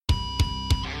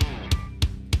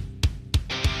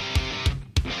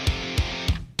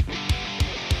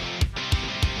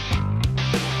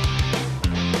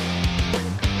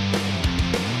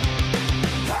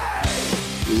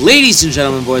Ladies and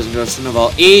gentlemen, boys and girls of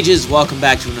all ages, welcome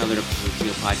back to another episode of the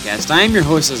Keel Podcast. I am your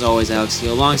host, as always, Alex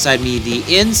Keel. Alongside me,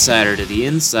 the insider to the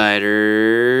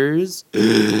insiders,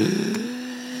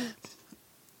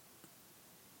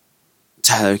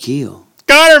 Tyler Keel.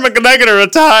 Conor McGregor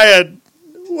retired.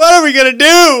 What are we going to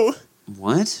do?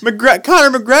 What?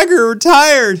 Conor McGregor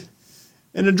retired.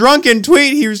 In a drunken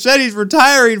tweet, he said he's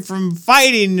retiring from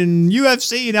fighting and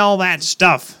UFC and all that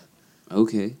stuff.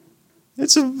 Okay.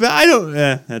 That's pretty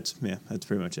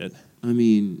much it. I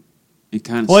mean, it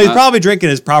kind of Well, he's probably drinking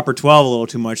his proper 12 a little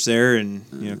too much there and,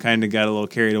 kind of got a little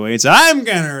carried away and said, I'm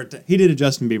going to retire. He did a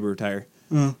Justin Bieber retire.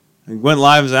 He went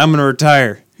live and said, I'm going to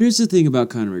retire. Here's the thing about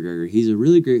Conor McGregor. He's a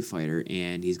really great fighter,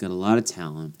 and he's got a lot of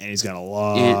talent. And he's got a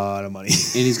lot of money. And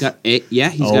he's got, a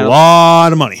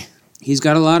lot of money. He's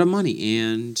got a lot of money,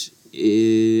 and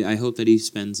I hope that he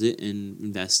spends it and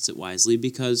invests it wisely,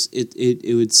 because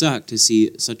it would suck to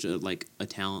see such a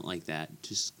talent like that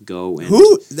just go. And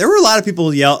there were a lot of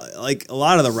people yell, like a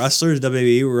lot of the wrestlers,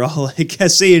 WWE, were all like,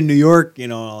 see in New York,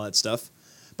 and all that stuff.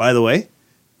 By the way,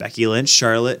 Becky Lynch,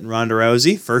 Charlotte, and Ronda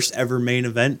Rousey, first ever main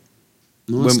event.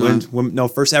 They're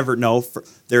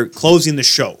closing the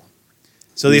show.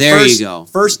 So the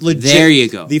first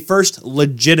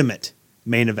legitimate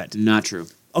main event. Not true.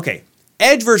 Okay.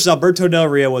 Edge versus Alberto Del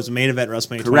Rio was a main event at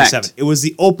WrestleMania 27. It was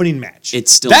the opening match.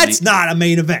 That's not a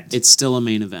main event. It's still a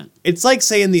main event. It's like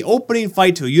saying the opening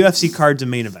fight to a UFC card's a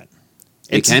main event.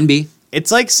 It can be.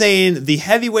 It's like saying the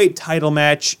heavyweight title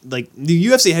match, like the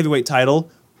UFC heavyweight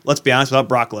title, let's be honest, without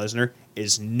Brock Lesnar,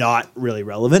 is not really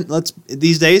relevant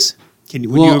these days. Would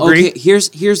you agree? Okay,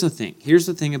 here's the thing. Here's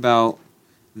the thing about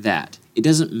that. It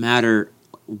doesn't matter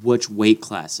which weight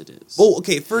class it is. Oh,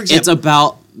 okay. For example, it's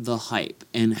about the hype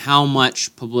and how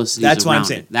much publicity. That's is what around I'm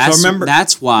saying. It.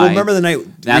 That's why. Remember the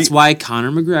night. That's why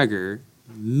Conor McGregor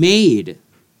made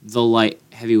the light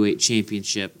heavyweight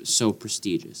championship so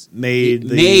prestigious. Made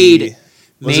the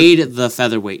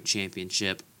featherweight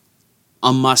championship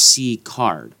a must-see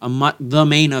card, the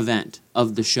main event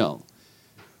of the show.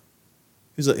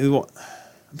 I'm trying to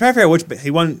figure out which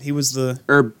he won. He was the.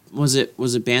 Or was it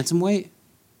bantamweight?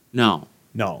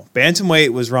 No,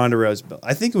 bantamweight was Ronda Rousey.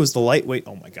 I think it was the lightweight.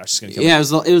 Oh my gosh, it's gonna kill me. Yeah,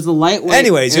 it was the lightweight.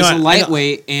 Anyways, it was the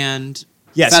lightweight and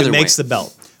yes, it makes the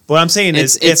belt. But what I'm saying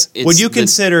would you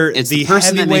consider the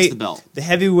person that makes the belt, the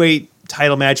heavyweight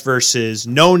title match versus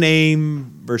no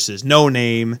name,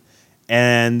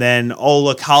 and then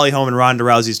look, Holly Holm and Ronda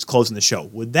Rousey's closing the show?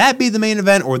 Would that be the main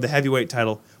event, or the heavyweight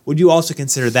title? Would you also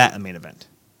consider that a main event?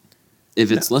 If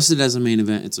it's listed as a main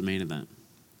event, it's a main event.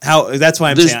 That's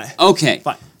why I'm saying. Okay,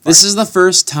 fine. This is the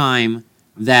first time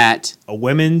that a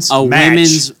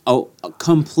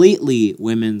completely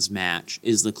women's match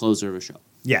is the closer of a show.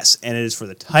 Yes, and it is for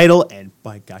the title. And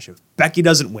by gosh, if Becky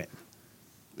doesn't win,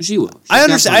 she will. I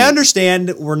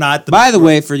understand. We're not. By the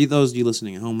way, for those of you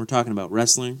listening at home, we're talking about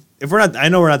wrestling. If we're not, I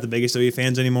know we're not the biggest WWE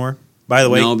fans anymore. By the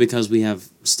way, no, because we have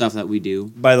stuff that we do.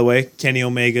 By the way, Kenny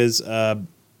Omega's.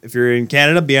 If you're in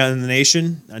Canada, Beyond the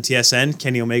Nation on TSN,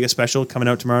 Kenny Omega special coming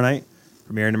out tomorrow night,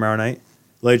 premiering tomorrow night.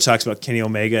 Later talks about Kenny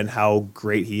Omega and how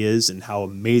great he is and how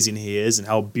amazing he is and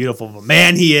how beautiful of a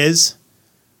man he is.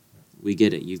 We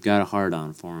get it. You've got a hard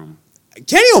on for him.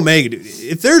 Kenny Omega, dude.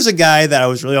 If there's a guy that I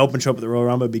was really hoping to show up at the Royal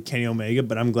Rumble, it'd be Kenny Omega,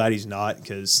 but I'm glad he's not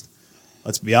because,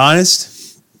 let's be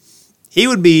honest, he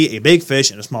would be a big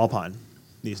fish in a small pond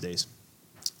these days.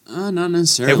 Not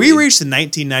necessarily. Have we reached the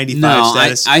 1995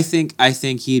 status? I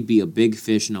think he'd be a big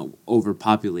fish in an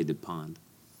overpopulated pond.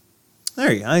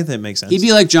 There you go. I think that makes sense. He'd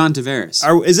be like John Tavares.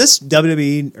 Is this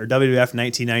WWE or WWF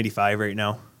 1995 right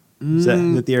now? Is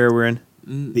that the era we're in?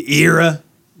 The era?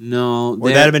 No. Or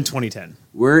would that have been 2010?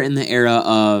 We're in the era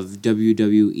of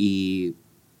WWE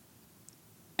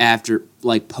after,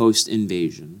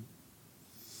 post-invasion.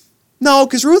 No,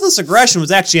 because Ruthless Aggression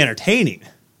was actually entertaining.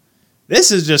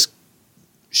 This is just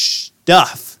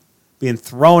stuff being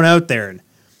thrown out there and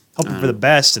hoping for the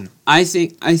best. And I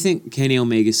think Kenny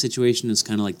Omega's situation is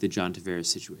kind of like the John Tavares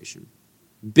situation.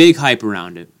 Big hype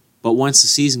around it, but once the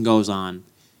season goes on,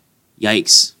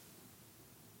 yikes.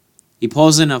 He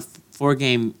pulls in a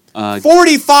 4-game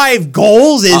 45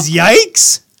 goals is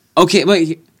yikes. Okay, but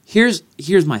here's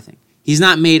my thing. He's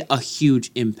not made a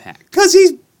huge impact because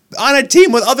he's on a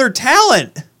team with other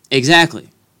talent. Exactly.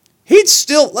 He'd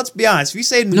still, let's be honest, if you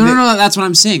say... No, that's what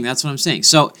I'm saying.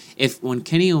 So, when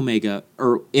Kenny Omega,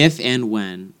 or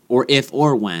when he'll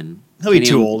be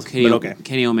too old, but okay.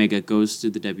 Kenny Omega goes to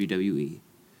the WWE,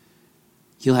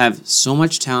 he'll have so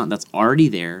much talent that's already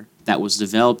there, that was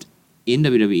developed in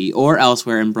WWE or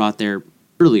elsewhere and brought there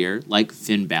earlier, like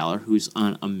Finn Balor, who's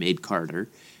on a mid-carder.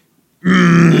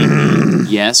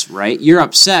 Yes, right. You're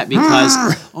upset because,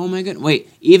 oh my goodness. Wait,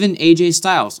 even AJ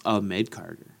Styles, a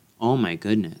mid-carder. Oh my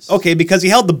goodness. Okay, because he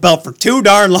held the belt for too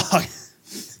darn long.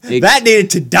 That needed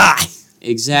to die.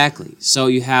 Exactly. So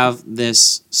you have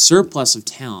this surplus of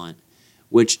talent,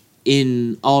 which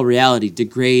in all reality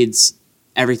degrades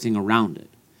everything around it.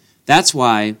 That's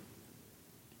why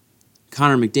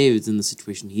Connor McDavid's in the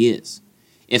situation he is.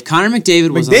 If Connor McDavid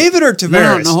was McDavid or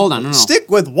Tavares? No, hold on. No. Stick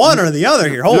with one or the other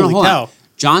here. Holy cow.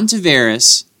 John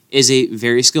Tavares is a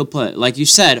very skilled player. Like you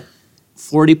said,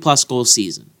 40-plus goal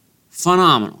season.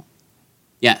 Phenomenal.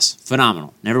 Yes,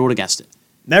 phenomenal. Never would have guessed it.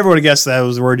 Never would have guessed that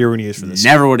was the word you were going to use for this.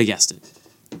 Never would have guessed it.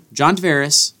 John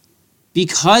Tavares,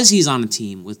 because he's on a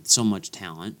team with so much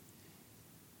talent,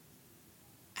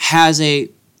 has a,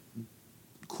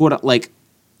 quote, like,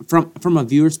 from a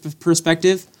viewer's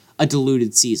perspective, a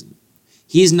diluted season.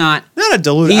 He's not a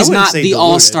diluted. He's not the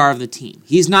all-star of the team.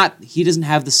 He doesn't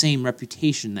have the same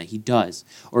reputation that he does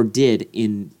or did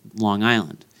in Long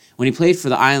Island. When he played for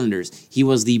the Islanders, he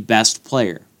was the best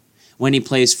player. When he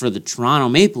plays for the Toronto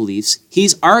Maple Leafs,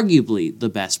 he's arguably the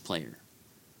best player.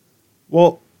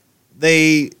 Well,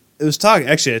 it was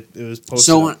posted.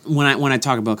 So when I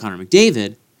talk about Connor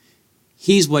McDavid,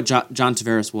 he's what John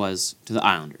Tavares was to the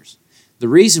Islanders. The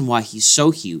reason why he's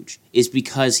so huge is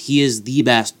because he is the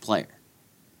best player.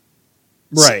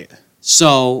 Right.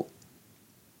 So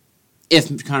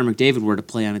if Connor McDavid were to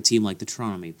play on a team like the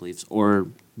Toronto Maple Leafs or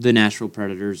the Nashville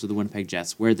Predators or the Winnipeg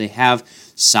Jets, where they have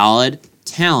solid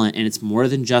talent and it's more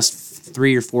than just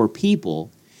 3 or 4 people,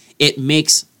 it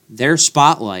makes their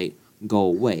spotlight go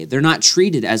away. They're not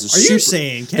treated as a super... Are you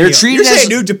saying, you're saying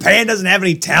New Japan doesn't have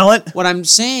any talent? What I'm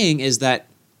saying is that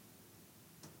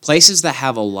places that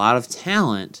have a lot of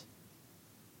talent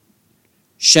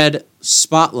shed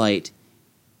spotlight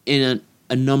in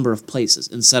a number of places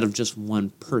instead of just one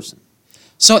person.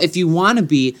 So if you want to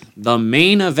be the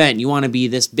main event, you want to be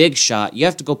this big shot, you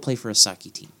have to go play for a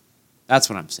sucky team. That's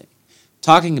what I'm saying.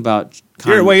 Talking about...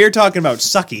 You're talking about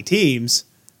sucky teams?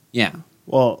 Yeah.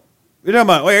 Well, you're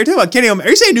talking about Kenny Omega.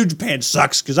 Are you saying New Japan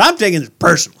sucks? Because I'm taking this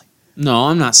personally. No,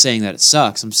 I'm not saying that it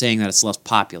sucks. I'm saying that it's less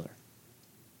popular.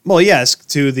 Well, yes,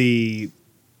 to the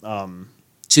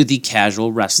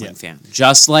casual wrestling fan.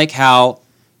 Just like how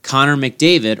Connor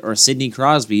McDavid or Sidney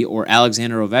Crosby or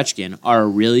Alexander Ovechkin are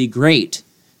really great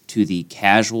to the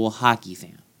casual hockey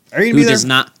fan. Who does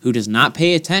not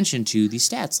pay attention to the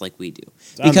stats like we do.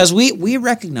 Because we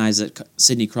recognize that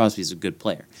Sidney Crosby is a good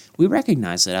player. We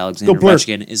recognize that Alexander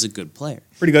Ovechkin is a good player.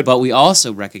 Pretty good. But we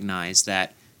also recognize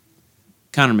that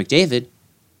Connor McDavid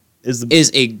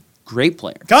is a great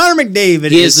player. Connor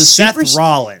McDavid is Seth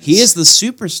Rollins. He is the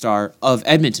superstar of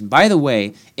Edmonton. By the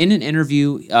way, in an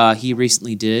interview he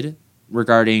recently did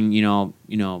regarding, it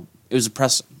was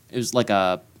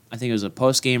I think it was a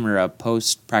post game or a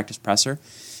post practice presser.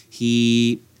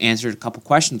 He answered a couple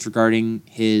questions regarding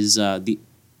his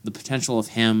the potential of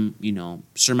him,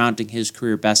 surmounting his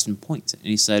career best in points, and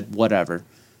he said, "Whatever,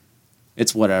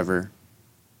 it's whatever."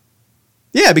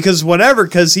 Yeah, because it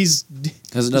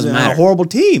doesn't matter. A horrible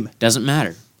team. Doesn't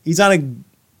matter. He's on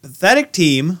a pathetic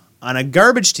team, on a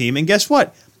garbage team, and guess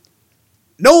what?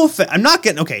 No offense. I'm not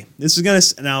getting... Okay, this is going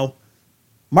to... Now,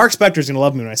 Mark Spector's going to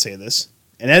love me when I say this,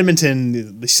 and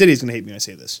Edmonton, the city, is going to hate me when I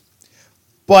say this.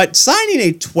 But signing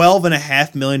a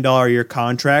 $12.5 million a year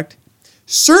contract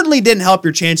certainly didn't help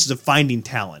your chances of finding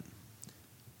talent.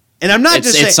 And I'm not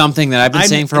just saying... It's something that I've been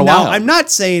saying for a while. I'm not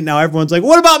saying now everyone's like,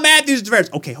 what about Matthews and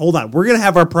Tavares? Okay, hold on. We're going to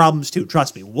have our problems too.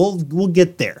 Trust me. We'll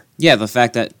get there. Yeah, the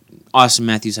fact that Austin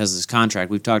Matthews has this contract,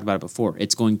 we've talked about it before.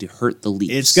 It's going to hurt the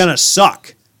Leafs. It's going to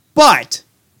suck. But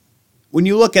when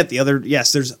you look at the other...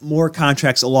 Yes, there's more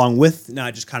contracts along with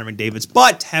not just Connor McDavid's,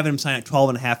 but having him sign at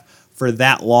 $12.5 for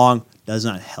that long does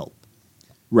not help.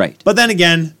 Right. But then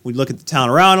again, we look at the talent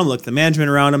around him, look at the management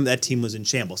around him, that team was in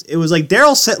shambles. It was like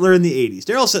Darryl Sittler in the 80s.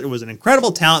 Darryl Sittler was an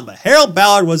incredible talent, but Harold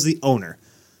Ballard was the owner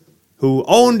who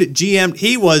owned GM.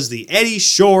 He was the Eddie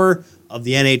Shore of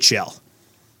the NHL.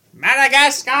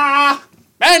 Madagascar,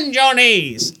 bend your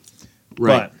knees.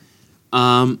 Right.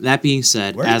 That being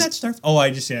said... Where did that start?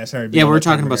 Oh, sorry. Yeah, we're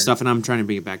talking about stuff, and I'm trying to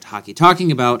bring it back to hockey.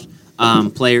 Talking about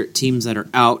teams that are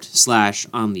out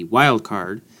 / on the wild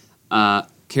card,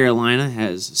 Carolina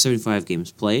has 75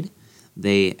 games played.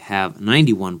 They have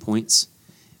 91 points.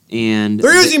 And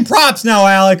they're using props now,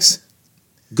 Alex.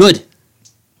 Good.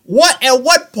 At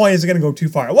what point is it going to go too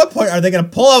far? At what point are they going to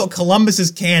pull out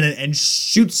Columbus's cannon and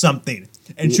shoot something?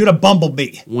 And shoot a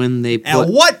bumblebee? At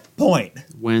what point?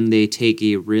 When they take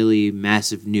a really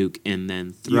massive nuke and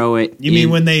then throw it... You mean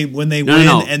when they win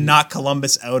and knock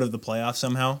Columbus out of the playoffs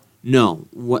somehow? No.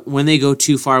 When they go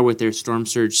too far with their Storm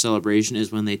Surge celebration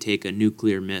is when they take a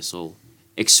nuclear missile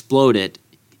explode it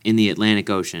in the Atlantic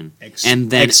Ocean, Hold on.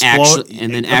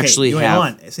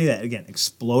 Say that again.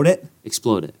 Explode it.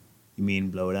 Explode it. You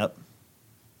mean blow it up?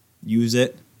 Use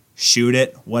it, shoot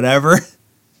it, whatever.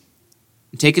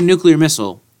 Take a nuclear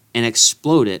missile and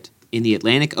explode it in the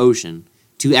Atlantic Ocean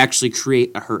to actually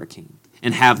create a hurricane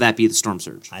and have that be the storm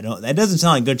surge. That doesn't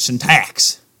sound like good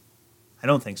syntax. I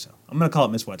don't think so. I'm gonna call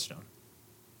it Miss Whetstone.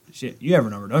 Shit, you have her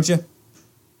number, don't you?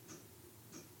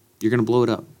 You're gonna blow it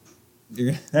up.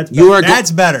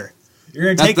 That's better.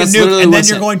 You're gonna take a nuke and then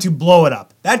you're going to blow it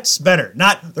up. That's better.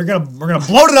 Not we're gonna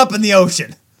blow it up in the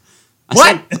ocean.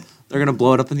 What? They're gonna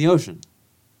blow it up in the ocean.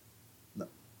 No.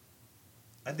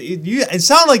 It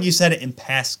sounded like you said it in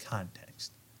past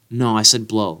context. No, I said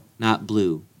blow, not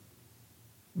blue.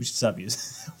 We should stop using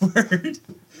that word.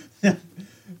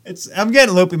 I'm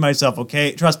getting loopy myself,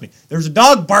 okay? Trust me. There's a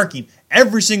dog barking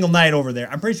every single night over there.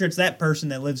 I'm pretty sure it's that person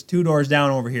that lives 2 doors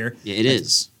down over here. Yeah, it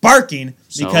is. Barking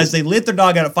because they let their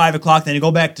dog out at 5 o'clock, then they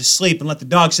go back to sleep and let the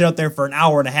dog sit out there for an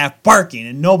hour and a half barking,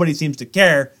 and nobody seems to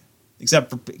care except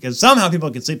for because somehow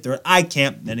people can sleep through it. I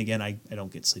can't. Then again, I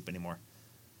don't get sleep anymore.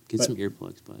 Get some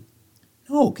earplugs, bud.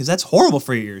 No, because that's horrible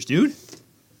for your ears, dude.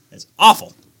 That's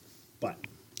awful. But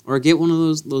or get one of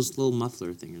those little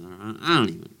muffler things. I don't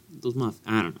even. Those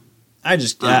I don't know. I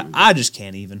just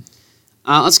can't even.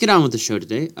 Let's get on with the show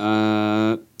today.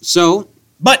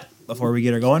 But before we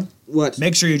get her going, what?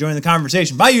 Make sure you join the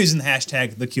conversation by using the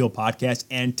hashtag #TheKeel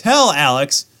and tell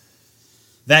Alex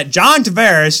that John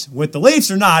Tavares, with the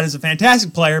Leafs or not, is a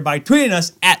fantastic player by tweeting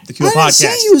us at the Keel Podcast. I didn't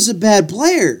say he was a bad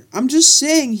player. I'm just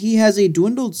saying he has a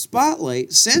dwindled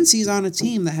spotlight since he's on a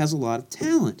team that has a lot of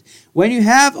talent. When you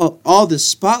have all this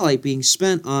spotlight being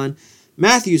spent on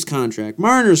Matthews' contract,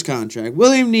 Marner's contract,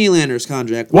 William Nylander's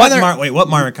contract. What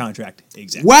Marner contract?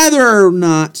 Exactly. Whether or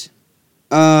not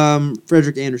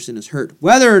Frederik Andersen is hurt,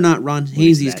 whether or not Ron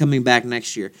Hainsey is coming back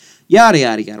next year, yada,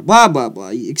 yada, yada, blah, blah, blah,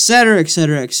 et cetera, et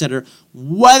cetera, et cetera.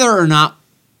 Whether or not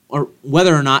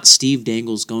Steve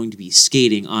Dangle's going to be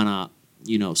skating on a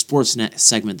Sportsnet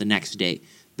segment the next day,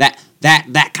 that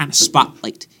kind of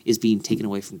spotlight is being taken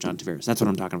away from John Tavares. That's what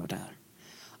I'm talking about, Tyler.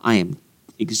 I am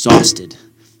exhausted.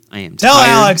 Tell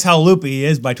Alex how loopy he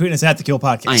is by tweeting us at the Keel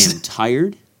Podcast. I am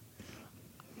tired.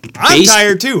 I'm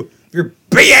tired too. You're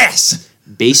BS.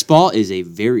 Baseball is a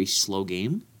very slow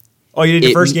game. Oh, you did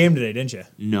your first game today, didn't you?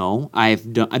 No,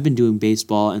 I've been doing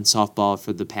baseball and softball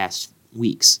for the past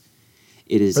weeks.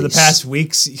 It is for the past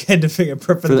weeks. You had to figure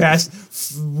for the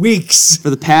past weeks. For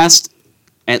the past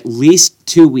at least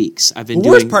 2 weeks, I've been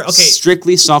doing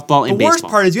strictly softball and baseball. The worst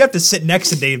part is you have to sit next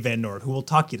to Dave Van Noort, who will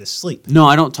talk you to sleep. No,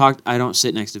 I don't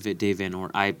sit next to Dave Van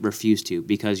Noort. I refuse to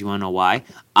because you want to know why?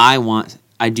 I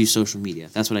do social media.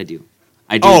 That's what I do.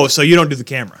 So you don't do the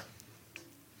camera?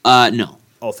 No.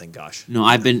 Oh, thank gosh. No,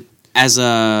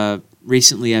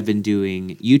 recently I've been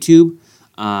doing YouTube,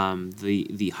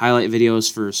 the highlight videos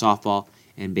for softball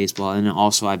and baseball, and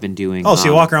also I've been doing. Oh, so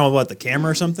you walk around with the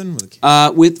camera or something?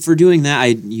 For doing that, I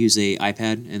use a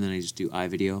iPad, and then I just do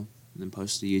iVideo, and then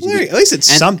post to YouTube. Well, at least it's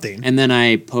something. And then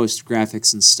I post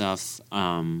graphics and stuff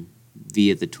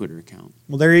via the Twitter account.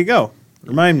 Well, there you go.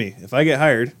 Remind me if I get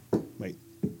hired. Wait.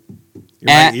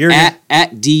 At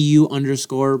DU_BSBALL.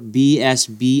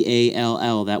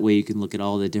 That way you can look at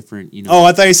all the different, Oh,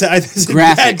 I thought you said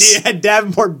graphics. Had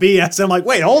Davenport BS. I'm like,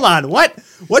 wait, hold on. What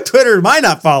Twitter am I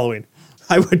not following?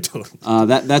 I would totally.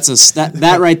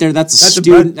 That right there. That's a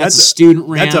student. That's a student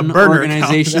ran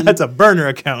organization. Account. That's a burner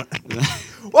account.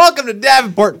 Welcome to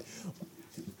Davenport.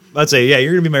 Let's say, yeah,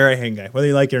 you're gonna be my right hand guy, whether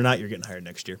you like it or not. You're getting hired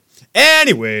next year.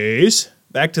 Anyways,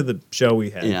 back to the show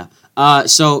we had. Yeah.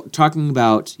 So talking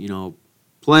about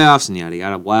playoffs and yada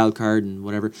yada, wild card and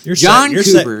whatever. John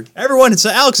Cooper. Everyone,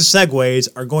 Alex's segues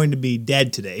are going to be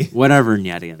dead today. Whatever and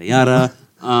yada yada yada.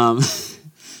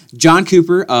 John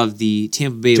Cooper of the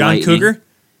Tampa Bay Lightning. John Cougar?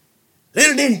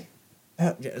 Little Diddy.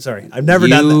 Sorry, I've never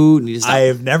done that. Need to stop. I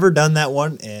have never done that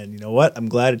one, and you know what? I'm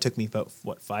glad it took me about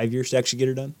 5 years to actually get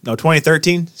her done. No,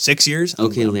 2013, 6 years.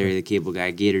 Okay, Larry the Cable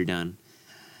Guy, get her done.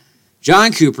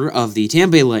 John Cooper of the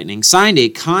Tampa Bay Lightning signed a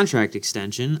contract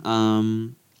extension,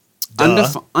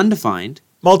 undefined,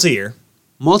 multi-year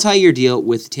deal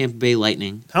with Tampa Bay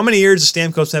Lightning. How many years does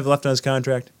Stamkos have left on his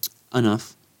contract?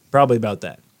 Enough. Probably about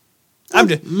that.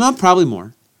 Probably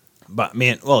more. But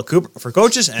man, Cooper for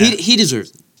coaches, he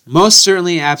deserves it. Most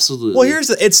certainly, absolutely. Well,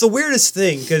 it's the weirdest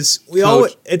thing because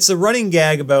it's a running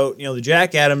gag about the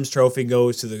Jack Adams Trophy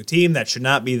goes to the team that should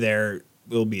not be there.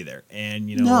 Will be there, and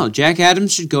no, Jack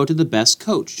Adams should go to the best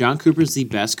coach. John Cooper is the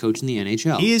best coach in the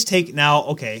NHL. He is taking now.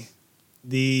 Okay,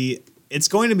 it's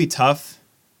going to be tough,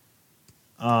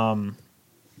 to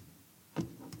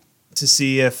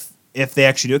see if if they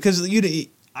actually do it. Because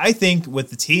I think with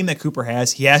the team that Cooper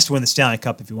has, he has to win the Stanley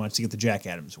Cup if he wants to get the Jack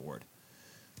Adams Award.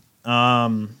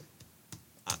 I'm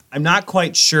not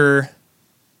quite sure.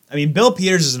 I mean, Bill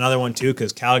Peters is another one, too,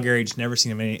 because Calgary just never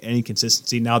seen any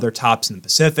consistency. Now they're tops in the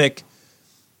Pacific.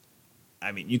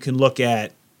 I mean, you can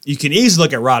easily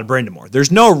look at Rod Brindamore.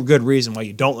 There's no good reason why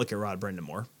you don't look at Rod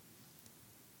Brindamore.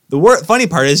 The funny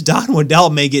part is Don Waddell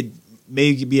may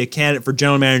be a candidate for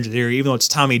general manager of the year, even though it's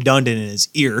Tommy Dundon in his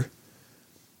ear.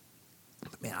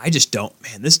 But, man, I just don't.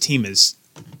 Man, this team is...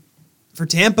 For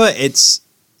Tampa, it's...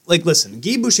 Like, listen,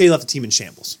 Guy Boucher left the team in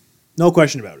shambles. No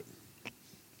question about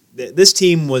it. This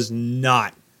team was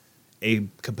not a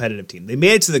competitive team. They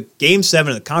made it to the Game 7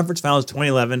 of the Conference Finals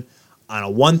 2011 on a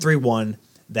 1-3-1.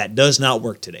 That does not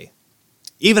work today.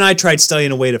 Even I tried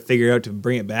studying a way to figure it out to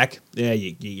bring it back. Yeah,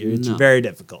 it's very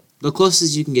difficult. The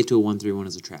closest you can get to a 1-3-1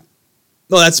 is a trap.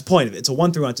 No, that's the point of it. It's a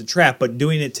 1-3-1, it's a trap, but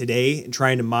doing it today and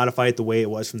trying to modify it the way it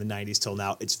was from the 90s till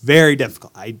now, it's very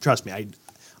difficult. Trust me, I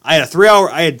had a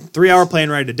 3-hour plane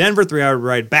ride to Denver, 3-hour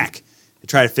ride back to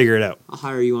try to figure it out. I'll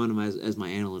hire you on as my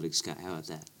analytics guy. How about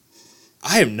that?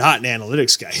 I am not an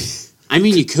analytics guy. I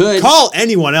mean, you could. Call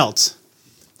anyone else.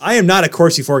 I am not a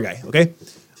Corsi 4 guy, okay?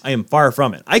 I am far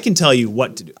from it. I can tell you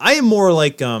what to do. I am more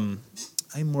like I'm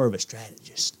more of a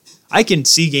strategist. I can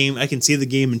see the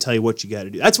game and tell you what you got to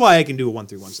do. That's why I can do a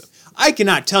 1-3-1 stuff. I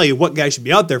cannot tell you what guy should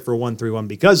be out there for a 1-3-1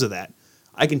 because of that.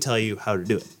 I can tell you how to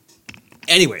do it.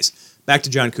 Anyways, back to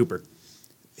John Cooper.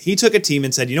 He took a team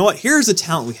and said, you know what? Here's the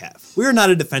talent we have. We are not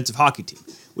a defensive hockey team.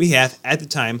 We have, at the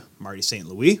time, Marty St.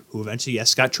 Louis, who eventually,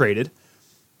 yes, got traded.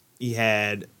 He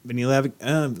had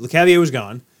Lecavalier was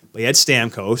gone, but he had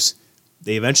Stamkos.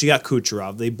 They eventually got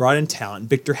Kucherov. They brought in talent.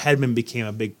 Victor Hedman became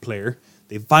a big player.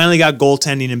 They finally got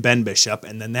goaltending in Ben Bishop,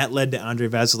 and then that led to Andrei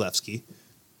Vasilevsky.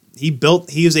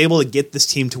 He was able to get this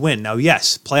team to win. Now,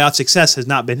 yes, playoff success has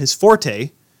not been his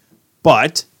forte,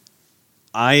 but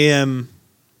this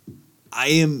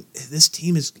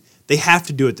team they have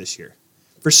to do it this year.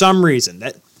 For some reason,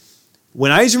 that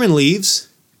when Yzerman leaves,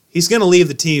 he's going to leave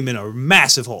the team in a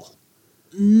massive hole.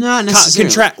 Not necessarily.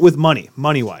 Contract with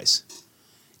money-wise.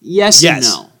 Yes and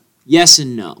no. Yes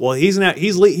and no. Well, he's not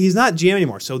GM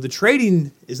anymore, so the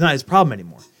trading is not his problem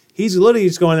anymore. He's literally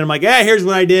just going there and like, yeah, here's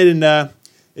what I did, and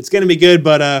it's going to be good,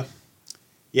 but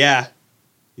yeah,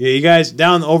 you guys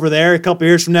down over there a couple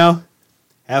years from now,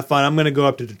 have fun. I'm going to go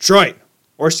up to Detroit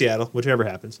or Seattle, whichever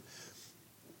happens.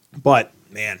 But,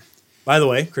 man, by the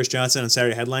way, Chris Johnson on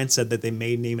Saturday Headline said that they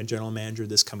may name a general manager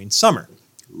this coming summer.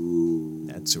 Ooh.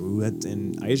 And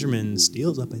Yzerman's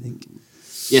deal's up, I think.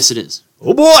 Yes, it is.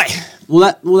 Oh boy!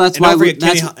 Well, that's why.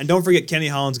 Don't forget, Kenny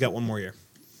Holland's got one more year.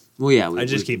 Well, yeah. I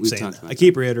keep saying that. I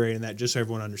keep reiterating that just so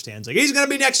everyone understands. Like, he's going to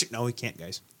be next year. No, he can't,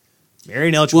 guys.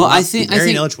 Marian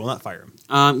Ilitch will not fire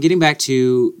him. Getting back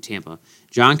to Tampa,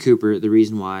 John Cooper. The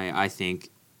reason why I think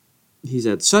he's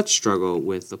had such struggle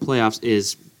with the playoffs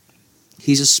is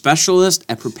he's a specialist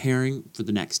at preparing for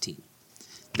the next team.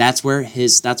 That's where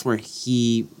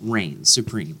he reigns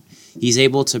supreme. He's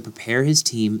able to prepare his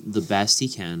team the best he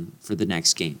can for the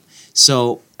next game.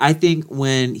 So I think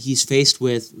when he's faced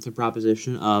with the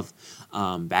proposition of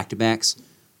back-to-backs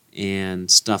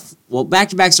and stuff, well,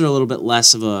 back-to-backs are a little bit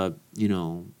less of a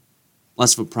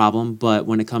problem. But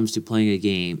when it comes to playing a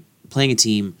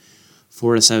team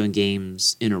 4 to 7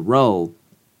 games in a row,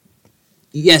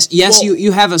 yes, well,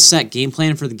 you have a set game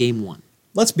plan for the game one.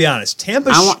 Let's be honest,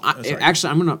 Tampa.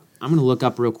 Actually, I'm gonna look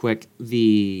up real quick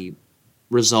the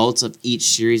results of each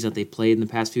series that they played in the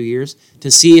past few years to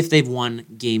see if they've won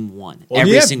game one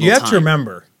every single time. You have to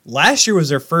remember, last year was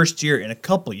their first year in a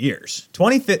couple years.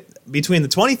 Between the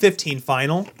 2015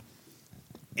 final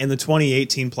and the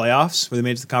 2018 playoffs, where they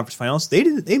made it to the conference finals, they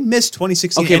missed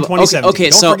 2016 and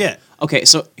 2017. Don't forget. Okay,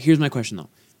 so here's my question though.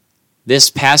 This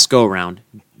past go around,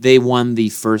 they won the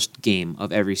first game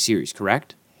of every series,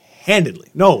 correct? Handedly.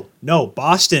 No,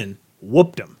 Boston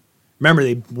whooped them. Remember,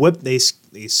 they breezed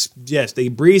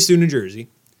through New Jersey,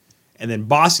 and then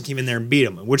Boston came in there and beat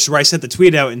them, which is where I sent the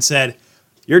tweet out and said,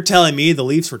 you're telling me the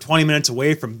Leafs were 20 minutes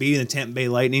away from beating the Tampa Bay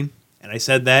Lightning? And I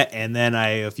said that, and then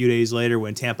a few days later,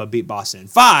 when Tampa beat Boston in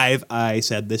 5, I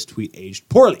said this tweet aged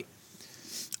poorly.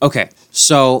 Okay,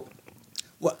 so...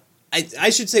 Well,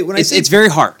 I should say... It's very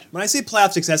hard. When I say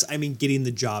playoff success, I mean getting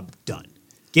the job done.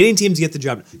 Getting teams to get the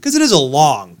job done. Because it is a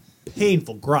long,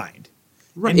 painful grind.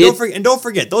 Right. And don't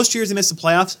forget, those years they missed the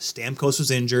playoffs, Stamkos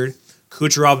was injured,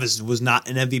 Kucherov was not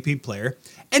an MVP player,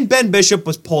 and Ben Bishop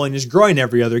was pulling his groin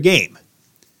every other game.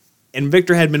 And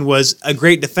Victor Hedman was a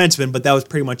great defenseman, but that was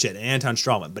pretty much it, and Anton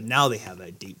Strawman. But now they have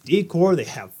a deep D core, they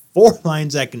have four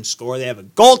lines that can score. They have a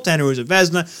goaltender who's a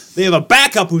Vezina. They have a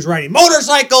backup who's riding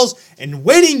motorcycles and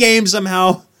winning games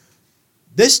somehow.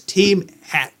 This team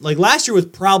last year was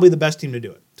probably the best team to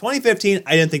do it. 2015,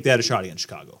 I didn't think they had a shot against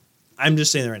Chicago. I'm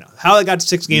just saying that right now. How they got to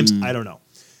 6 games, I don't know.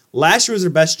 Last year was their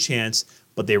best chance,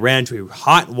 but they ran into a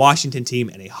hot Washington team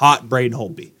and a hot Braden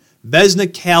Holtby.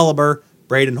 Vezina caliber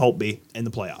Braden Holtby in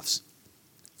the playoffs.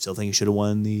 Still think he should have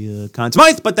won the Conn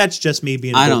Smythe, but that's just me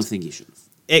being. I don't think he should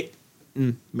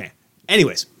have. Man.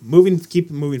 Anyways,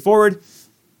 keep moving forward.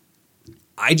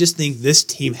 I just think this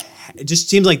team. It just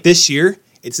seems like this year.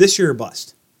 It's this year or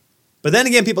bust. But then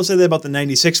again, people said that about the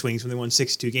 '96 Wings when they won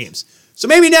 62 games. So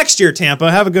maybe next year, Tampa,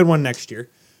 have a good one next year.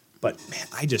 But man,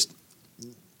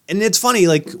 and it's funny.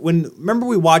 Like remember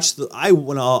we watched I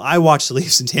watched the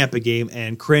Leafs in Tampa game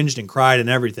and cringed and cried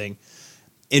and everything.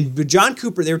 And John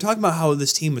Cooper, they were talking about how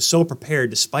this team was so prepared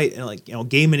despite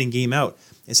game in and game out.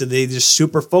 And so they just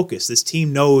super focused. This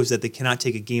team knows that they cannot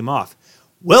take a game off.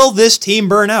 Will this team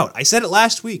burn out? I said it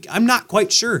last week. I'm not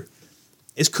quite sure.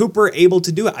 Is Cooper able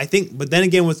to do it? I think, but then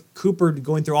again, with Cooper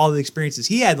going through all the experiences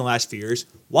he had in the last few years,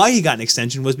 why he got an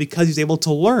extension was because he's able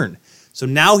to learn. So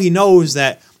now he knows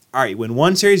that, all right, you win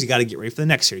one series, you got to get ready for the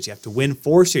next series. You have to win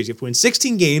 4 series. You have to win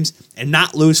 16 games and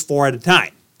not lose 4 at a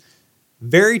time.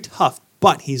 Very tough.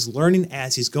 But he's learning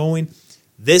as he's going.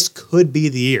 This could be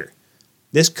the year.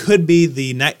 This could be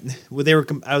the night.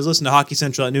 I was listening to Hockey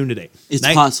Central at noon today. It's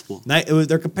possible.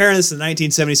 They're comparing this to the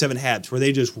 1977 Habs, where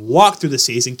they just walked through the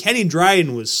season. Kenny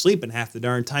Dryden was sleeping half the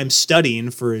darn time,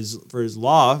 studying for his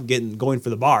law, going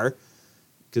for the bar,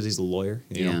 because he's a lawyer.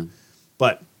 You know?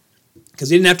 But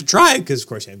because he didn't have to try, because of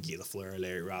course you have Guy Lafleur,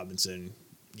 Larry Robinson,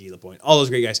 Guy Lapointe, all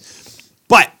those great guys.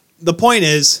 But the point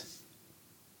is,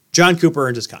 John Cooper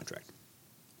earned his contract.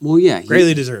 Well, yeah.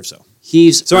 Greatly deserves so.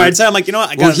 I'd say I'm like, you know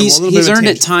what? I got he's earned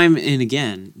it time and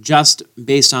again, just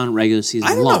based on regular season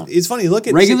alone. I don't know. It's funny. Look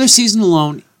at regular season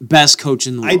alone, best coach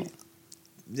in the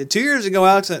world. 2 years ago,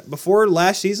 Alex, before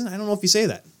last season, I don't know if you say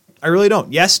that. I really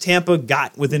don't. Yes, Tampa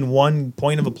got within 1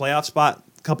 point of a playoff spot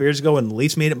a couple years ago, and the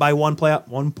Leafs made it by 1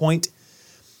 point.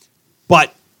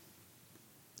 But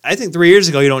I think 3 years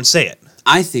ago, you don't say it.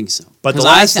 I think so. But the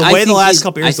last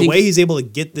couple years, the way he's able to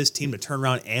get this team to turn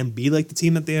around and be like the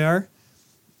team that they are,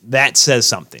 that says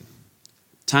something.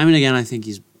 Time and again, I think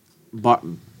he's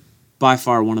by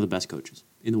far one of the best coaches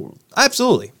in the world.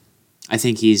 Absolutely. I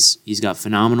think he's got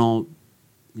phenomenal,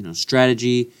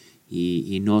 strategy.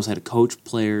 He knows how to coach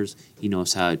players. He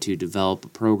knows how to develop a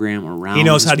program around He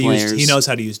knows how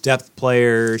to use depth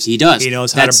players. He does. He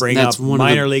knows how to bring up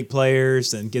minor league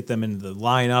players and get them into the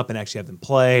lineup and actually have them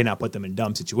play, not put them in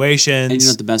dumb situations. And you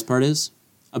know what the best part is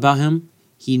about him?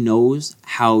 He knows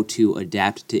how to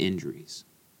adapt to injuries.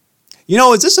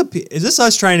 Is this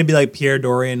us trying to be like Pierre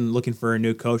Dorian looking for a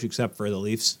new coach except for the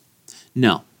Leafs?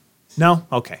 No. No?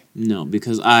 Okay. No,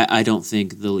 because I don't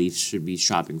think the Leafs should be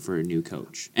shopping for a new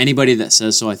coach. Anybody that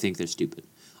says so, I think they're stupid.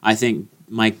 I think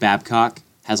Mike Babcock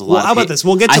has a lot of how about this?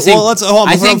 We'll get to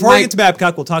before we get to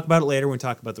Babcock, we'll talk about it later when we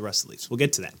talk about the rest of the Leafs. We'll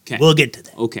get to that. Okay. We'll get to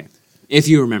that. Okay. If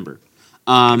you remember.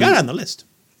 I got it on the list.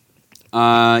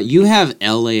 You have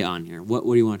LA on here. What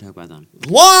do you want to talk about then?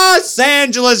 Los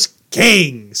Angeles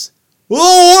Kings. The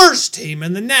worst team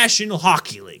in the National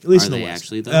Hockey League. At least in the West.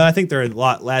 Actually, though? I think they're a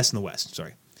lot last in the West.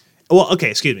 Sorry. Well, okay,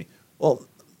 excuse me. Well,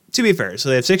 to be fair, so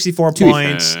they have 64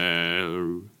 points.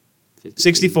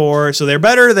 64, so they're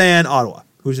better than Ottawa,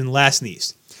 who's in last in the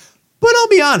East. But I'll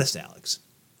be honest, Alex.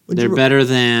 They're better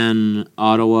than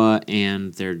Ottawa,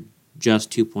 and they're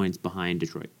just 2 points behind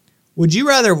Detroit. Would you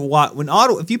rather watch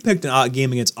if you picked a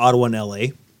game against Ottawa and LA,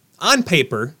 on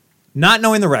paper, not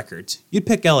knowing the records, you'd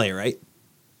pick LA, right?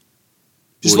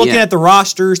 Just looking at the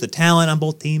rosters, the talent on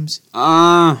both teams?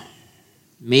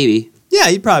 Maybe. Yeah,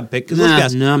 you'd probably pick.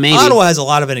 Because no, maybe. Ottawa has a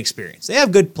lot of inexperience. They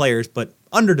have good players, but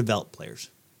underdeveloped players.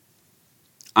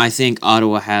 I think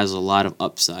Ottawa has a lot of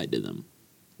upside to them.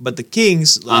 But the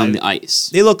Kings... on the ice.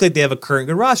 They look like they have a current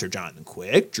good roster. Jonathan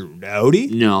Quick, Drew Doughty.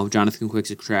 No, Jonathan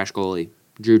Quick's a trash goalie.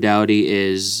 Drew Doughty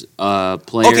is a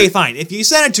player... Okay, fine. If you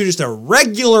send it to just a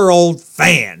regular old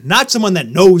fan, not someone that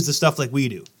knows the stuff like we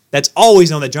do, that's always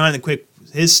known that Jonathan Quick,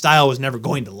 his style was never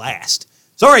going to last.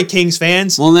 Sorry, Kings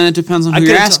fans. Well, then it depends on who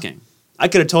you're asking. I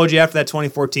could have told you after that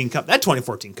 2014 Cup. That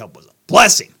 2014 Cup was a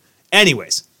blessing.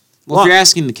 Anyways. Well, if you're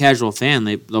asking the casual fan,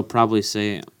 they'll probably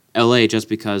say LA just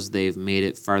because they've made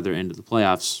it farther into the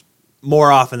playoffs.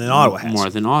 More often than Ottawa has. More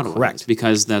than Ottawa. Correct. Has,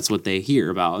 because that's what they hear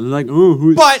about. And they're like,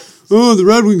 the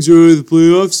Red Wings are in the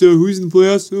playoffs, so who's in the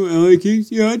playoffs? Oh, LA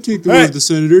Kings? Yeah, I'd take them over the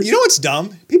Senators. You know what's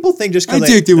dumb? People think just because I'd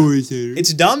take them over the Senators.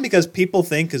 It's dumb because people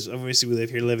think, because obviously we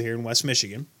live here in West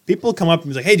Michigan, people come up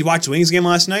and be like, hey, did you watch the Wings game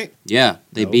last night? Yeah,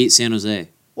 they beat San Jose.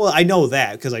 Well, I know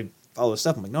that because I follow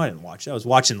stuff. I'm like, no, I didn't watch it. I was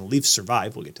watching the Leafs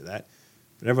survive. We'll get to that.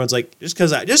 But everyone's like, just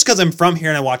because I'm from here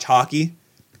and I watch hockey,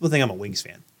 people think I'm a Wings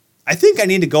fan. I think I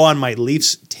need to go on my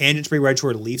Leafs tangent spree where I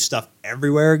toward Leaf stuff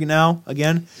everywhere now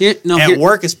again. At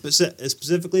work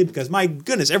specifically because, my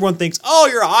goodness, everyone thinks, oh,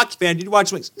 you're a hockey fan. Did you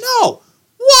watch Wings? No.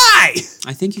 Why?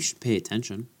 I think you should pay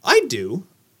attention. I do.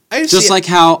 Just like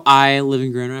how I live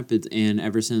in Grand Rapids, and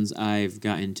ever since I've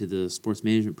got into the sports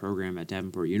management program at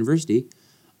Davenport University,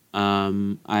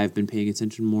 I've been paying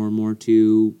attention more and more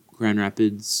to Grand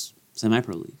Rapids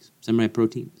semi-pro leagues, semi-pro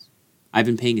teams. I've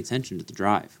been paying attention to the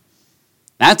drive.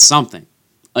 That's something.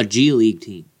 A G League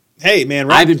team. Hey,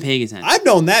 man. I've been paying attention. I've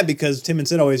known that because Tim and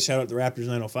Sid always shout out the Raptors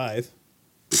 905.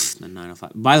 The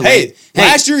 905. By the way,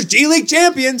 last year's G League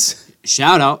champions.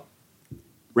 Shout out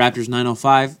Raptors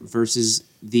 905 versus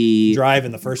the Drive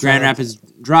in the first Grand round. Rapids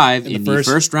Drive in the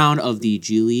first round of the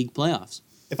G League playoffs.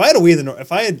 If I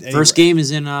had First game is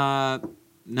in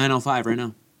 905 right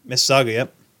now. Mississauga,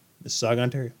 yep. Mississauga,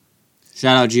 Ontario.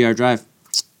 Shout out GR Drive.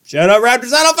 Shout out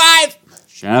Raptors 905.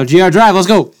 Shout out GR Drive. Let's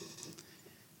go.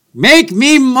 Make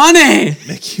me money.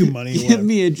 Make you money. Give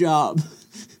me a job.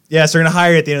 Yeah, so they're going to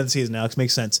hire you at the end of the season, Alex.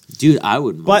 Makes sense. Dude, I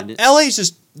wouldn't mind it. But LA's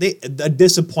just, a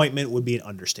disappointment would be an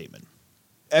understatement.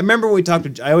 I remember when we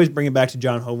talked to, I always bring it back to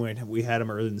John Home when we had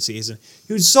him earlier in the season.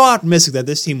 He was so optimistic that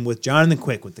this team with Jonathan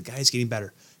Quick, with the guys getting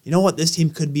better, you know what? This team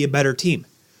could be a better team.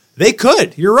 They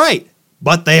could. You're right.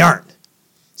 But they aren't.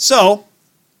 So,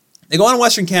 they go on a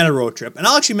Western Canada road trip, and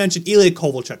I'll actually mention Ilya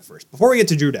Kovalchuk first, before we get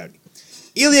to Drew Doughty.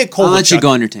 Ilya Kovalchuk. I'll let you go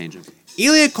on your tangent.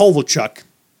 Ilya Kovalchuk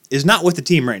is not with the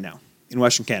team right now in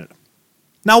Western Canada.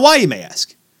 Now, why, you may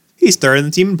ask? He's third in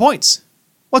the team in points.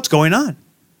 What's going on?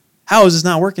 How is this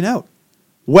not working out?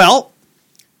 Well,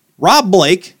 Rob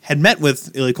Blake had met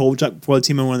with Ilya Kovalchuk before the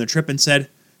team went on their trip and said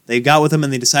they got with him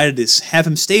and they decided to have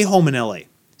him stay home in LA.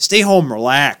 Stay home,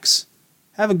 relax.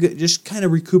 Just kind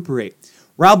of recuperate.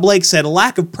 Rob Blake said a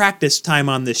lack of practice time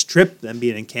on this trip, them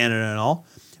being in Canada and all,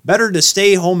 better to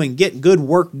stay home and get good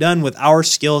work done with our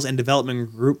skills and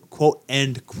development group, quote,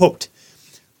 end quote.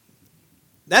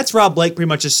 That's Rob Blake pretty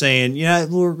much just saying, yeah,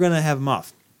 we're going to have him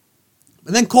off.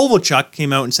 And then Kovalchuk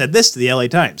came out and said this to the LA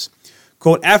Times.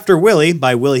 Quote, after Willie,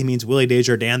 by Willie he means Willie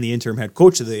Desjardins, the interim head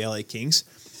coach of the LA Kings.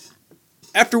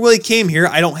 After Willie came here,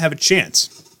 I don't have a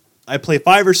chance. I play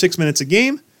 5 or 6 minutes a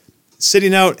game.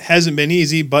 Sitting out hasn't been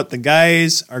easy, but the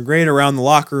guys are great around the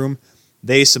locker room.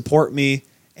 They support me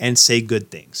and say good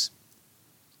things.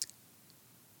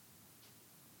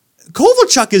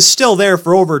 Kovalchuk is still there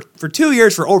for 2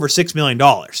 years for over $6 million.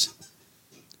 Are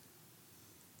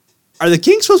the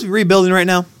Kings supposed to be rebuilding right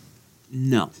now?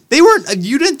 No. They weren't.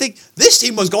 You didn't think this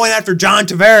team was going after John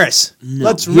Tavares. No.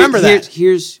 Let's remember that.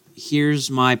 Here's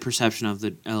my perception of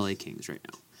the LA Kings right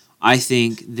now. I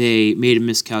think they made a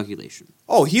miscalculation.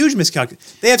 Oh, huge miscalculation.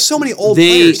 They have so many old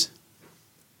players.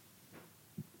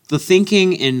 The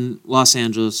thinking in Los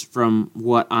Angeles, from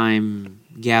what I'm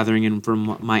gathering and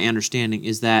from my understanding,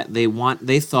 is that they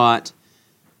thought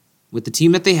with the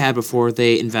team that they had before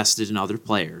they invested in other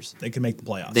players, they could make the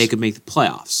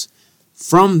playoffs.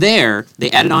 From there,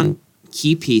 they added on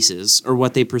key pieces, or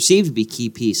what they perceived to be key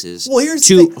pieces,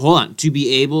 to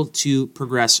be able to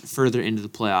progress further into the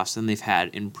playoffs than they've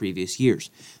had in previous years.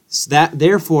 So that,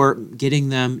 therefore, getting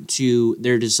them to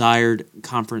their desired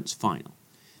conference final.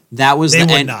 That was They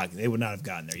would not have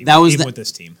gotten there. Even with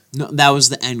this team. No, that was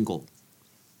the end goal.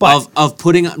 But of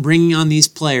bringing on these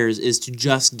players is to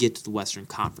just get to the Western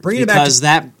Conference, because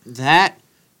that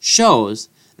shows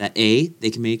that A, they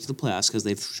can make it to the playoffs because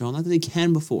they've shown that they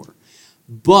can before,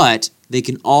 but they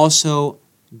can also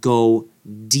go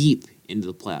deep into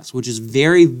the playoffs, which is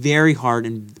very, very hard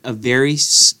and a very,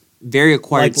 very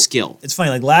acquired skill. It's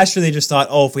funny. Like last year, they just thought,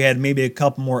 if we had maybe a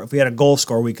couple more, if we had a goal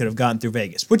scorer, we could have gotten through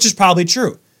Vegas, which is probably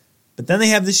true. But then they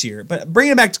have this year. But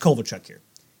bringing it back to Kovalchuk here.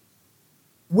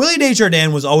 Willie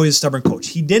Desjardins was always a stubborn coach.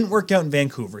 He didn't work out in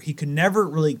Vancouver. He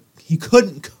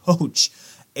couldn't coach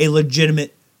a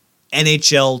legitimate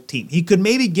NHL team. He could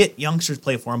maybe get youngsters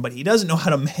play for him, but he doesn't know how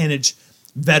to manage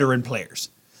veteran players.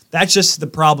 That's just the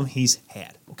problem he's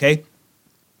had, okay?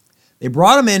 They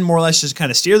brought him in more or less just kind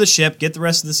of steer the ship, get the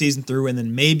rest of the season through, and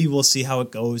then maybe we'll see how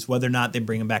it goes, whether or not they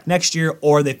bring him back next year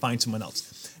or they find someone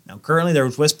else. Now, currently there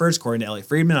was whispers, according to Elliot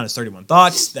Friedman on his 31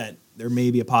 Thoughts, that there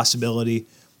may be a possibility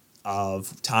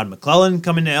of Todd McClellan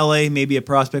coming to LA, maybe a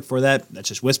prospect for that. That's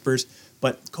just whispers.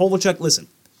 But Kovalchuk, listen,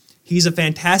 he's a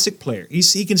fantastic player.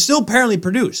 He can still apparently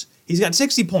produce. He's got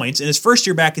 60 points in his first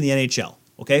year back in the NHL,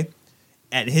 okay?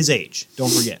 At his age,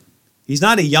 don't forget. He's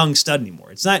not a young stud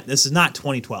anymore. This is not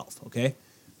 2012, okay?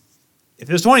 If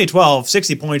it was 2012,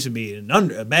 60 points would be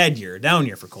a bad year, a down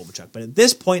year for Kovalchuk. But at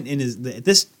this point at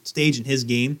this stage in his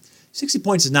game, 60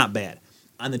 points is not bad.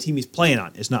 On the team he's playing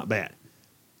on, it's not bad.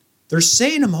 They're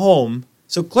sending him home,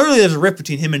 so clearly there's a rift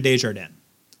between him and Desjardins.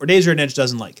 Or Desjardins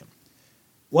doesn't like him.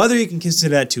 Whether you can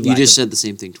consider that too. You just said the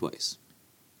same thing twice.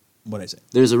 What'd I say?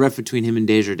 There's a rift between him and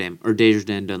Desjardins, or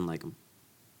Desjardins doesn't like him.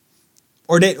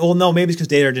 No, maybe it's because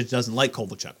Desjardins doesn't like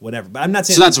Kovalchuk, whatever. But I'm not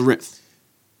saying... So that's a rift.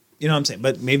 You know what I'm saying?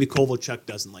 But maybe Kovalchuk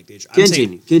doesn't like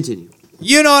Desjardins. Continue.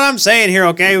 You know what I'm saying here,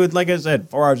 okay? With, like I said,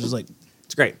 4 hours is like...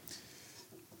 It's great.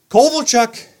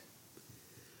 Kovalchuk...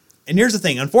 And here's the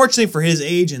thing. Unfortunately, for his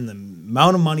age and the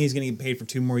amount of money he's going to get paid for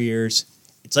 2 more years,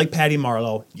 it's like Patty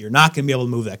Marleau. You're not going to be able to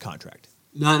move that contract.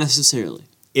 Not necessarily.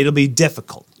 It'll be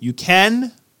difficult. You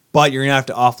can, but you're going to have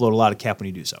to offload a lot of cap when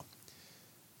you do so.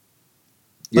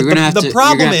 The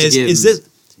problem is this: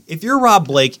 if you're Rob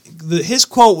Blake, his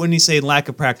quote when he's saying lack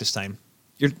of practice time,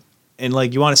 you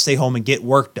want to stay home and get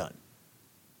work done.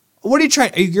 What are you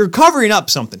trying? You're covering up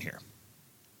something here.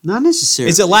 Not necessarily.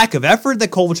 Is it lack of effort that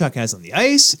Kovalchuk has on the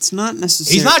ice? It's not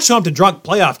necessarily. He's not showing up to drunk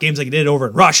playoff games like he did over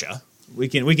in Russia. We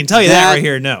can tell you that right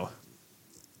here. No,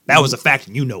 that was a fact,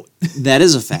 and you know it. That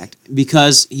is a fact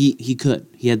because he could.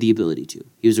 He had the ability to.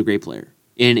 He was a great player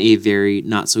in a very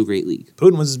not so great league.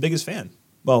 Putin was his biggest fan.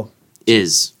 Well,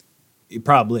 is he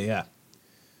probably yeah.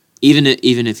 Even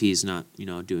if he's not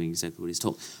doing exactly what he's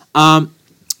told.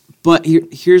 But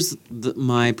here's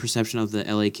my perception of the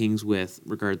LA Kings with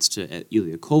regards to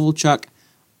Ilya Kovalchuk.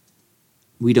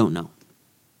 We don't know.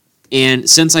 And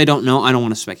since I don't know, I don't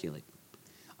want to speculate.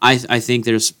 I think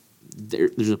there's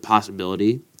a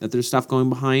possibility that there's stuff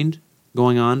going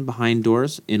on behind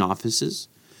doors in offices.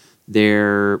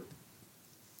 There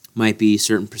might be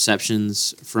certain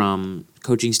perceptions from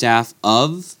coaching staff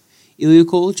of Ilya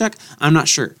Kovalchuk. I'm not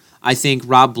sure. I think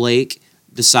Rob Blake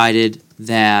decided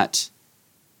that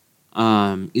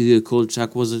Ilya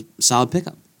Kovalchuk was a solid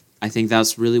pickup. I think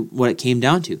that's really what it came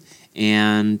down to.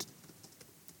 And,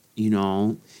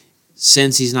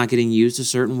 since he's not getting used a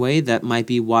certain way, that might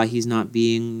be why he's not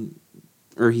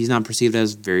perceived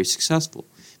as very successful,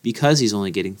 because he's only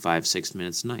getting 5-6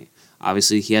 minutes a night.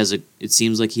 Obviously, it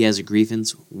seems like he has a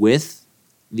grievance with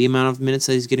the amount of minutes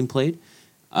that he's getting played,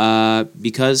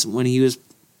 because when he was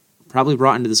probably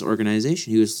brought into this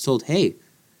organization, he was told, hey,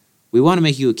 we want to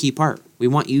make you a key part. We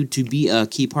want you to be a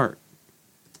key part.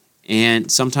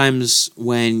 And sometimes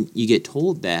when you get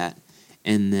told that,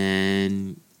 and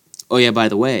then, oh yeah, by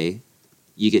the way,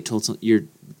 you get told you're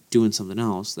doing something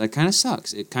else, that kind of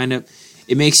sucks. It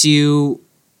makes you,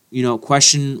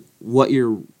 question what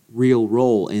your real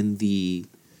role in the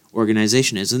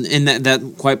organization is. And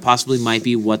that quite possibly might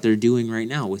be what they're doing right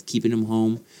now with keeping him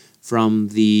home from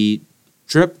the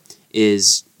trip,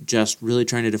 is just really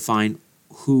trying to define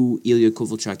who Ilya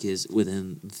Kovalchuk is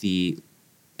within the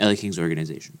LA Kings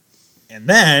organization. And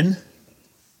then,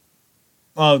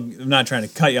 well, I'm not trying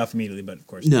to cut you off immediately, but of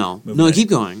course. No, keep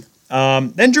going.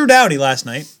 Then Drew Doughty last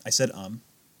night. I said How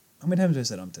many times did I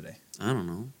say today? I don't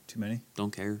know. Too many?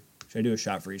 Don't care. Should I do a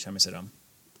shot for each time I said No.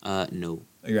 Oh,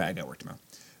 you're right, I got work tomorrow.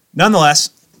 Nonetheless,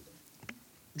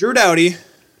 Drew Doughty,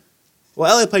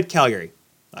 LA played Calgary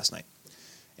last night.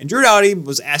 And Drew Doughty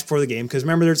was asked for the game because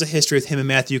remember there's a history with him and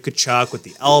Matthew Tkachuk with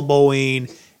the elbowing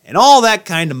and all that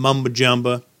kind of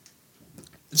mumbo-jumbo.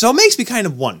 So it makes me kind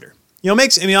of wonder.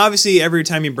 Obviously every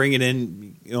time you bring it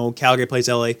in, Calgary plays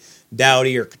LA,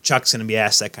 Doughty or Tkachuk's going to be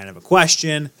asked that kind of a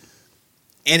question.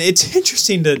 And it's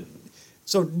interesting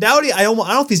so Doughty, I don't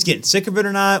know if he's getting sick of it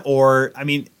or not, or,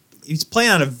 he's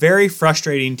playing on a very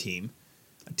frustrating team,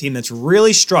 a team that's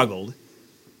really struggled.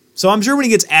 So I'm sure when he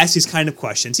gets asked these kind of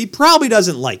questions, he probably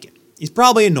doesn't like it. He's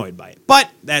probably annoyed by it. But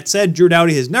that said, Drew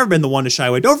Doughty has never been the one to shy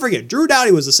away. Don't forget, Drew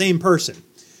Doughty was the same person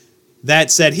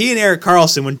that said he and Erik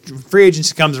Karlsson, when free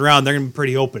agency comes around, they're going to be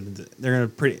pretty open. They're going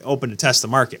to be pretty open to test the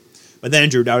market. But then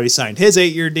Drew Doughty signed his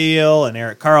 8-year deal, and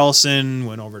Erik Karlsson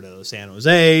went over to San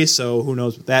Jose. So who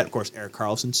knows with that? Of course, Erik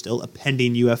Karlsson still a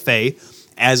pending UFA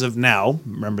as of now.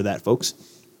 Remember that, folks.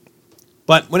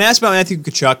 But when asked about Matthew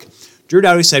Tkachuk, Drew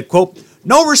Doughty said, quote,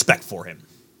 "No respect for him.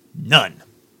 None."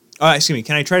 Excuse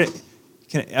me.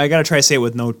 I got to try to say it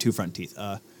with no two front teeth.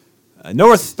 No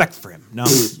respect for him. No.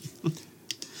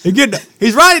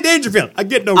 He's Rodney Dangerfield. I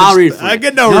get no respect. I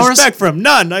get no respect for him.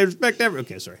 None. I respect everyone.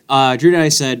 Okay, sorry. Drew Doughty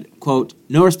said, quote,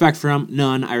 "No respect for him.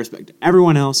 None. I respect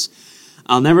everyone else.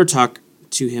 I'll never talk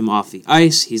to him off the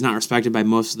ice. He's not respected by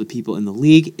most of the people in the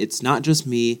league. It's not just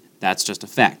me. That's just a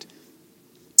fact."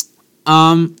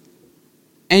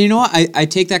 And you know what? I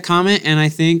take that comment, and I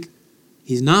think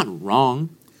he's not wrong.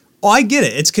 Oh, I get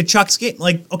it. It's Tkachuk's game.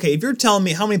 Like, okay, if you're telling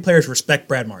me how many players respect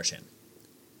Brad Marchand,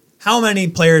 how many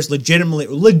players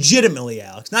legitimately,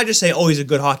 Alex, not just say, oh, he's a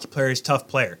good hockey player, he's a tough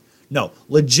player. No,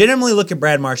 legitimately look at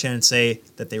Brad Marchand and say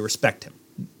that they respect him.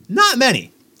 Not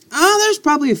many. There's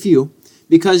probably a few.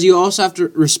 Because you also have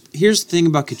to... Here's the thing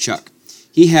about Tkachuk.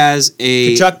 He has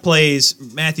a...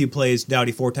 Matthew plays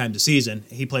Doughty 4 times a season.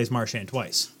 He plays Marchand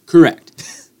twice. Correct.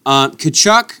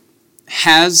 Tkachuk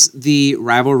has the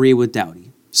rivalry with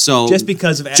Doughty. So just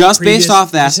because of... Based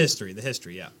off that... The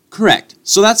history, yeah. Correct.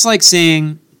 So that's like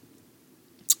saying...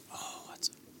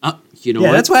 You know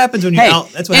what? That's what happens when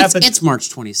that's what happens. It's March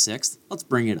 26th. Let's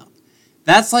bring it up.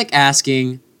 That's like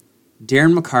asking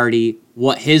Darren McCarty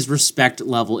what his respect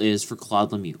level is for Claude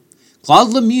Lemieux. Claude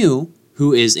Lemieux, who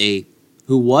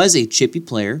was a chippy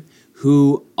player,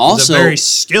 who also... was a very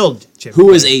skilled chippy player.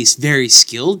 Who was a very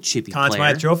skilled chippy player. Conn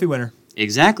Smythe Trophy winner.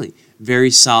 Exactly.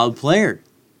 Very solid player.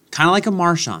 Kind of like a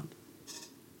Marchand.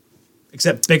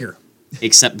 Except bigger.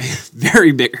 Except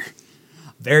very bigger.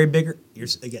 Very bigger.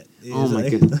 Oh my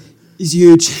goodness. He's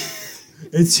huge.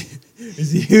 It's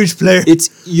a huge player.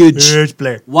 It's huge. Huge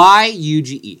player.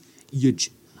 Y-U-G-E.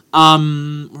 Huge.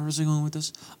 Where was I going with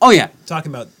this? Oh, yeah.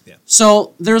 Talking about, yeah.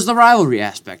 So there's the rivalry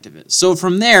aspect of it. So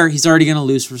from there, he's already going to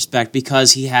lose respect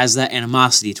because he has that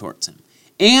animosity towards him.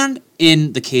 And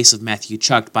in the case of Matthew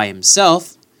Tkachuk by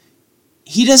himself,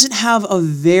 he doesn't have a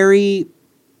very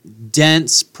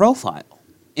dense profile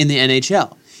in the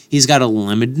NHL. He's got a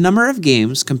limited number of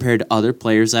games compared to other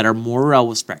players that are more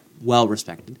well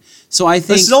respected. So I think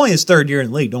this is only his 3rd year in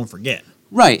the league. Don't forget.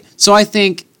 Right. So I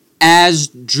think as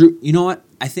Drew, you know what?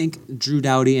 I think Drew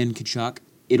Doughty and Tkachuk,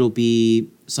 it'll be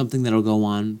something that'll go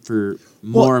on for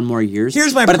more and more years.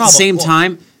 Here's my problem. But at the same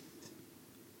time,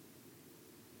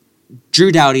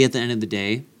 Drew Doughty at the end of the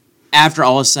day, after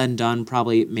all is said and done,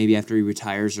 probably maybe after he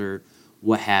retires or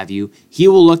what have you, he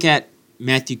will look at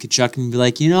Matthew Tkachuk and be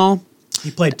like, you know, he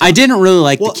played tough. I didn't really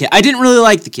like the kid. I didn't really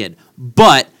like the kid,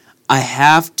 but I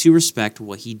have to respect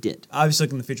what he did. Obviously,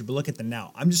 look in the future, but look at the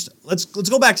now. Let's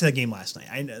go back to that game last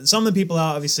night. Some of the people,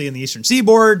 obviously, in the Eastern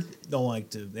Seaboard they don't want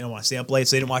to stay up late,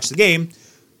 so they didn't watch the game.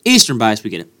 Eastern bias,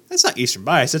 we get it. That's not Eastern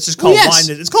bias. That's just called wine.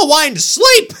 It's called wine to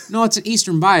sleep. No, it's an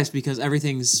Eastern bias because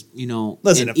everything's in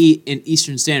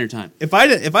Eastern Standard Time. If I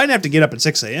didn't have to get up at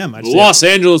 6 a.m., I'd Los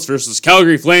Angeles versus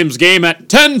Calgary Flames game at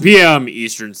 10 p.m.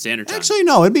 Eastern Standard Time. Actually,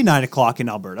 no, it'd be 9 o'clock in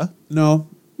Alberta. No,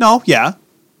 yeah,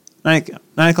 9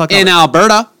 o'clock in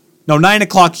Alberta. No, 9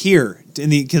 o'clock here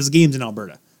because the game's in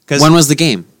Alberta. When was the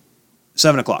game?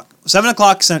 7 o'clock. 7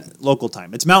 o'clock local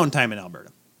time. It's Mountain Time in Alberta.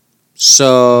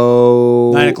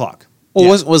 So 9 o'clock. Well,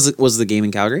 yeah. was the game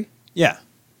in Calgary? Yeah.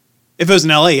 If it was in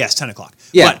LA, yes, 10 o'clock.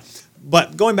 Yeah.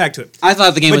 But going back to it. I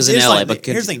thought the game was in LA. But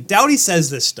here's the thing. Doughty says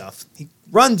this stuff. He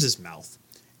runs his mouth.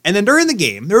 And then during the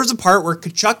game, there was a part where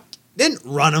Tkachuk didn't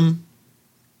run him.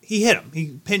 He hit him.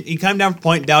 He came down for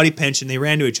point, Doughty pinched, and they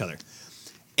ran to each other.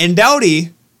 And Doughty,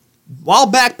 while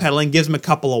backpedaling, gives him a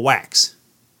couple of whacks.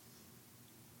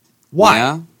 Why?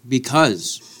 Yeah,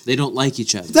 because they don't like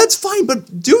each other. That's fine,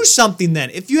 but do something then.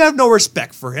 If you have no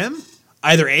respect for him,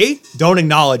 either A, don't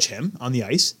acknowledge him on the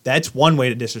ice. That's one way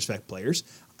to disrespect players.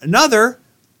 Another,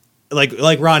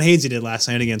 like Ron Hazy did last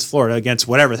night against Florida, against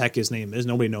whatever the heck his name is.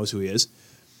 Nobody knows who he is.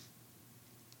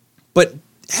 But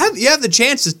you have the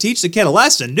chance to teach the kid a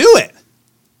lesson. Do it.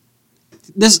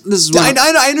 This is what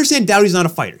I understand Doughty's not a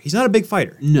fighter. He's not a big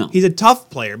fighter. No. He's a tough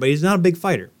player, but he's not a big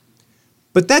fighter.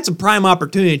 But that's a prime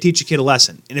opportunity to teach a kid a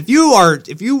lesson. And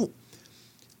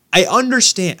I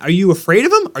understand. Are you afraid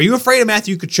of him? Are you afraid of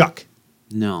Matthew Tkachuk?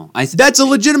 No. That's a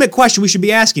legitimate question we should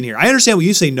be asking here. I understand what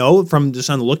you say no from just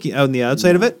on the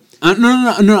outside of it.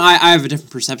 No. I have a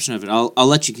different perception of it. I'll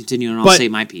let you continue and I'll say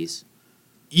my piece.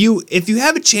 If you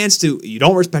have a chance to, you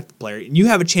don't respect the player, and you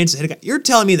have a chance to hit a guy, you're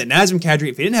telling me that Nazem Kadri,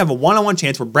 if he didn't have a one-on-one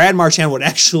chance where Brad Marchand would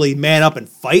actually man up and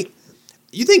fight,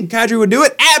 you think Kadri would do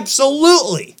it?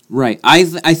 Absolutely. Right. I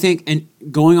think, and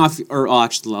going off, or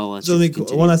actually, I'll let you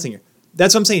continue. One last thing here.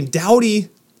 That's what I'm saying. Doughty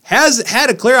has had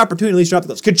a clear opportunity to at least drop the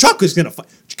gloves. Tkachuk was going to fight.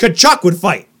 Tkachuk would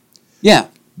fight. Yeah.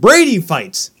 Brady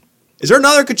fights. Is there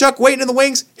another Tkachuk waiting in the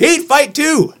wings? He'd fight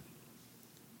too.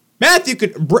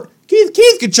 Keith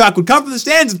Tkachuk would come from the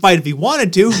stands and fight if he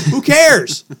wanted to. Who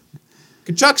cares?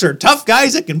 Tkachuks are tough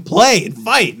guys that can play and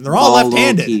fight, and they're all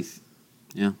left-handed. Keith.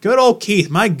 Yeah. Good old Keith.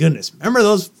 My goodness. Remember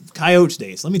those Coyotes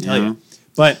days? Let me tell you.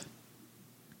 But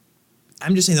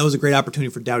I'm just saying that was a great opportunity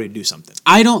for Doughty to do something.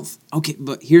 Okay,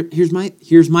 but here's my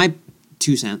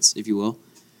 2 cents, if you will.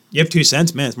 You have 2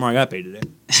 cents? Man, it's more I got paid today.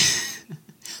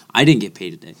 I didn't get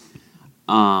paid today.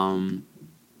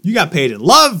 You got paid in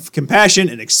love, compassion,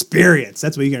 and experience.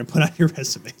 That's what you're going to put on your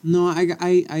resume. No,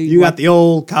 You got the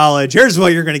old college. Here's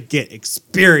what you're going to get: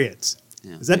 experience.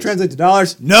 Yeah, Does that translate to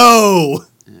dollars? No.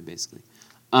 Yeah, basically.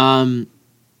 I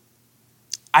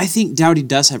think Doughty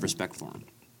does have respect for him.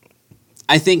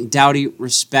 I think Doughty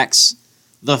respects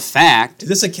the fact. Is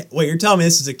this wait? You're telling me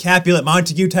this is a Capulet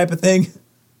Montague type of thing?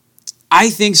 I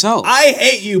think so. I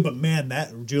hate you, but man,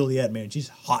 that Juliet, man, she's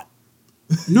hot.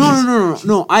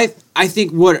 No. I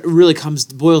think what it really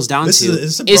boils down to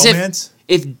is this a bromance?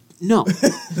 If no,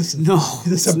 Is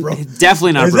this a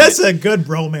definitely not. Is this a good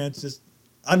bromance? Just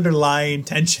underlying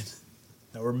tension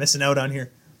that we're missing out on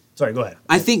here. Sorry, go ahead.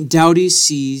 I think Doughty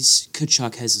sees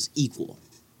Tkachuk as his equal.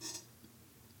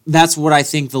 That's what I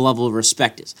think the level of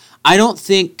respect is. I don't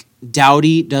think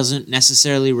Doughty doesn't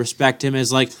necessarily respect him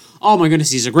as like, oh my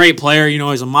goodness, he's a great player,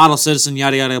 he's a model citizen,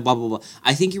 yada, yada, blah, blah, blah.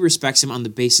 I think he respects him on the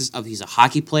basis of he's a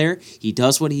hockey player, he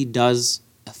does what he does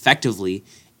effectively,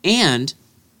 and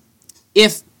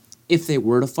if they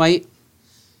were to fight,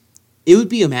 it would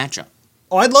be a matchup.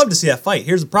 Oh, I'd love to see that fight.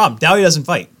 Here's the problem. Doughty doesn't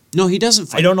fight. No, he doesn't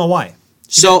fight. I don't know why.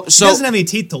 He doesn't have any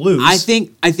teeth to lose. I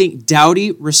think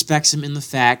Doughty respects him in the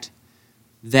fact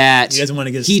that he doesn't want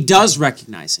to get. He does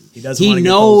recognize him. He doesn't want to get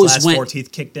those last 4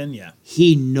 teeth kicked in. Yeah.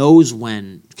 He knows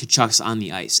when Tkachuk's on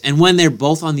the ice, and when they're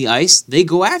both on the ice, they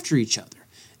go after each other.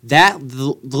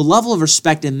 The level of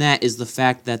respect in that is the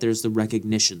fact that there's the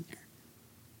recognition there.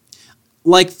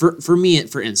 Like for me,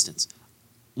 for instance,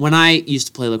 when I used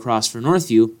to play lacrosse for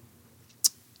Northview,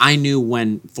 I knew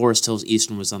when Forest Hills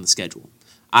Eastern was on the schedule.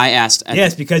 I asked.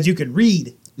 Yes, because you could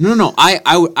read. No.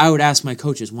 I would ask my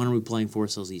coaches, when are we playing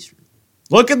Forest Hills Eastern?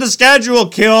 Look at the schedule,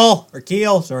 Keel.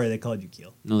 Sorry, they called you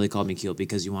Keel. No, they called me Keel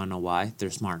because you want to know why? They're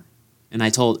smart. And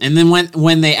then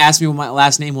when they asked me what my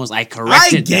last name was, I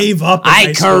corrected them. I gave up.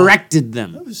 I corrected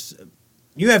them.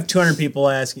 You have 200 people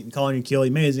calling you Keel.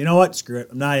 You know what? Screw it.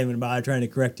 I'm not even about trying to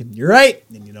correct him. You're right.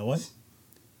 And you know what?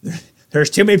 There's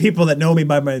too many people that know me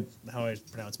by how I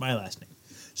pronounce my last name.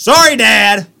 Sorry,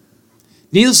 Dad.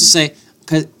 Needless to say,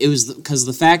 because of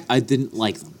the fact I didn't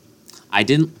like them.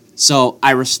 So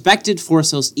I respected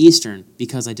Forest Hills Eastern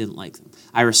because I didn't like them.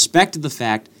 I respected the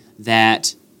fact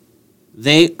that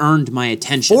they earned my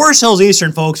attention. Forest Hills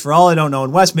Eastern, folks, for all I don't know,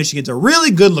 in West Michigan's a really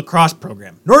good lacrosse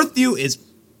program. Northview is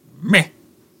meh.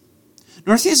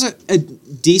 Northview is a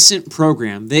decent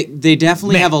program. They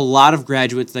definitely have a lot of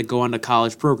graduates that go on to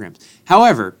college programs.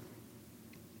 However,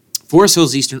 Forest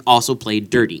Hills Eastern also played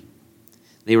dirty.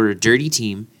 They were a dirty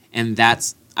team, and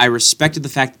I respected the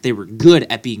fact that they were good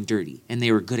at being dirty, and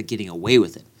they were good at getting away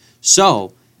with it.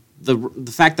 So,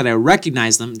 the fact that I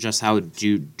recognize them, just how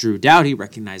Drew Doughty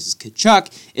recognizes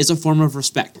Tkachuk, is a form of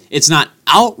respect. It's not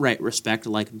outright respect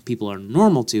like people are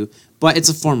normal to, but it's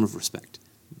a form of respect.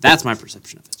 That's my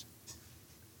perception of it.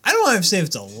 I don't want to say if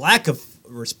it's a lack of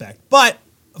respect, but,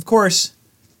 of course,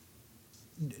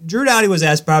 Drew Doughty was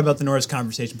asked probably about the Norris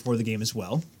conversation before the game as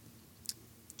well.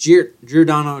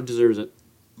 Giordano deserves it.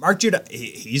 Mark Giordano,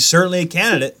 he's certainly a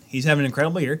candidate. He's having an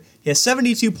incredible year. He has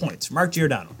 72 points. Mark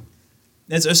Giordano.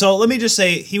 So let me just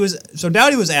say,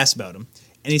 Doughty was asked about him,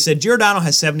 and he said Giordano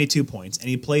has 72 points, and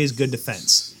he plays good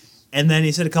defense. And then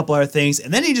he said a couple other things,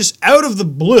 and then he just, out of the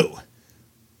blue,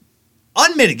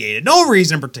 unmitigated, no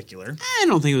reason in particular. I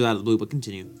don't think it was out of the blue, but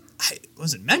continue. It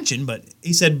wasn't mentioned, but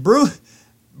he said Brent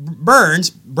Burns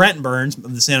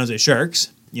of the San Jose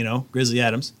Sharks, Grizzly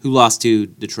Adams. Who lost to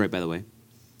Detroit, by the way.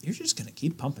 You're just going to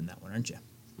keep pumping that one, aren't you?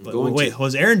 Wait,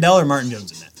 was Aaron Dell or Martin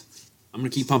Jones in that? I'm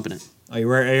going to keep pumping it. Oh,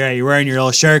 you're wearing your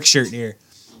little Shark shirt here.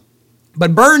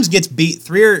 But Burns gets beat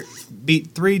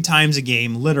three times a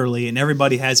game, literally, and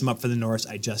everybody has him up for the Norris.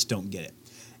 I just don't get it.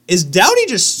 Is Doughty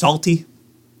just salty?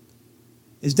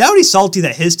 Is Doughty salty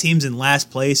that his team's in last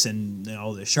place and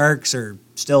the Sharks are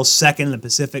still second in the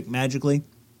Pacific magically?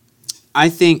 I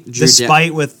think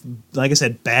despite with, like I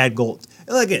said, bad goal.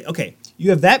 Okay, you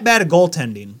have that bad a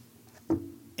goaltending,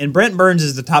 and Brent Burns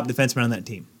is the top defenseman on that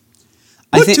team.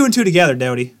 Put 2 and 2 together,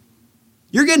 Doughty.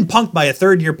 You're getting punked by a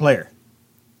third-year player.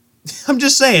 I'm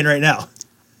just saying right now.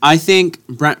 I think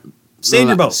stay in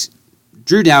your boat.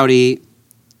 Drew Doughty,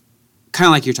 kind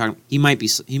of like you're talking, he might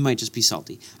just be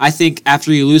salty. I think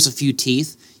after you lose a few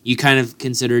teeth, you kind of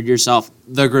considered yourself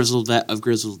the grizzled vet of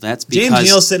grizzled vets. James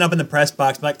Neal's sitting up in the press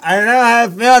box like, I don't know how I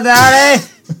feel, Doughty.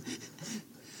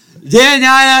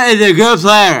 Giordano is a good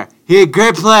player. He's a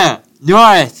great player.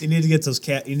 Norris. You need to get those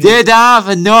caps. Giordano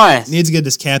for Norris. He needs to get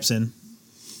his caps in.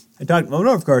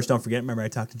 Of course, don't forget. Remember, I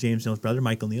talked to James Neal's brother,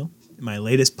 Michael Neal, in my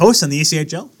latest post on the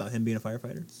ECHL about him being a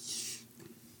firefighter.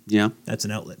 Yeah. That's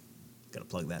an outlet. Got to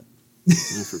plug that.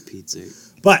 Oh, for Pete's sake.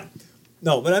 But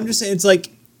I'm just saying, it's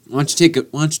like... Why don't you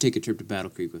take a trip to Battle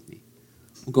Creek with me?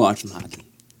 We'll go watch some hockey.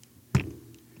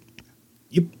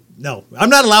 No,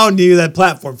 I'm not allowing you that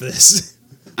platform for this.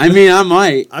 I mean, I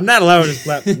might. I'm not allowing this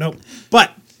platform. Nope.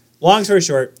 But long story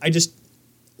short,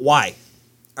 why?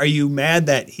 Are you mad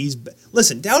that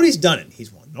listen, Doughty's done it.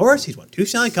 He's won Norris. He's won 2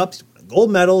 Stanley Cups. He's won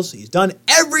gold medals. He's done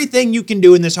everything you can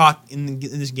do in this in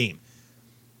this game.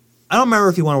 I don't remember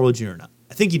if he won a World Junior or not.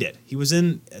 I think he did. He was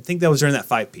in. I think that was during that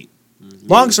 5-peat. Mm-hmm.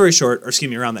 Long story short,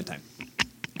 around that time.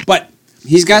 But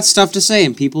he's got stuff to say,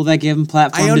 and people that give him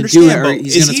platform to do it, or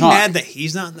he's going to talk. Is he mad that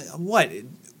he's not? What?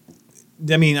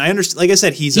 I mean, I understand. Like I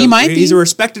said, he's a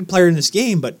respected player in this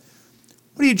game, but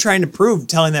what are you trying to prove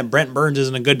telling that Brent Burns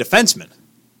isn't a good defenseman?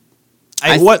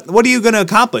 What are you going to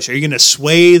accomplish? Are you going to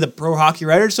sway the Pro Hockey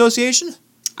Writers Association?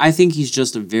 I think he's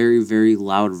just a very, very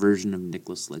loud version of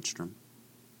Nicholas Lidstrom.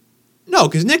 No,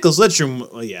 because Nicholas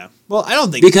Lidstrom, well, yeah. Well, I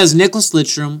don't think... Because Nicholas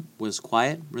Lidstrom was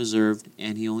quiet, reserved,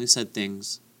 and he only said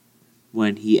things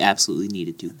when he absolutely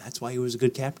needed to. That's why he was a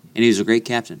good captain. And he was a great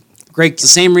captain. It's the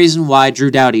same reason why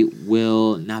Drew Doughty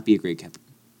will not be a great captain.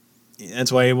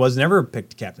 That's why he was never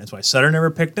picked captain. That's why Sutter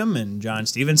never picked him, and John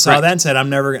Stevens saw that and said, "I'm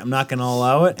not going to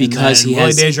allow it." Because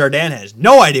Willie Desjardins has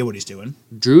no idea what he's doing.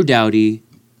 Drew Doughty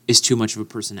is too much of a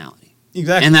personality,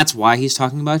 exactly, and that's why he's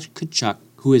talking about Tkachuk,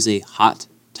 who is a hot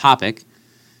topic.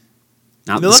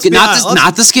 Not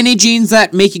the skinny jeans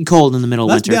that make you cold in the middle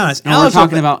of winter. Let's be honest. No, we're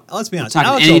talking about. Let's be honest. We're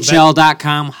talking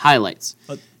NHL.com highlights.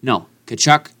 No,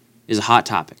 Tkachuk is a hot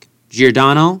topic.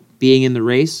 Giordano being in the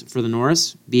race for the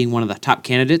Norris, being one of the top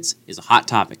candidates, is a hot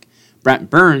topic. Brent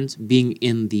Burns being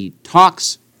in the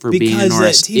talks for being a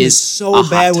Norris that team is so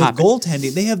bad with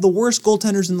goaltending. They have the worst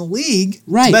goaltenders in the league.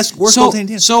 Right. Worst goaltending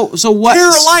team. So what?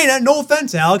 Carolina, no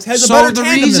offense, Alex, has a better tandem than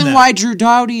them. So the reason why Drew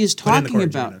Doughty is talking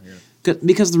about...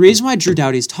 Because the reason why Drew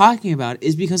Doughty is talking about it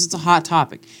is because it's a hot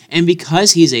topic. And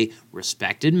because he's a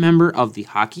respected member of the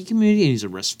hockey community and he's a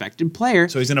respected player,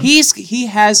 so he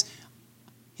has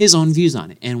his own views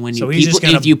on it. And when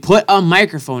if you put a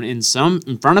microphone in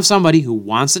front of somebody who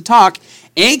wants to talk,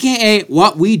 aka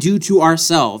what we do to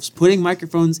ourselves, putting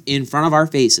microphones in front of our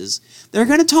faces, they're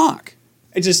going to talk.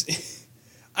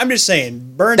 I'm just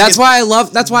saying, Burns. That's why I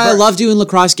love doing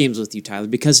lacrosse games with you, Tyler.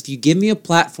 Because if you give me a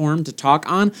platform to talk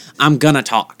on, I'm gonna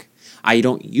talk. I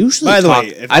don't usually. By the way,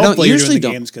 if I don't usually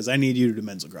do games because I need you to do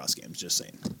men's lacrosse games. Just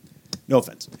saying. No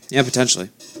offense. Yeah, potentially.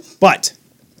 But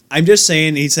I'm just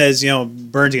saying. He says,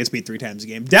 Burns gets beat 3 times a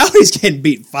game. Doughty's getting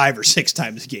beat 5 or 6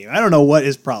 times a game. I don't know what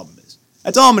his problem is.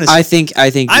 That's all I'm gonna say. I think.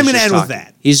 I'm gonna end with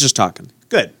that. He's just talking.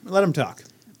 Good. Let him talk.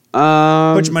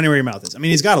 Put your money where your mouth is. I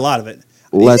mean, he's got a lot of it.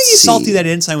 Do you think he's salty that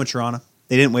he didn't sign with Toronto?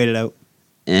 They didn't wait it out.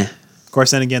 Of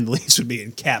course, then again, the Leafs would be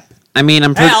in cap. I mean,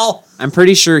 I'm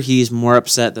pretty sure he's more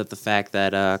upset at the fact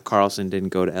that Carlson didn't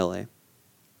go to L.A.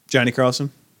 Johnny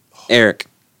Carlson? Eric.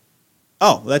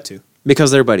 Oh, that too.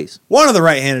 Because they're buddies. One of the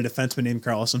right-handed defensemen named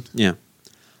Carlson. Yeah.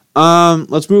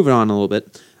 Let's move it on a little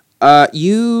bit.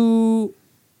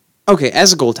 Okay,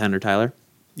 as a goaltender, Tyler.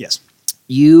 Yes.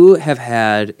 You have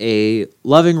had a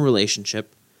loving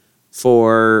relationship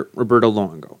for Roberto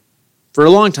Luongo for a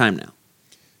long time now.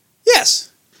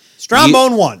 Yes.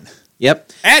 Strombone 1.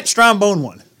 Yep. At Strombone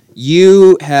 1.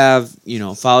 You have,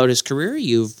 followed his career.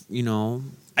 You've,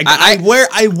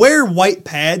 I wear white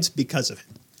pads because of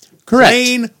him. Correct.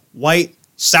 Plain white,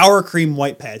 sour cream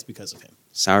white pads because of him.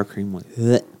 Sour cream white.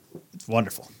 It's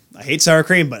wonderful. I hate sour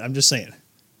cream, but I'm just saying.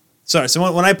 Sorry, so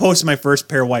when I posted my first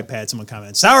pair of white pads, someone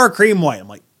commented, sour cream white. I'm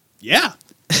like, yeah,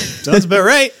 sounds about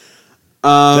right.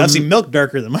 I've seen milk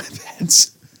darker than my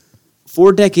pads.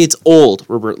 4 decades old,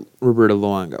 Roberto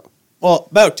Luongo. Well,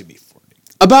 about to be 4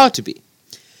 decades. About to be.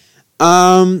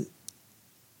 I'm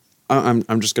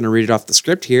just going to read it off the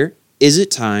script here. Is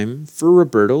it time for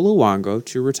Roberto Luongo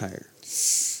to retire?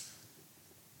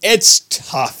 It's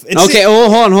tough. Hold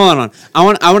on. I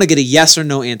want to get a yes or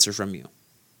no answer from you.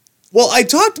 Well, I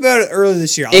talked about it earlier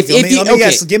this year. Let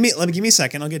me give me a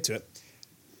second. I'll get to it.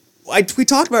 We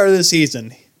talked about it earlier this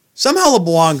season. Somehow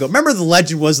Luongo, remember the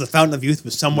legend was the Fountain of Youth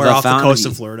was somewhere off the coast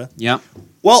of Florida? Yeah.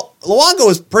 Well, Luongo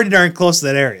was pretty darn close to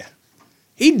that area.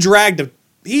 He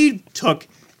took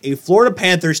a Florida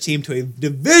Panthers team to a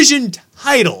division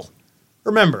title.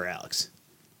 Remember, Alex.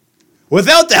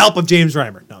 Without the help of James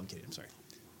Reimer. No, I'm kidding. I'm sorry.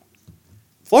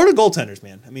 Florida goaltenders,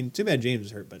 man. I mean, too bad James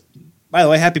was hurt, but by the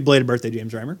way, happy belated birthday,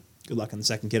 James Reimer. Good luck on the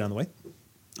second kid on the way.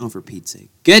 Oh, for Pete's sake.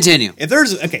 Continue. If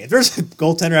there's a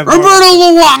goaltender... Roberto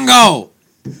Luongo!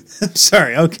 I'm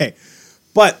sorry, okay.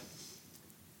 But,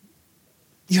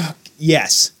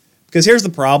 yes. Because here's the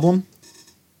problem.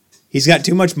 He's got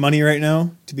too much money right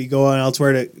now to be going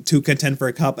elsewhere to contend for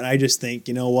a cup, and I just think,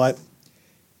 you know what?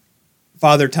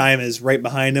 Father Time is right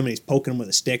behind him, and he's poking him with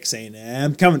a stick, saying,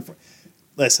 I'm coming for...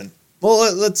 Listen,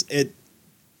 well,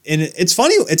 and it's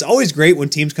funny, it's always great when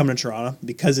teams come to Toronto,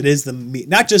 because it is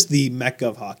not just the mecca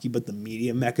of hockey, but the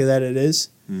media mecca that it is.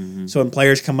 Mm-hmm. So when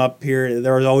players come up here,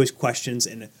 there are always questions,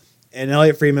 and And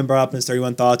Elliot Friedman brought up in his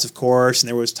 31 Thoughts, of course, and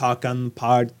there was talk on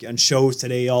shows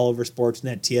today all over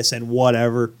Sportsnet, TSN,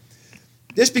 whatever.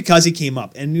 Just because he came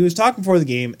up. And he was talking before the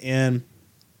game, and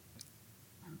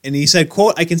he said,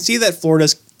 quote, I can see that Florida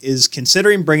is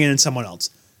considering bringing in someone else,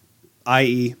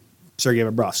 i.e. Sergei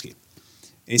Bobrovsky.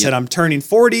 And he said, I'm turning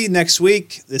 40 next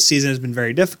week. This season has been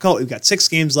very difficult. We've got 6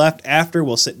 games left. After,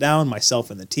 we'll sit down,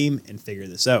 myself and the team, and figure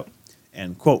this out.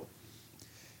 End quote.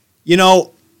 You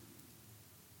know,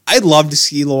 I'd love to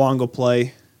see Luongo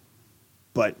play,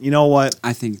 but you know what?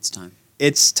 I think it's time.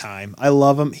 It's time. I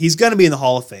love him. He's going to be in the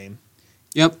Hall of Fame.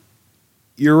 Yep.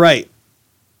 You're right.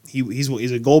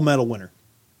 He's a gold medal winner.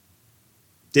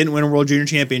 Didn't win a World Junior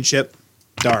Championship.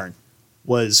 Darn.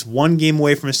 Was 1 game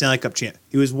away from a Stanley Cup champ.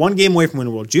 He was 1 game away from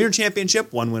winning a World Junior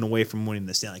Championship, 1 win away from winning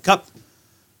the Stanley Cup.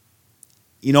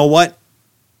 You know what?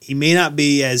 He may not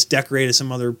be as decorated as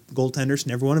some other goaltenders.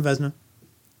 Never won a Vezina.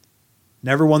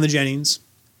 Never won the Jennings.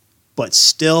 But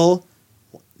still,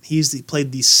 he's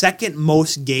played the second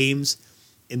most games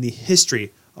in the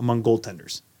history among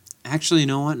goaltenders. Actually, you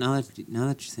know what? Now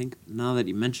that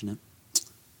you mention it,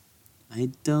 I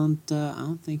don't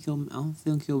think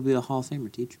he'll be a Hall of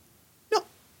Famer, Teach. No.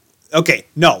 Okay,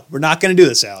 no, we're not going to do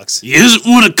this, Alex. He hasn't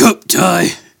won a cup tie.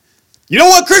 You know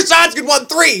what? Chris Osgood won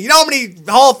 3. You know how many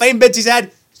Hall of Fame bids he's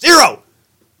had? 0.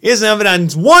 He doesn't have it on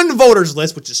 1 voters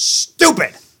list, which is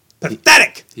stupid.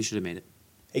 Pathetic. He should have made it.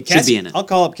 Hey, Should be in it. I'll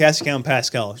call up Cassie Count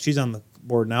Pascal. She's on the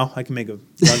board now. I can make a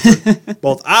run for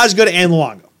both Osgood and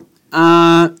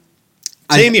Luongo.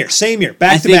 Same year.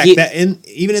 Back to back.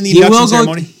 Even in the induction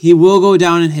ceremony. He will go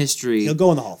down in history. He'll go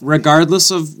in the Hall of Fame. Regardless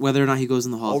of whether or not he goes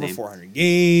in the Hall Over of Fame. 400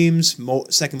 games,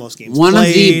 second most games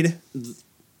played.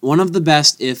 One of the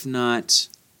best, if not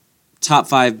top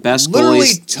 5 best Literally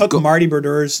goalies. took Marty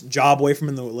Berdeur's job away from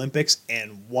him in the Olympics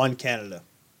and won Canada.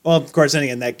 Well, of course, then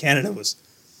again, that Canada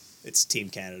it's Team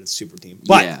Canada, it's super team.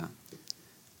 But yeah.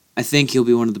 I think he'll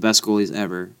be one of the best goalies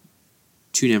ever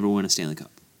to never win a Stanley Cup.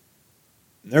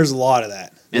 There's a lot of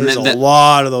that. And There's a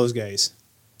lot of those guys.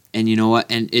 And you know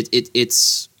what? And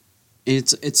it's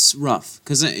rough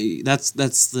because that's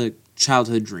the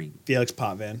childhood dream. Felix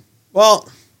Potvin. Well,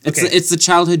 okay. It's the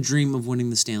childhood dream of winning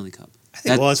the Stanley Cup. I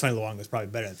think it's funny. Luongo is probably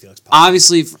better than Felix Potvin.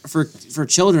 Obviously, for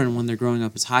children when they're growing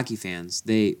up as hockey fans,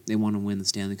 they want to win the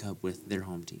Stanley Cup with their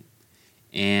home team.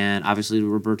 And obviously,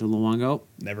 Roberto Luongo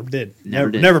never did. Never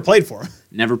did. Never played for him.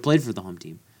 Never played for the home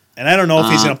team. And I don't know if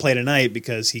he's going to play tonight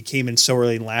because he came in so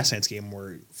early in last night's game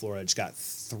where Florida just got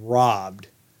throbbed.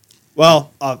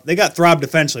 Well, they got throbbed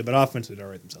defensively, but offensively they're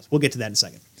all right themselves. We'll get to that in a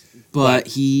second. But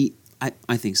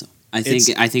I think so. I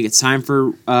think it's time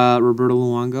for Roberto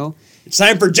Luongo. It's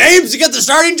time for James to get the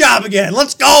starting job again.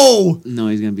 Let's go. No,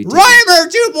 he's going to be Reimer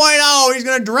 2.0. He's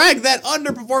going to drag that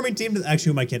underperforming team to...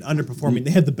 Actually, who am I kidding? Underperforming.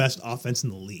 They had the best offense in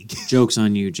the league. Joke's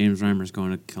on you. James Reimer's going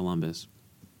to Columbus.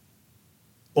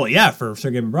 Well, yeah, for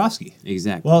Sergei Bobrovsky.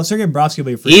 Exactly. Well, Sergei Bobrovsky will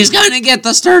be free. He's going to get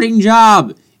the starting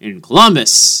job in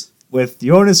Columbus. With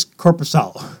Jonas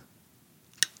Korpisalo.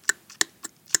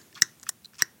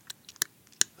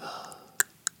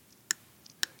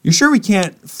 You sure we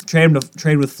can't trade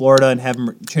with Florida and have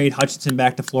him trade Hutchinson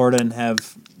back to Florida and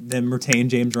have them retain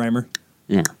James Reimer?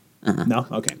 Yeah. Uh-huh. No?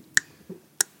 Okay.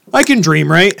 I can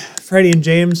dream, right? Freddie and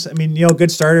James, I mean, good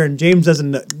starter, and James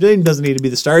doesn't need to be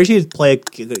the starter. He should play.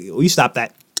 Will you stop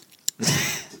that?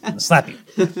 I'll slap you.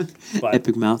 But,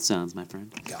 Epic mouth sounds, my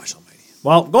friend. gosh almighty.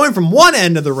 Well, going from one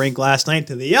end of the rink last night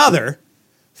to the other,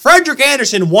 Frederik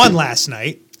Andersen won last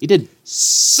night. He did.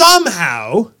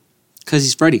 Somehow. Because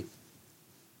he's Freddie.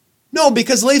 No,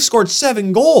 because Leaf scored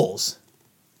 7 goals.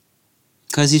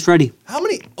 Because he's Freddie. How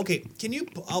many? Okay, can you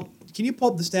pull up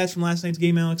the stats from last night's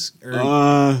game, Alex?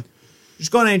 Or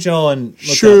just go on NHL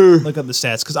and look up the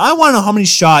stats because I want to know how many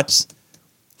shots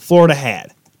Florida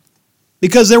had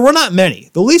because there were not many.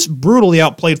 The Leafs brutally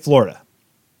outplayed Florida,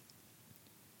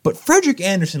 but Frederik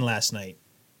Andersen last night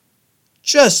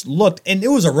just looked, and it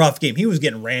was a rough game. He was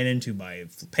getting ran into by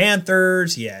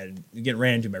Panthers. He had getting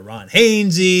ran into by Ron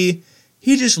Hainsey.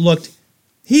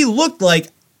 He looked like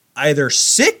either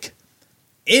sick,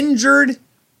 injured,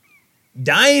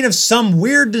 dying of some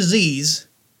weird disease.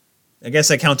 I guess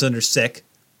that counts under sick.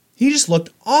 He just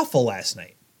looked awful last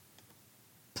night.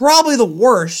 Probably the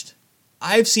worst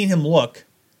I've seen him look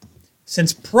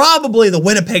since probably the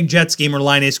Winnipeg Jets game where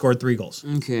Line A scored 3 goals.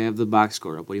 Okay, I have the box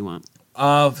score up. What do you want?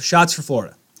 Shots for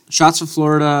Florida. Shots for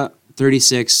Florida,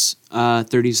 36,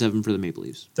 37 for the Maple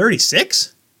Leafs.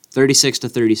 36? 36 to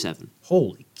 37.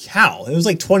 Holy cow. It was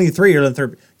like 23 or the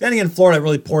third. Then again, Florida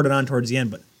really poured it on towards the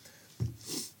end, but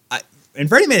and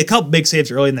Freddie made a couple big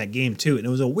saves early in that game, too. And it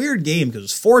was a weird game because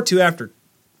it was 4-2 after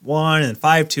 1 and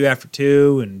 5-2 after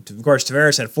 2. And, of course,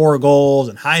 Tavares had 4 goals,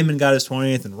 and Hyman got his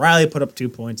 20th, and Riley put up 2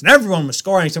 points. And everyone was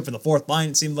scoring except for the fourth line,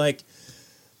 it seemed like.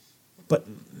 But,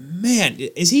 man,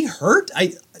 is he hurt?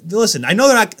 Listen, I know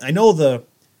they're not – I know the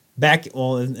back –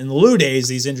 well, in the Lou days,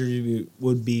 these injuries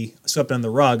would be swept under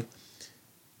the rug.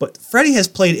 But Freddie has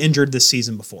played injured this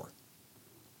season before.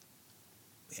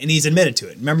 And he's admitted to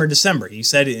it. Remember December, he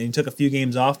said he took a few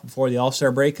games off before the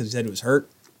All-Star break because he said he was hurt.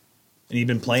 And he'd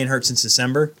been playing hurt since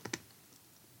December.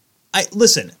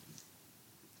 Listen,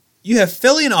 you have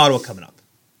Philly and Ottawa coming up.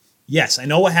 Yes, I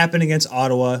know what happened against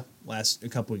Ottawa a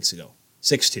couple weeks ago.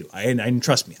 6-2. And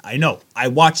trust me, I know. I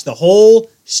watched the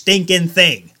whole stinking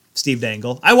thing, Steve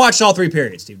Dangle. I watched all 3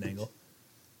 periods, Steve Dangle.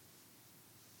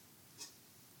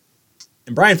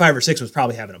 And Brian 5 or 6 was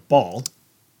probably having a ball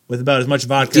with about as much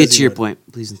vodka Get as to your point,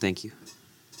 please and thank you.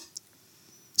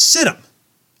 Sit him.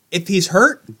 If he's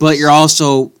hurt... But you're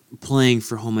also playing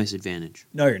for home ice advantage.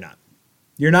 No, you're not.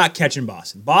 You're not catching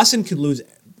Boston. Boston could lose...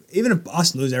 Even if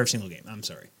Boston loses every single game, I'm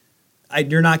sorry.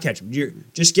 You're not catching them.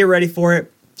 Just get ready for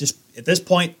it. Just at this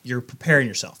point, you're preparing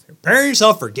yourself. You're preparing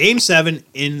yourself for Game 7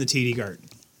 in the TD Garden.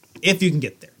 If you can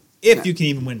get there. If you can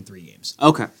even win 3 games.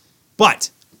 Okay.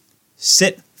 But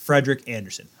sit Frederik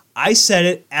Andersen. I said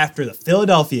it after the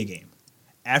Philadelphia game.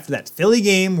 After that Philly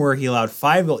game where he allowed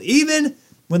 5 goals. Even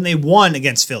when they won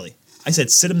against Philly. I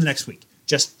said sit him the next week.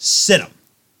 Just sit him.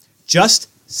 Just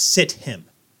sit him.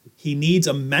 He needs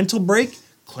a mental break.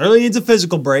 Clearly needs a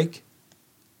physical break.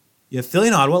 You have Philly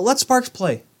and Ottawa. Let Sparks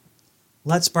play.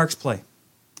 Let Sparks play.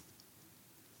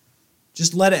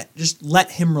 Just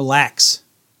let him relax.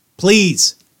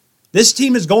 Please. This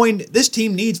team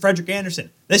needs Frederik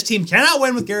Andersen. This team cannot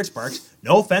win with Garrett Sparks.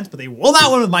 No offense, but they will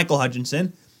not win with Michael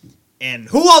Hutchinson. And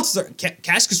who else?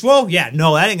 Kaskisuo? Yeah,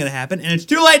 no, that ain't going to happen. And it's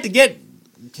too late to get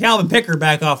Calvin Pickard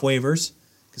back off waivers.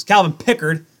 Because Calvin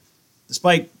Pickard,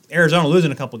 despite Arizona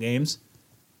losing a couple games,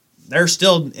 they're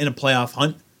still in a playoff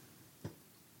hunt.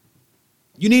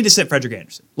 You need to sit Frederik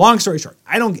Andersen. Long story short,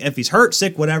 if he's hurt,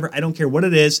 sick, whatever, I don't care what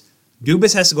it is.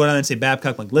 Dubas has to go down and say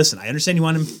Babcock, like, listen, I understand you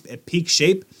want him at peak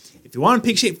shape. If you want him in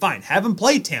peak shape, fine. Have him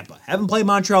play Tampa. Have him play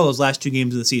Montreal those last 2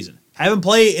 games of the season. Have him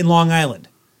play in Long Island.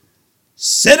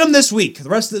 Sit him this week, the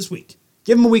rest of this week.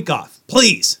 Give him a week off,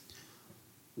 please.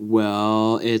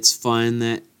 Well, it's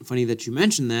funny that you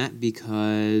mentioned that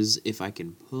because if I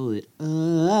can pull it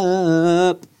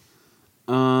up,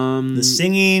 the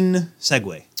singing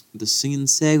segue. The singing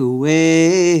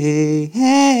segue.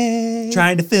 Hey.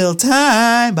 Trying to fill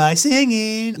time by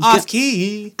singing off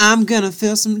key. I'm gonna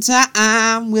fill some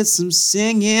time with some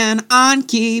singing on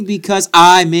key because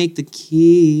I make the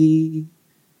key.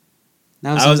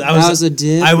 That was a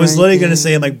dip. I was right literally there. gonna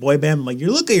say, I'm like, boy band. I'm like,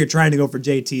 you look like you're trying to go for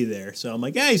JT there. So I'm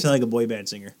like, yeah, you sound like a boy band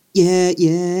singer.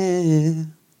 Yeah.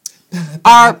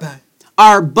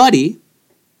 Our buddy,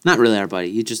 not really our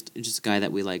buddy. He's just a guy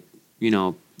that we like,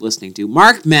 listening to.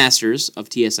 Mark Masters of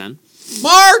TSN.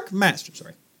 Mark Masters,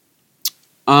 sorry.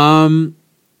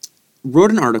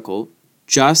 Wrote an article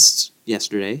just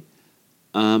yesterday,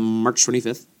 March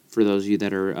 25th, for those of you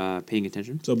that are paying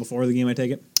attention. So before the game, I take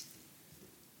it?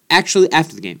 Actually,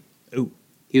 after the game. Ooh.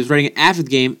 He was writing it after the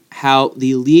game how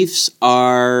the Leafs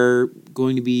are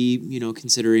going to be,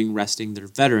 considering resting their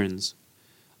veterans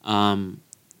for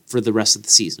the rest of the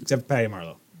season. Except for Patty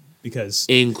Marleau. Because...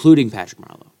 Including Patrick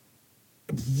Marleau.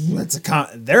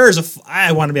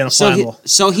 I want to be on a final.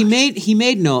 So he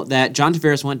made note that John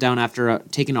Tavares went down after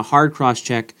taking a hard cross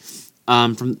check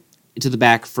from to the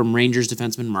back from Rangers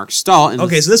defenseman Mark Stahl. So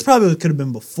this probably could have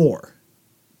been before,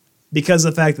 because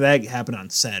of the fact that happened on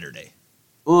Saturday.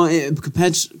 Well,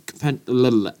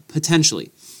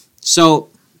 potentially. So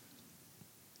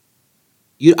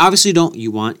you obviously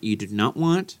you do not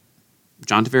want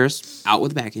John Tavares out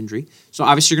with a back injury. So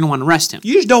obviously you're going to want to rest him.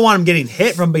 You just don't want him getting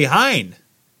hit from behind.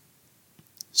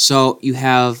 So you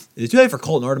have... Is it too late for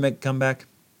Colton Orr to make a comeback?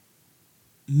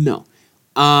 No.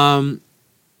 And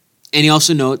he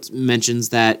also mentions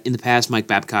that in the past, Mike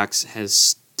Babcock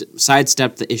has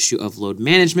sidestepped the issue of load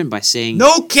management by saying...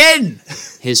 No kidding!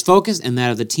 His focus and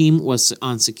that of the team was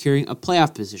on securing a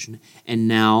playoff position. And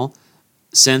now,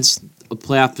 since a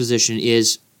playoff position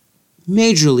is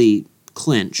majorly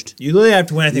clinched... You literally have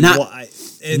to win, I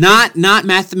think... Not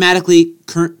mathematically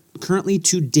currently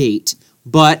to date...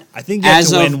 But I think you have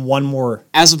to win one more.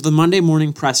 As of the Monday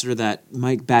morning presser that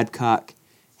Mike Babcock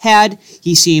had,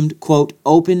 he seemed, quote,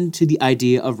 open to the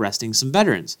idea of resting some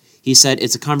veterans. He said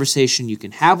it's a conversation you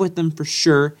can have with them for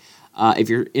sure. If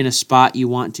you're in a spot you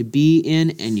want to be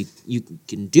in and you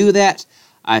can do that.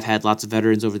 I've had lots of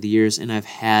veterans over the years, and I've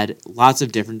had lots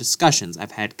of different discussions.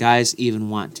 I've had guys even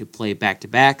want to play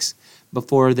back-to-backs,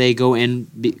 before they go in,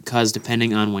 because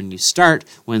depending on when you start,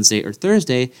 Wednesday or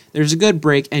Thursday, there's a good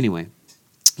break anyway.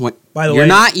 By the you're way,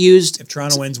 not used. If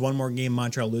Toronto wins one more game,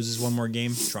 Montreal loses one more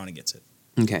game, Toronto gets it.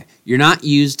 Okay, you're not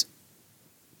used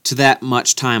to that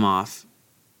much time off,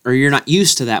 or you're not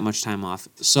used to that much time off.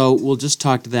 So we'll just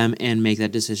talk to them and make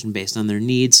that decision based on their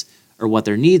needs, or what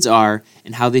their needs are,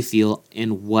 and how they feel,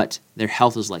 and what their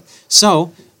health is like.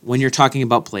 So when you're talking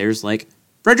about players like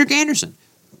Frederick Anderson,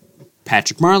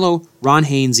 Patrick Marleau, Ron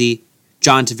Hainsey,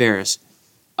 John Tavares,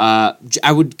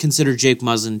 I would consider Jake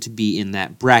Muzzin to be in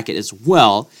that bracket as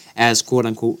well as "quote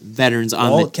unquote" veterans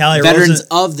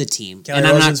of the team. Kelly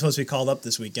Rosen's supposed to be called up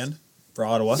this weekend for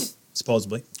Ottawa,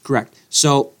 supposedly. Correct.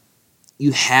 So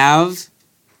you have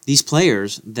these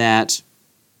players that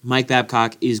Mike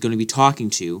Babcock is going to be talking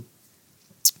to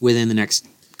within the next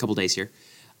couple days here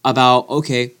about,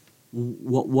 okay,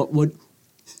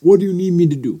 what do you need me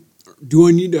to do? Do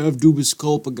I need to have Dubas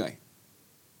call up a guy?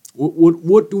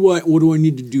 What do I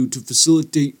need to do to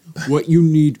facilitate what you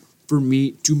need for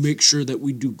me to make sure that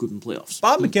we do good in playoffs?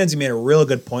 Bob McKenzie made a real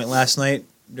good point last night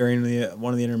during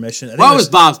one of the intermission. What was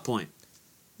Bob's point?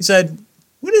 He said,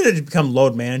 "When did it become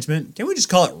load management? Can we just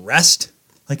call it rest?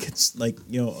 Like it's like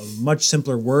a much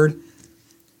simpler word.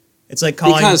 It's like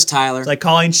calling Tyler. It's like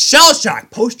calling shell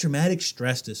shock post-traumatic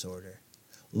stress disorder.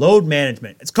 Load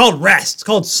management. It's called rest. It's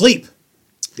called sleep.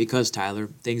 Because Tyler,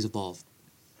 things evolve.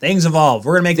 Things evolve.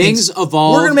 We're gonna make things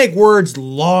evolve. We're gonna make words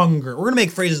longer. We're gonna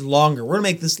make phrases longer. We're gonna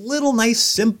make this little nice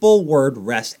simple word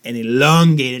rest and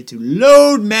elongate it to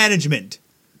load management.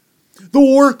 The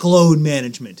workload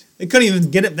management. They couldn't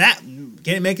even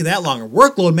can't make it that longer.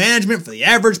 Workload management for the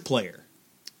average player.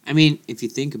 I mean, if you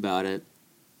think about it,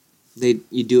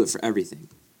 you do it for everything.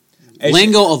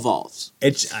 Lingo evolves.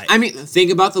 I mean,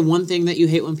 think about the one thing that you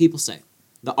hate when people say,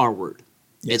 the R word.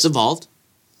 Yes. It's evolved.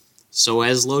 So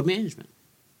has load management.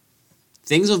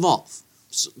 Things evolve.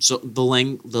 So the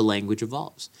language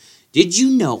evolves. Did you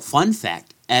know, fun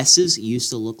fact, S's used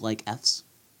to look like F's?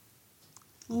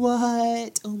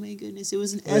 What? Oh my goodness. It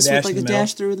was an S with like a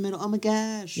dash through the middle. Oh my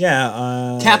gosh.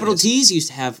 Yeah. Capital T's used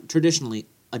to have traditionally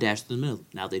a dash through the middle.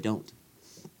 Now they don't.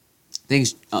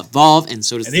 Things evolve, and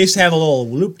so does... And they used to have a little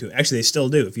loop to it. Actually, they still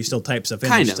do. If you still type stuff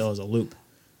in, it still has a loop.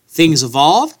 Things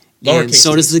evolve, and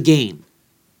so does the game.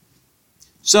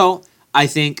 So, I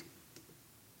think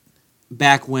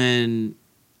back when,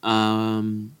 back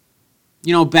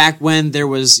when there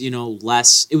was,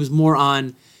 less, it was more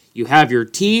on, you have your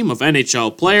team of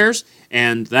NHL players,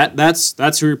 and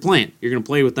that's who you're playing. You're going to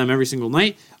play with them every single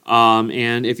night,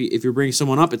 and if you're bringing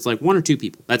someone up, it's like one or two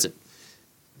people. That's it.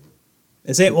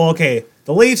 The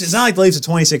Leafs, it's not like the Leafs of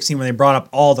 2016 when they brought up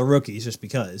all the rookies just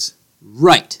because.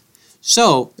 Right.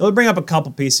 So they'll bring up a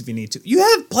couple pieces if you need to. You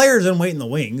have players in wait in the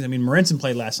wings. I mean, Marinson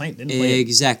played last night.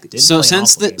 Exactly. So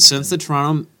since the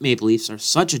Toronto Maple Leafs are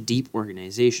such a deep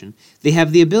organization, they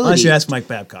have the ability. Unless you ask Mike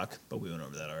Babcock, but we went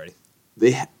over that already.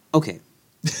 Okay.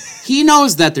 He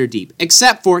knows that they're deep,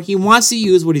 except for he wants to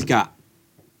use what he's got.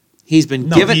 He's been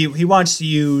given. He wants to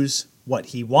use what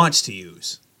he wants to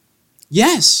use.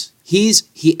 Yes.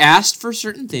 He asked for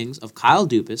certain things of Kyle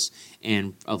Dubas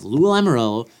and of Lou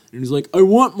Lamoriello, and he's like, I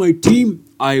want my team,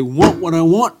 I want what I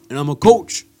want, and I'm a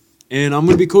coach, and I'm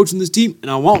going to be coaching this team,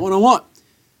 and I want what I want.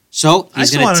 So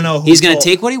he's going to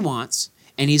take what he wants,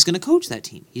 and he's going to coach that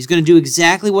team. He's going to do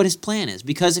exactly what his plan is,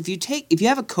 because if you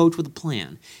have a coach with a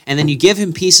plan, and then you give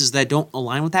him pieces that don't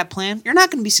align with that plan, you're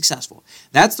not going to be successful.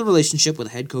 That's the relationship with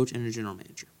a head coach and a general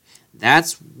manager.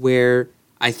 That's where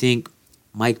I think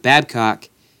Mike Babcock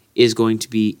is going to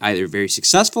be either very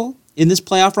successful in this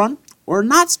playoff run or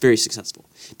not very successful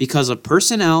because of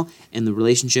personnel and the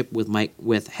relationship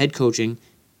with head coaching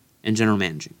and general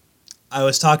managing. I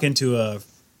was talking to a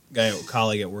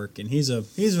colleague at work, and he's a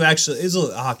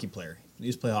hockey player. He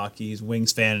used to play hockey. He's a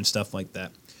Wings fan and stuff like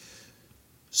that.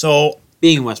 So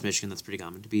being in West Michigan, that's pretty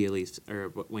common to be a Leafs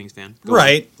or a Wings fan.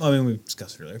 Right. I mean, we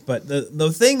discussed it earlier. But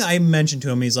the thing I mentioned to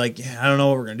him, he's like, I don't know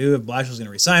what we're going to do, if Blashill's going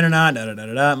to resign or not,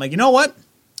 da-da-da-da-da. I'm like, you know what?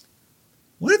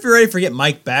 What if you're ready to get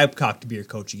Mike Babcock to be your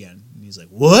coach again? And he's like,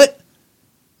 what?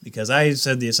 Because I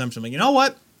said the assumption, like, you know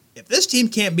what? If this team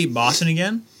can't beat Boston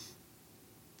again,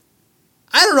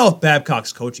 I don't know if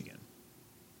Babcock's coach again.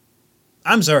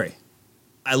 I'm sorry.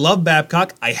 I love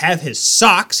Babcock. I have his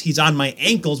socks. He's on my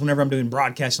ankles whenever I'm doing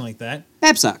broadcasting like that.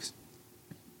 Bab socks.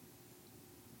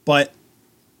 But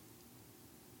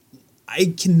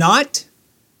I cannot...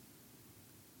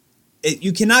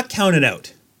 you cannot count it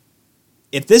out.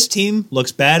 If this team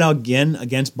looks bad again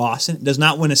against Boston, does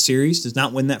not win a series, does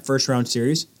not win that first round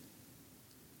series,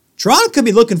 Toronto could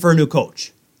be looking for a new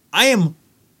coach. I am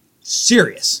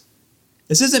serious.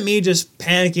 This isn't me just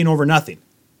panicking over nothing.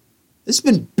 This has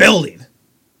been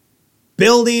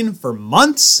building for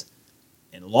months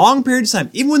and long periods of time.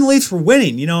 Even when the Leafs were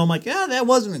winning, I'm like, that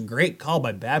wasn't a great call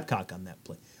by Babcock on that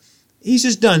play. He's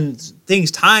just done things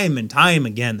time and time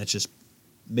again that's just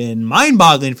been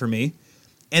mind-boggling for me.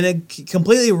 And it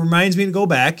completely reminds me to go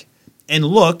back and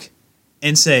look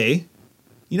and say,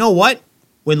 you know what?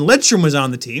 When Lidstrom was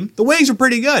on the team, the Wings were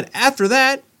pretty good. After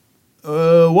that,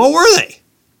 what were they?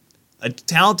 A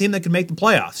talented team that could make the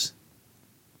playoffs.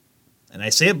 And I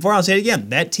say it before, I'll say it again.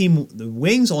 That team, the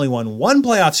Wings, only won one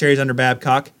playoff series under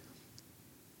Babcock,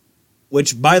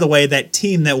 which, by the way, that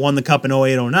team that won the Cup in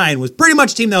 08-09 was pretty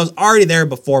much a team that was already there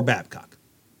before Babcock.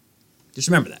 Just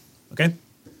remember that, okay?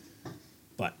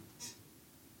 But,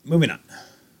 moving on.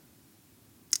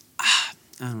 I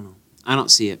don't know. I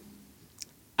don't see it.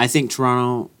 I think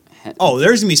Toronto...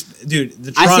 there's going to be... Dude,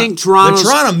 the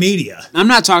Toronto media... I'm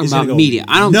not talking about media.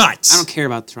 Nuts. I don't care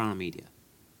about the Toronto media.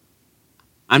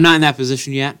 I'm not in that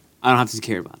position yet. I don't have to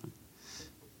care about them.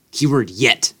 Keyword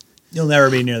yet. You'll never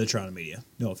be near the Toronto media.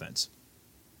 No offense.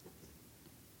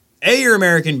 A, you're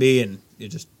American. B, and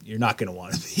you're not going to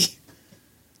want to be.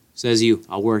 Says you.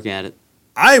 I'll work at it.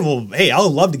 I will. Hey, I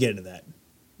would love to get into that.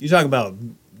 You talk about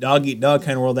dog eat dog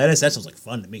kind of world that is. That sounds like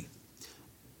fun to me.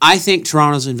 I think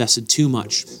Toronto's invested too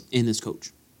much in this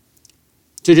coach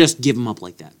to just give him up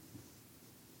like that.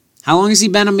 How long has he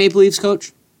been a Maple Leafs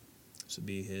coach? This would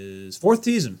be his 4th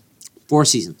season. 4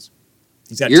 seasons.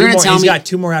 He's got 2 more. He's got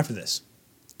 2 more after this.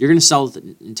 You're going to sell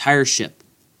the entire ship.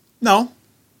 No.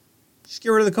 Just get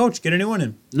rid of the coach. Get a new one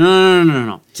in.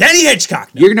 No. Kenny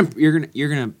Hitchcock. No. You're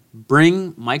gonna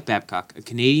bring Mike Babcock, a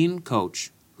Canadian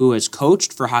coach who has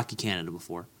coached for Hockey Canada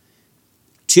before,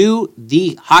 to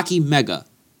the hockey Mecca.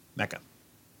 You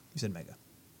said mega.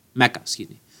 Mecca, excuse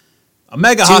me. A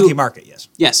mega hockey market, yes.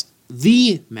 Yes,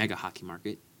 the mega hockey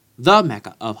market, the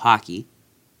Mecca of hockey,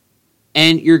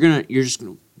 and you're just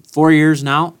gonna 4 years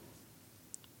now.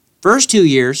 First 2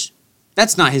 years,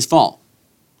 that's not his fault.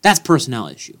 That's personnel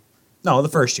issue. No, the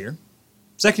first year.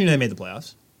 Second year they made the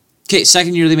playoffs. Okay,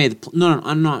 second year they made the no,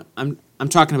 I'm not. I'm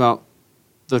talking about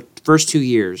the first 2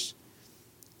 years.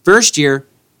 First year,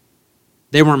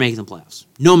 they weren't making the playoffs,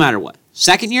 no matter what.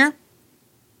 Second year,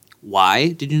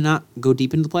 why did you not go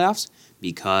deep into the playoffs?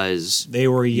 Because they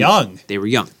were young.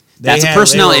 That's a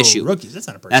personnel issue. Rookies. That's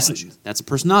not a personnel issue. That's a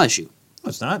personnel issue. No,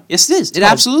 it's not. Yes, it is. It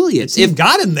absolutely is. They've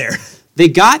got him there. They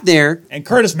got there, and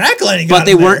Curtis McElhinney got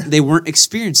him there. But they weren't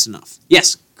experienced enough.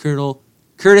 Yes,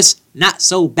 Curtis, not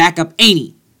so backup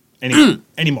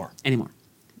anymore.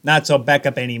 Not so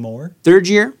backup anymore. Third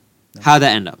year, how'd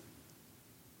that end up?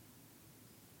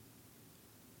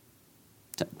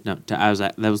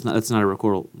 That's not a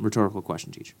rhetorical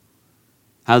question, Teach.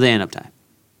 How'd they end up, Ty?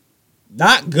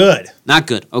 Not good. Not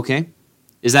good. Okay.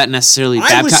 Is that necessarily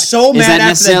Babcock? I was so mad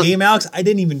after that game, Alex. I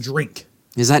didn't even drink.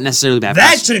 Is that necessarily Babcock?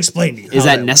 That should explain to you. Is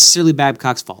that necessarily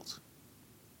Babcock's fault?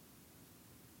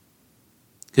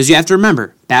 Because you have to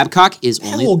remember, Babcock is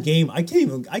that only... whole game, I can't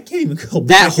even go back.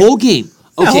 That whole game.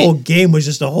 Okay. That whole game was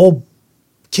just a whole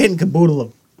kit and caboodle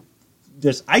of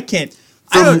just, I can't...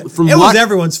 it was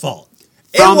everyone's fault.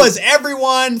 It was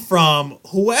everyone from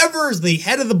whoever's the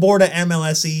head of the board at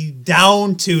MLSE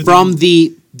down to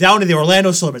the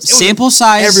Orlando Celebrants. Sample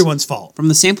size... Everyone's fault. From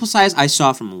the sample size I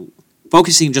saw from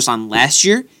focusing just on last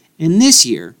year and this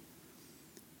year,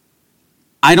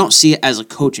 I don't see it as a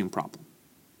coaching problem.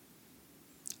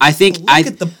 I think look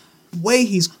at the way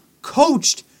he's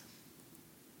coached.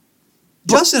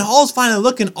 Justin Hall's finally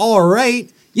looking all right.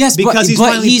 Yes, because he's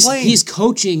playing. He's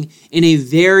coaching in a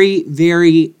very,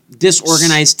 very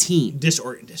disorganized team.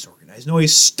 Disorganized. No,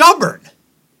 he's stubborn.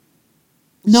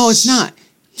 No, it's not.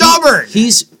 Stubborn.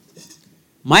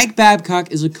 Mike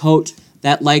Babcock is a coach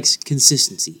that likes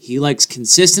consistency. He likes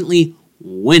consistently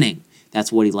winning. That's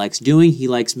what he likes doing. He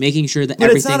likes making sure that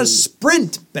everything... But it's not a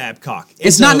sprint, Babcock.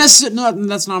 It's not necessarily... No,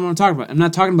 that's not what I'm talking about. I'm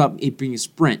not talking about it being a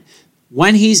sprint.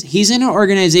 When he's in an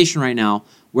organization right now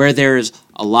where there's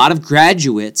a lot of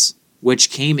graduates, which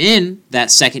came in that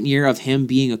second year of him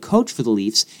being a coach for the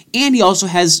Leafs, and he also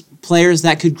has players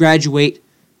that could graduate.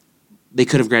 They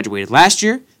could have graduated last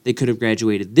year. They could have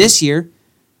graduated this year.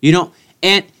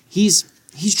 And he's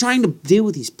trying to deal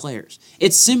with these players.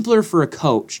 It's simpler for a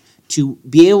coach to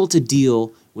be able to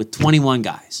deal with 21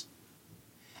 guys.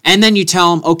 And then you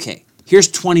tell them, okay, here's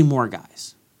 20 more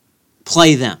guys.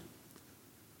 Play them.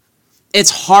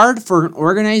 It's hard for an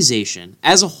organization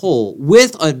as a whole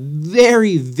with a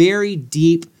very, very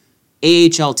deep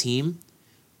AHL team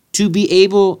to be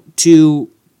able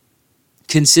to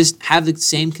have the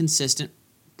same consistent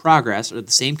progress or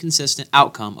the same consistent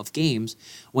outcome of games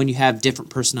when you have different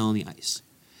personnel on the ice.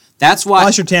 That's why...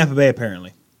 Unless you're Tampa Bay,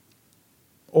 apparently.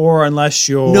 Or unless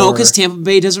you're... No, because Tampa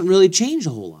Bay doesn't really change a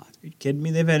whole lot. Are you kidding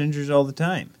me? They've had injuries all the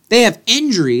time. They have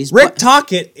injuries. Rick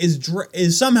Tocchet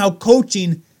is somehow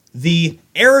coaching the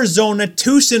Arizona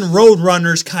Tucson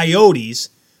Roadrunners Coyotes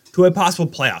to a possible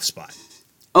playoff spot.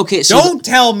 Okay, so don't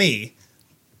tell me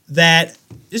that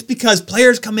just because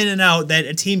players come in and out that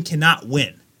a team cannot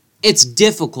win. It's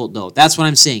difficult, though. That's what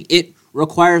I'm saying. It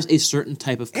requires a certain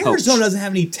type of coach. Arizona doesn't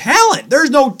have any talent. There's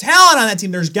no talent on that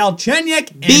team. There's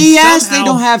Galchenyuk. And BS, they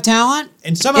don't have talent.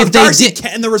 And somehow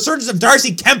and the resurgence of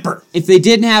Darcy Kemper. If they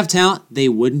didn't have talent, they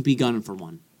wouldn't be gunning for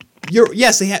one.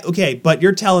 Yes, they have. Okay, but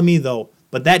you're telling me, though,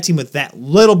 but that team with that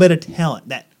little bit of talent,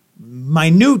 that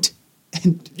minute,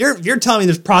 and you're telling me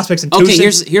there's prospects in Tucson. Okay,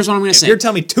 here's what I'm going to say. You're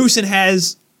telling me Tucson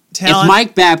has talent. If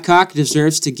Mike Babcock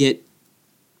deserves to get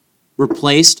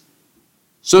replaced,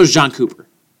 so does John Cooper.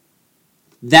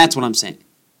 That's what I'm saying.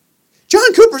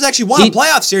 John Cooper's actually won a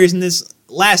playoff series in this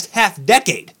last half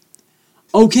decade.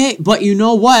 Okay, but you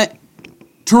know what?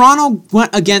 Toronto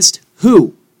went against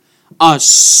who? A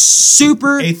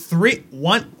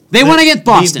 3-1. They went against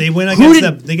Boston. They went against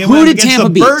Tampa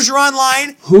the Bergeron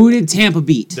line. Who did Tampa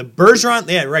beat? The Bergeron.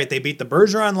 Yeah, right. They beat the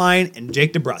Bergeron line and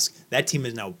Jake DeBrusk. That team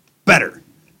is now better.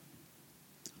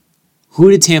 Who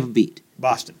did Tampa beat?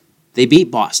 Boston. They beat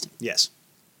Boston. Yes.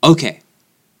 Okay.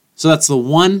 So that's the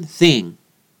one thing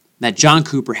that John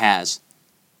Cooper has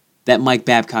that Mike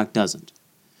Babcock doesn't.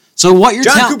 So what you're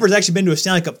John Cooper's actually been to a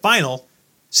Stanley Cup final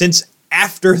since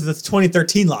after the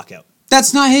 2013 lockout.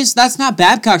 That's not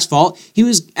Babcock's fault. He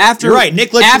was after. You're right.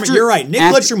 Nick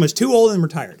Lidstrom was too old and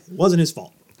retired. It wasn't his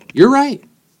fault. You're right.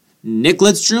 Nick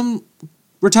Lidstrom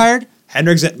retired.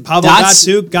 Pavel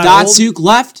Datsyuk got old.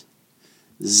 Left.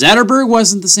 Zetterberg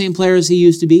wasn't the same player as he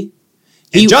used to be.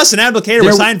 And Justin Abdelkader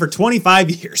was signed for 25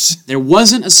 years. There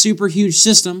wasn't a super huge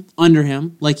system under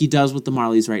him like he does with the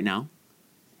Marlies right now.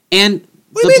 And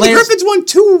the Griffins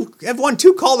have won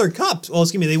two Calder Cups. Well,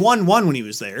 excuse me, they won one when he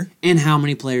was there. And how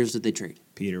many players did they trade?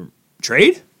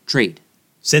 Trade?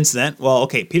 Since then? Well,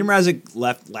 okay, Peter Mrazek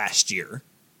left last year.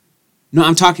 No,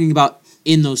 I'm talking about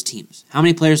in those teams. How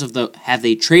many players have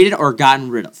they traded or gotten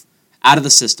rid of out of the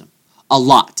system? A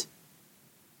lot.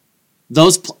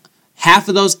 Half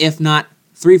of those, if not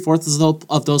 3/4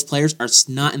 of those players, are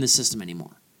not in the system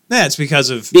anymore. Yeah, it's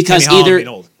because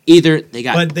either they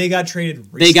got traded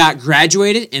recently. They got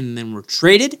graduated and then were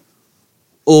traded,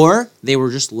 or they were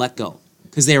just let go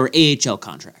because they were AHL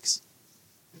contracts.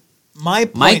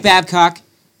 Mike Babcock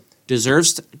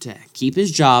deserves to keep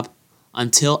his job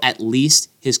until at least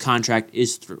his contract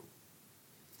is through.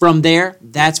 From there,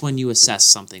 that's when you assess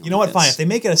something. You know what? Fine. If they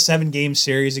make it a 7-game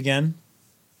series again,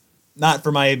 not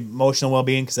for my emotional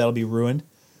well-being because that'll be ruined.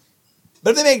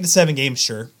 But if they make it to 7 games,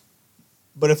 sure.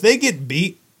 But if they get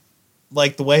beat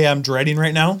like the way I'm dreading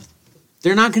right now,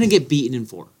 they're not going to get beaten in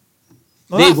 4.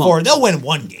 Not 4. They'll win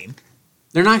 1 game.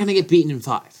 They're not going to get beaten in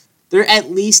 5. They're at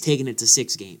least taking it to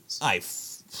 6 games.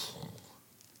 This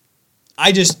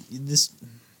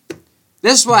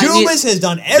is what Dubas has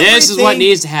done everything. This is what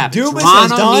needs to happen. Dubas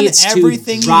has done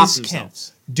everything he can.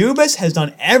 Dubas has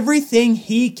done everything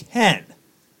he can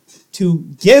to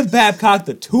give Babcock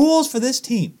the tools for this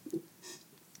team.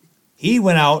 He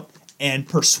went out and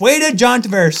persuaded John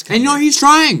Tavares. And you know he's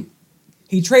trying.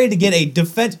 He traded to get a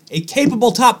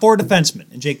capable top 4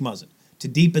 defenseman in Jake Muzzin to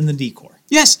deepen the decor.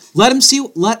 Yes, let him see.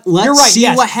 Let's see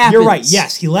yes, what happens. You're right.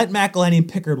 Yes, he let McElhinney and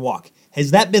Pickard walk.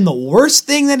 Has that been the worst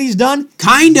thing that he's done?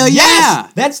 Kinda, yes, yeah.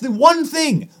 That's the one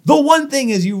thing. The one thing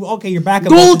is you're back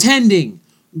up. Goaltending.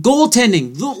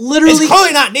 Literally. It's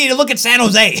clearly not needed. Look at San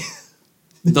Jose.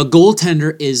 The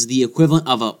goaltender is the equivalent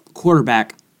of a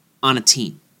quarterback on a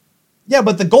team. Yeah,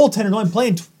 but the goaltender only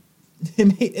playing.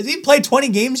 Has he played 20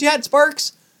 games yet,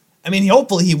 Sparks? I mean,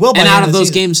 hopefully he will. And out of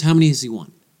those games, how many has he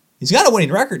won? He's got a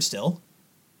winning record still.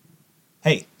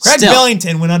 Hey, Craig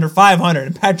Billington went under 500,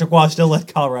 and Patrick Waugh still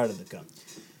led Colorado to the Cup.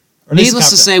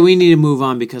 Needless to say, we need to move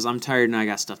on because I'm tired and I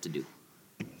got stuff to do.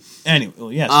 Anyway,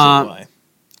 well, yes, so do I.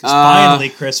 Because finally,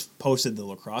 Chris posted the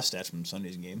lacrosse stats from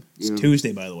Sunday's game. It's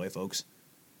Tuesday, by the way, folks.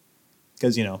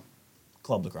 Because,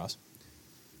 club lacrosse.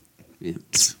 Yeah.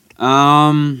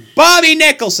 Bobby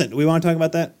Nicholson. Do we want to talk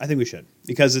about that? I think we should.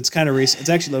 Because it's kind of recent. It's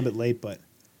actually a little bit late, but...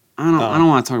 I don't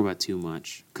want to talk about it too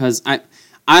much. Because I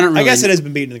don't really... I guess it has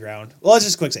been beaten to the ground. Well, let's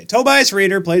just quick say. Tobias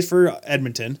Reeder plays for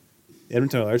Edmonton. The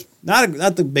Edmonton Oilers.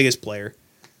 Not the biggest player.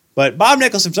 But Bob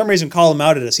Nicholson, for some reason, called him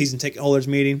out at a season ticket holders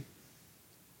meeting.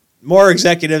 More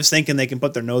executives thinking they can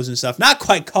put their nose in stuff. Not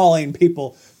quite calling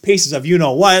people pieces of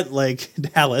you-know-what, like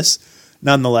Dallas,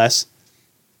 nonetheless.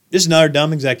 Just another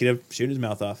dumb executive shooting his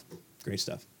mouth off. Great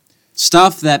stuff.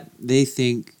 Stuff that they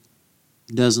think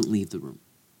doesn't leave the room.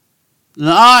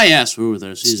 Ah, yes, we're with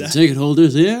our season ticket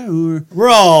holders here. We're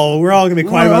all gonna be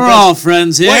quiet about We're this. all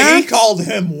friends here. Wait, he called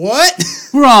him what?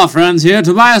 We're all friends here.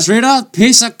 Tobias Rita,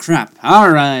 piece of crap. All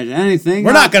right, anything?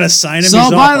 We're not gonna sign him. So,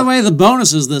 He's by awful. the way, the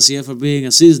bonuses this year for being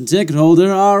a season ticket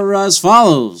holder are as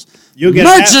follows. You get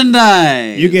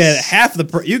merchandise. You get half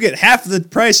the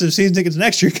price of season tickets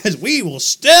next year because we will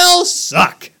still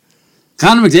suck.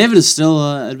 Connor McDavid is still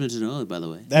Edmonton Oilers, by the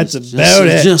way. That's about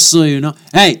it. Just so you know.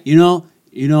 Hey, you know.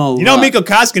 Mikko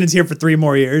Koskinen's here for 3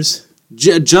 more years.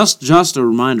 Just a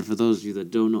reminder for those of you that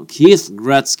don't know, Keith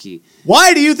Gretzky.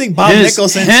 Why do you think Bob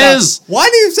Nicholson sounds... Why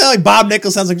do you sound like Bob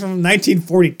Nicholson sounds like from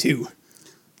 1942?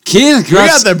 Keith Gretzky. We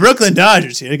got the Brooklyn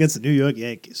Dodgers here against the New York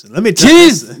Yankees. And let me tell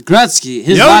Keith you. Gretzky.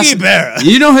 Yogi Berra.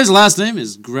 You know his last name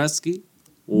is Gretzky?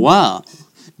 Wow.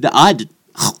 I'd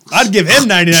give him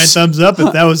 99 thumbs up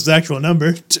if that was the actual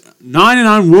number.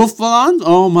 99 wolf balloons?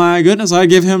 Oh my goodness. I'd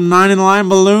give him 99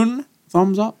 balloon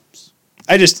thumbs ups.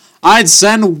 I'd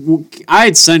send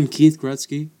Keith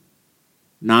Gretzky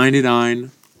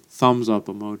 99 thumbs up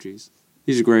emojis.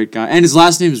 He's a great guy. And his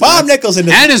last name is Bob Nicholson.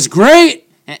 And it's great.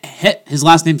 His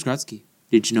last name's Gretzky.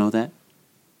 Did you know that?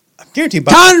 I'm guaranteed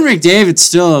Bob. Connor McDavid's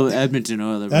still an Edmonton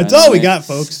Oiler. That's all we got,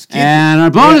 folks. And our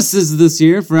bonuses this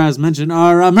year, for as mentioned,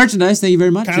 are merchandise. Thank you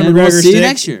very much. Conor and McGregor we'll see you stick,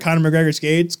 next year. Conor McGregor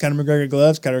skates, Conor McGregor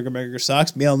gloves, Conor McGregor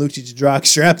socks, Milan Lucic jock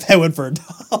strap. That went for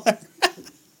 $1.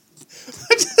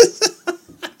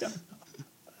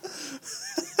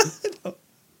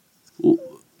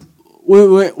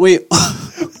 Wait.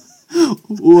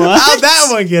 What? How'd that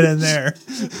one get in there?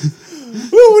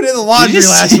 Who did the laundry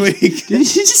last week? Did you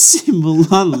just say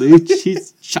Milan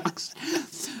Lucic shocks?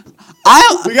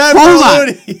 We got hold on.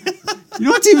 Looney. You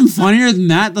know what's even funnier than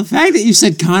that? The fact that you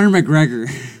said Conor McGregor.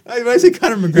 I said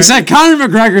Conor McGregor. You said Conor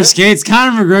McGregor skates,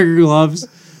 Conor McGregor gloves.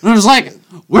 And I was like,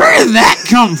 where did that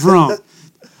come from?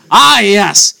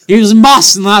 Yes. He was in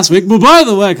Boston last week. But by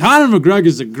the way, Conor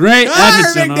McGregor's a great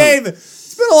Edmonton. Conor McDavid.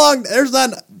 It's been a long...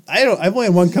 I've only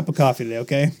had 1 cup of coffee today,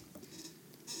 okay?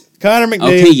 Conor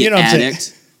McDavid. Okay, you know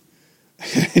addict.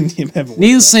 Needless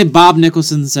to say, Bob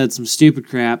Nicholson said some stupid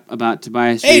crap about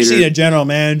Tobias Hey, Reeder. need a general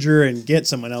manager and get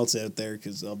someone else out there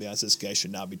because I'll be honest, this guy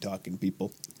should not be talking to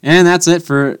people. And that's it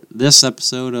for this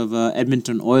episode of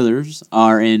Edmonton Oilers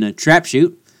are in a trap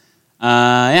shoot.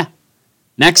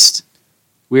 Next,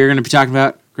 we're going to be talking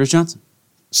about Chris Johnson.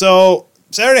 So,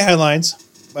 Saturday headlines.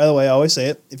 By the way, I always say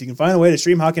it. If you can find a way to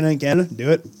stream Hockey Night in Canada, do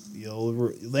it. You'll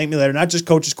thank me later. Not just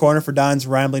Coach's Corner for Don's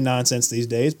rambling nonsense these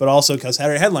days, but also because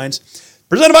Saturday headlines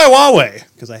presented by Huawei.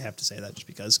 Because I have to say that just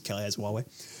because Kelly has Huawei.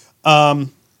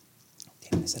 Damn,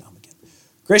 I said again.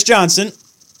 Chris Johnson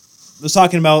was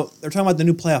talking about. They're talking about the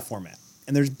new playoff format,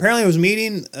 and there was a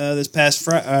meeting this past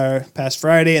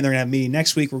Friday, and they're gonna have a meeting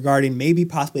next week regarding maybe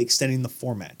possibly extending the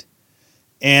format.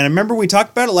 And I remember we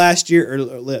talked about it last year,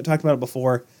 or talked about it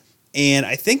before, and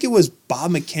I think it was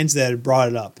Bob McKenzie that had brought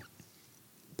it up.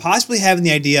 Possibly having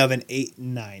the idea of an 8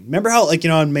 and 9. Remember how,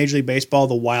 in Major League Baseball,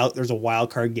 there's a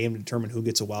wild card game to determine who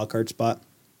gets a wild card spot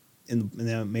in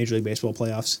the Major League Baseball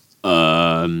playoffs?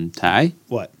 Ty?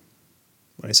 What?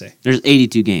 What did I say? There's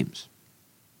 82 games.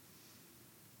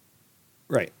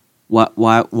 Right.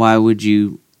 Why would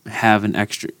you have an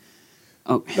extra?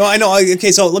 Oh. No, I know.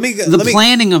 Okay, so let me...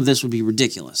 planning of this would be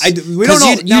ridiculous. We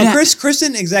don't know. Chris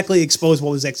didn't exactly expose what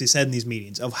was actually said in these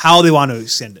meetings of how they want to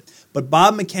extend it. But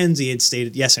Bob McKenzie had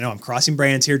stated, yes, I know, I'm crossing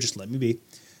brands here, just let me be.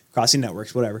 Crossing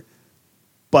networks, whatever.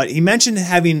 But he mentioned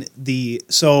having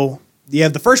so you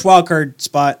have the first wild card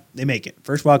spot, they make it.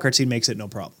 First wild card seed makes it, no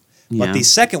problem. Yeah. But the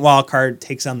second wild card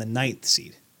takes on the 9th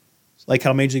seed. Like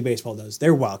how Major League Baseball does,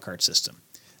 their wild card system.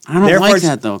 I don't like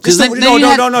that, though. Just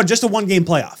a one-game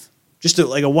playoff. Just a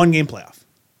 1-game playoff.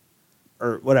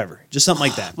 Or whatever. Just something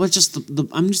like that. Well, just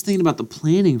I'm just thinking about the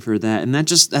planning for that, and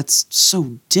that's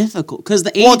so difficult. Because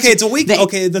it's a week.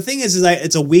 The thing is that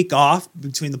it's a week off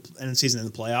between the end of the season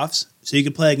and the playoffs. So you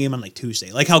could play a game on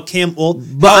Tuesday. Like how Cam...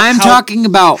 talking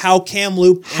about... How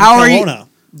Kamloops and Kelowna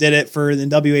did it for the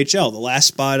WHL. The last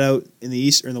spot out in the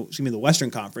East... the Western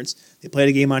Conference. They played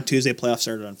a game on Tuesday. Playoffs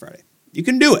started on Friday. You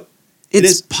can do it.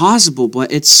 It's possible,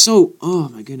 but it's so... Oh,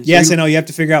 my goodness. Yes, I know. You have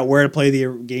to figure out where to play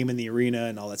the game in the arena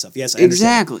and all that stuff. Yes, I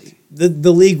understand. Exactly.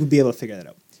 The league would be able to figure that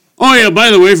out. Oh, yeah, by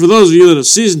the way, for those of you that are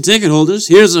season ticket holders,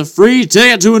 here's a free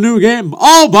ticket to a new game.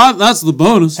 Oh, but that's the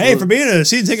bonus. Hey, for being a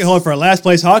season ticket holder for our last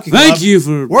place hockey club, thank you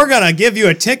for... We're going to give you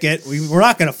a ticket. We're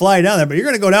not going to fly down there, but you're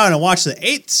going to go down and watch the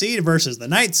 8th seed versus the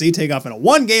 9th seed take off in a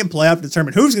 1-game playoff to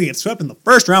determine who's going to get swept in the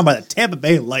first round by the Tampa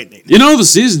Bay Lightning. You know, the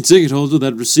season ticket holder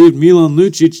that received Milan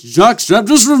Lucic jockstrap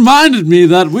just reminded me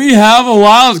that we have a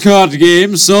wild card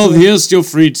game, so here's your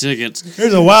free ticket.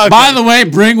 Here's a wild card. By the way,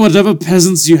 bring whatever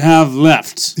peasants you have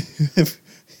left.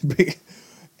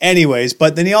 Anyways,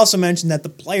 but then he also mentioned that the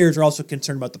players are also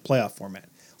concerned about the playoff format.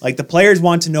 Like, the players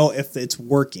want to know if it's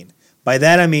working. By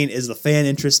that, I mean, is the fan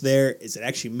interest there? Is it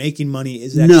actually making money?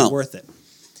 Is it actually worth it?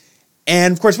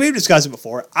 And, of course, we've discussed it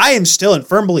before. I am still in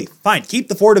firm belief. Fine, keep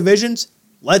the 4 divisions.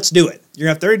 Let's do it. You're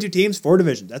going to have 32 teams, 4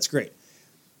 divisions. That's great.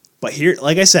 But here,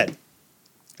 like I said,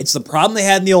 it's the problem they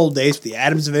had in the old days with the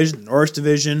Adams Division, the Norris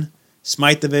Division,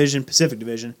 Smythe Division, Pacific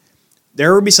Division.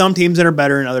 There will be some teams that are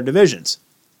better in other divisions.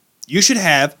 You should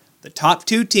have the top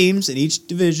 2 teams in each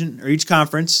division or each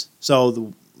conference. So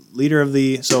the winner of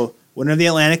the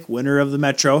Atlantic, winner of the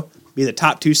Metro, be the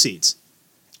top 2 seeds.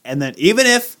 And then even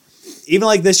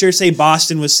like this year, say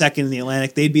Boston was second in the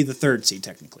Atlantic, they'd be the 3rd seed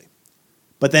technically.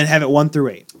 But then have it 1 through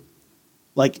 8.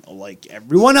 Like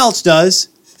everyone else does,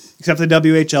 except the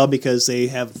WHL because they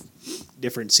have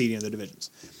different seeding of the divisions.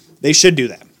 They should do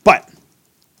that. But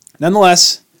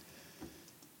nonetheless,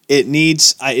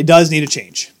 it does need a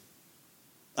change.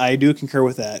 I do concur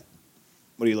with that.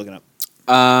 What are you looking up?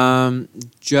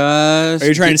 Just are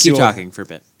you trying to keep talking for a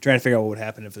bit? Trying to figure out what would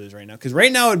happen if it was right now. Because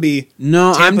right now it would be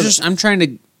no. I'm trying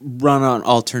to run an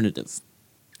alternative.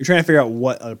 You're trying to figure out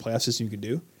what other playoff system you could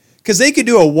do. Because they could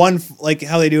do a 1 like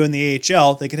how they do in the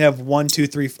AHL. They could have 1, 2,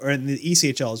 3, or in the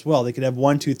ECHL as well. They could have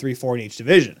 1, 2, 3, 4 in each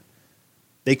division.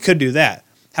 They could do that.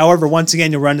 However, once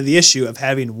again, you'll run into the issue of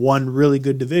having one really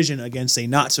good division against a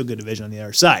not so good division on the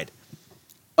other side.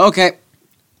 Okay,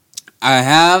 I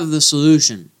have the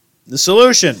solution. The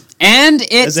solution. And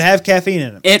does it have caffeine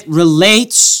in it? It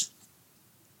relates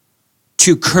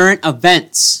to current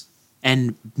events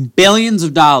and billions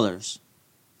of dollars.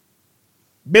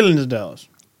 Billions of dollars.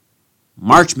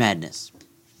 March Madness.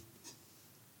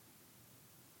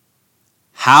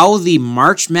 How the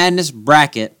March Madness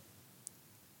bracket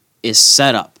is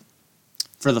set up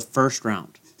for the first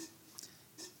round.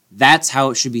 That's how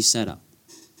it should be set up.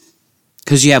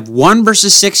 Because you have 1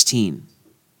 versus 16.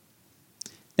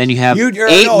 Then you have 8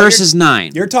 versus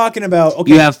 9. You're talking about...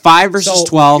 Okay, you have 5 versus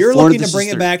 12. You're looking to bring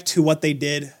it back to what they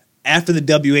did after the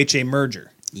WHA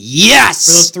merger. Yes!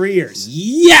 For those 3 years.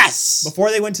 Yes!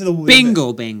 Before they went to the...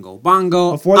 Bingo, bango,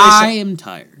 bongo. I am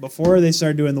tired. Before they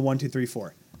started doing the 1, 2, 3,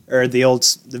 4. Or the old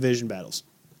division battles.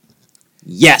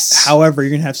 Yes. However,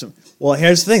 you're going to have some... Well,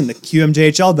 here's the thing. The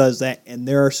QMJHL does that, and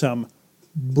there are some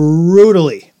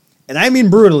brutally, and I mean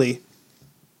brutally,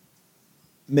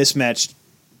 mismatched...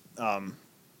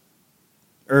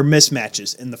 or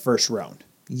mismatches in the first round.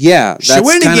 Yeah.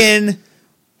 Shawinigan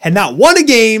had not won a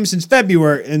game since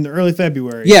February, in the early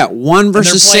February. Yeah, 1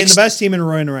 versus 6. They're playing the best team in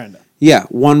Roy and Aranda. Yeah,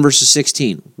 1 versus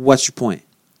 16. What's your point?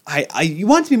 You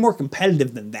want it to be more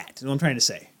competitive than that, is what I'm trying to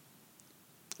say.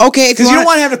 Okay, because you don't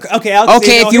want to have a... Okay, Alex,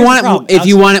 if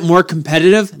you want it more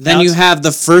competitive, then Alex, you have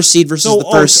the first seed versus the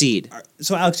first seed.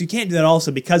 So, Alex, you can't do that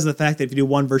also because of the fact that if you do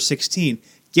 1 versus 16,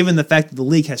 given the fact that the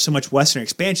league has so much Western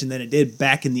expansion than it did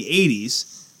back in the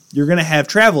 80s, you're going to have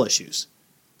travel issues.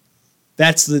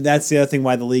 That's the other thing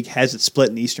why the league has it split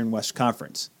in the Eastern West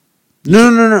Conference.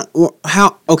 No. Well,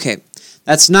 how? Okay,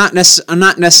 that's not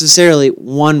necessarily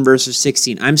 1 versus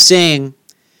 16. I'm saying,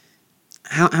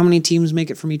 how many teams make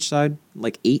it from each side?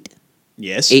 Like 8?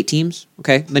 Yes. 8 teams?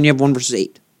 Okay, then you have 1 versus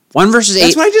 8. 1 versus 8.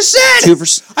 That's what I just said! 2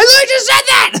 versus... I literally just said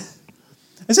that!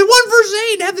 I said 1 versus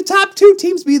 8. Have the top 2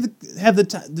 teams have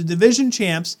the division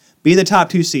champs be the top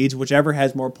 2 seeds, whichever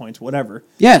has more points, whatever.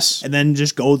 Yes. And then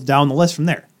just go down the list from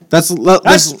there. That's what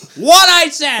I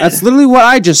said! That's literally what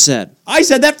I just said. I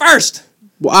said that first!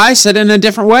 Well, I said it in a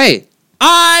different way.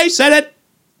 I said it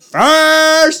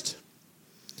first!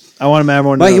 I want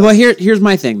everyone to know. Well, here's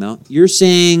my thing, though. You're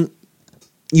saying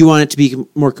you want it to be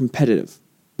more competitive.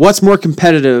 What's more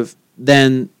competitive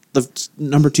than the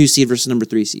number 2 seed versus number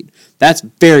 3 seed? That's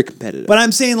very competitive. But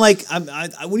I'm saying, like,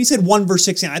 when you said 1 versus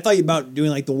 16, I thought you about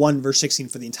doing, like, the 1 versus 16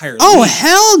 for the entire league. Oh,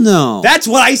 hell no. That's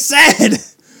what I said!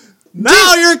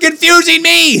 Now you're confusing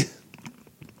me!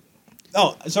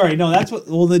 Oh, sorry, no, that's what...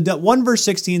 Well, the 1 versus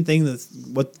 16 thing,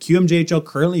 what QMJHL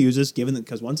currently uses, given that...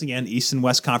 Because, once again, East and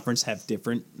West Conference have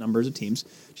different numbers of teams,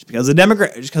 just because of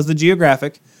the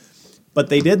geographic. But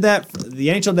they did that... The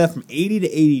NHL did that from 80 to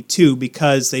 82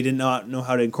 because they did not know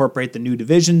how to incorporate the new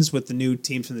divisions with the new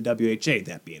teams from the WHA,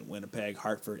 that being Winnipeg,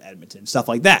 Hartford, Edmonton, stuff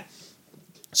like that.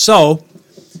 So...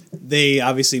 They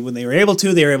obviously, when they were able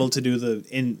to do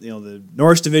the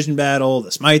Norris Division battle,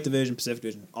 the Smythe Division, Pacific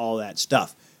Division, all that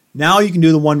stuff. Now you can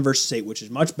do the 1 versus 8, which is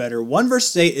much better. 1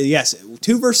 versus 8, yes,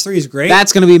 2 versus 3 is great.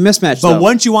 That's going to be a mismatch, but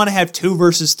once you want to have 2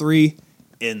 versus 3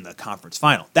 in the conference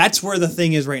final, that's where the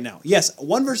thing is right now. Yes,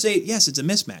 1 versus 8, yes, it's a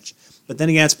mismatch. But then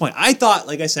again, that's the point. I thought,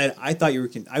 like I said,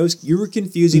 you were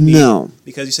confusing me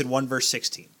because you said 1 versus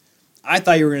 16. I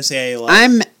thought you were going to say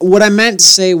What I meant to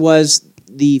say was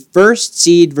the first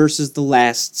seed versus the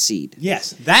last seed.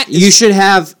 Yes, that is... You should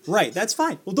have... Right, that's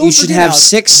fine. Well, you should have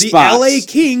 6 spots. The LA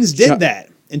Kings did that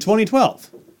in 2012.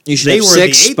 You should have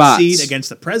 6 spots. They were the 8th seed against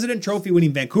the President Trophy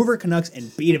winning Vancouver Canucks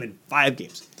and beat them in 5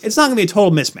 games. It's not going to be a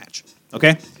total mismatch,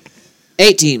 okay?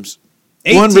 8 teams.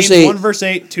 1 versus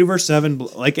 8, 2 versus 7,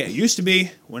 like it used to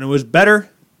be when it was better,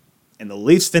 and the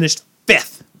Leafs finished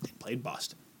 5th. They played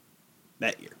Boston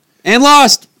that year. And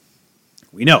lost.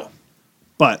 We know.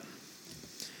 But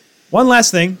one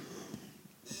last thing.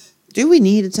 Do we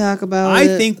need to talk about it?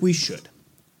 I think we should.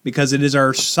 Because it is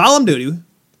our solemn duty.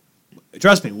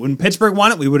 Trust me, when Pittsburgh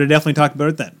won it, we would have definitely talked about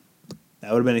it then.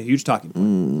 That would have been a huge talking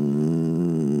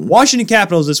point. Washington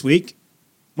Capitals this week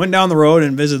went down the road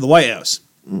and visited the White House.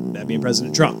 That being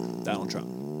President Trump, Donald Trump.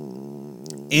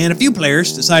 And a few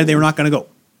players decided they were not going to go.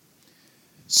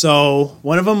 So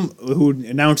one of them, who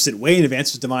announced it way in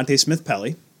advance, was Devontae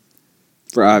Smith-Pelly.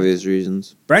 For obvious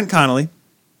reasons. Brett Connolly,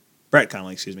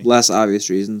 excuse me. Less obvious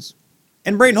reasons.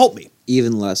 And Braden Holtby.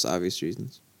 Even less obvious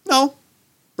reasons. No.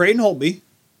 Braden Holtby.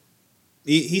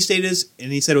 He stated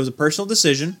and he said it was a personal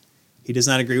decision. He does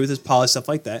not agree with his policy, stuff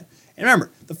like that. And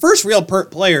remember, the first real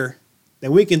player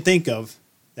that we can think of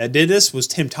that did this was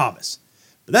Tim Thomas.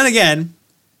 But then again,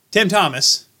 Tim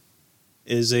Thomas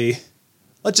is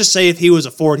let's just say if he was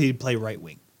a forward, he'd play right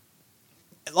wing.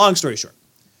 Long story short.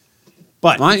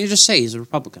 But why don't you just say he's a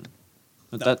Republican?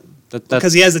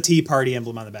 Because he has the Tea Party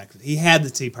emblem on the back. He had the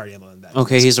Tea Party emblem on the back.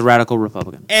 Okay, he's a radical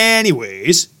Republican.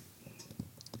 Anyways,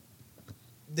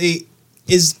 and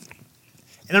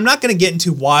I'm not going to get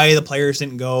into why the players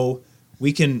didn't go.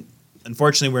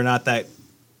 Unfortunately, we're not that.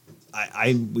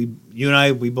 You and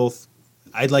I, we both.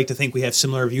 I'd like to think we have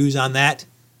similar views on that,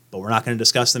 but we're not going to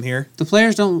discuss them here. The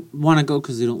players don't want to go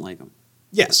because they don't like them.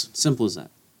 Yes, simple as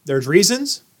that. There's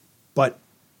reasons, but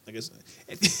I guess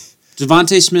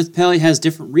Devontae Smith-Pelly has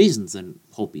different reasons than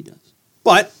Holtby does.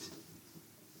 But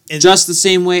just the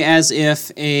same way as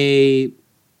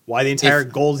why the entire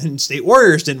Golden State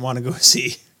Warriors didn't want to go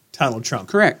see Donald Trump.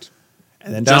 Correct.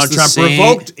 And then Donald Trump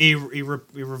revoked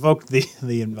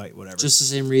the invite, whatever. Just the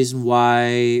same reason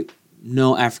why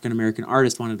no African-American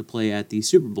artist wanted to play at the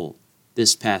Super Bowl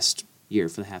this past year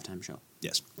for the halftime show.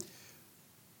 Yes.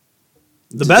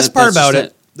 The best part about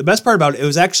it, it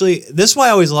was actually, this is why I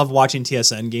always love watching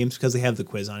TSN games, because they have the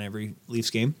quiz on every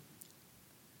Leafs game.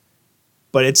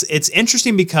 But it's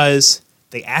interesting because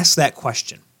they ask that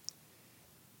question.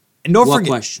 And don't forget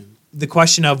question? The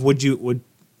question of would you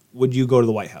go to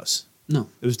the White House? No.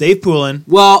 It was Dave Poulin.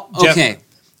 Well, okay.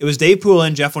 It was Dave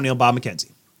Poulin, Jeff O'Neill, Bob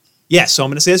McKenzie. Yes, so I'm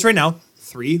going to say this right now.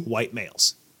 3 white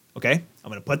males. Okay? I'm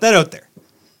going to put that out there.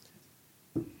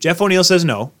 Jeff O'Neill says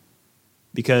no,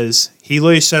 because he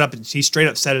literally he straight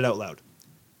up said it out loud.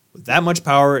 With that much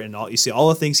power and you see all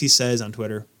the things he says on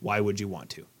Twitter, why would you want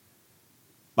to?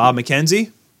 Bob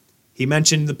McKenzie, he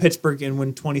mentioned the Pittsburgh in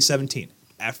 2017.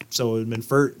 So it had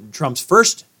been Trump's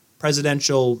first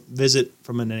presidential visit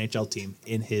from an NHL team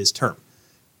in his term.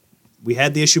 We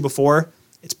had the issue before.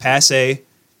 It's passé,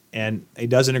 and he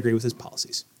doesn't agree with his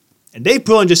policies. And Dave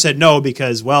Poulin just said no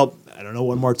because, well, I don't know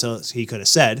what more he could have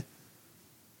said.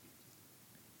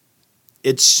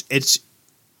 It's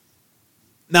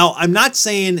now, I'm not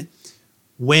saying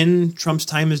when Trump's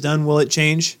time is done will it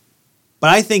change, but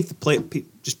I think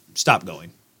just stop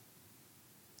going.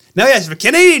 Now, yes, if a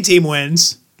Canadian team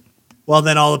wins, well,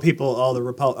 then all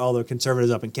the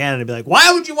conservatives up in Canada be like,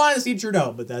 why would you want to see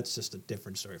Trudeau? But that's just a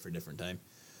different story for a different time.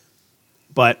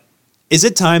 But is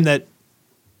it time that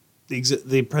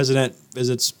the president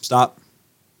visits stop?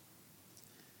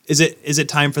 Is it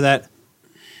time for that?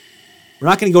 We're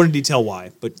not going to go into detail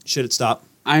why, but should it stop?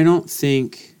 I don't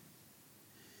think...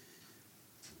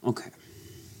 Okay.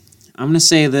 I'm going to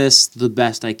say this the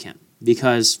best I can.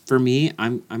 Because for me,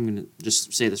 I'm going to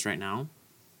just say this right now.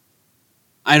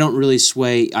 I don't really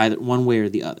sway either one way or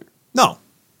the other. No.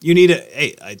 You need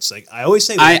it's like, I always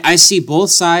say that. I see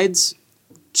both sides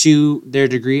to their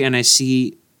degree, and I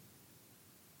see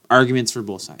arguments for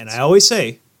both sides. And I always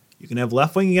say, you can have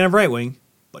left wing, you can have right wing,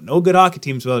 but no good hockey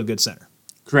teams without a good center.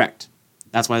 Correct.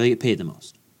 That's why they get paid the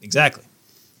most. Exactly.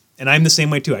 And I'm the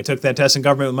same way, too. I took that test in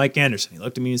government with Mike Anderson. He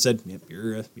looked at me and said, yep,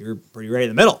 you're pretty right in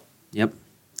the middle. Yep.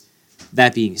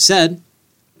 That being said,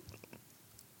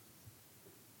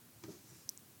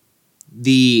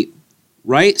 the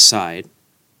right side,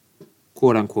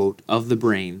 quote unquote, of the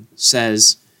brain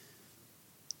says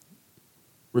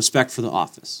respect for the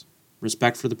office,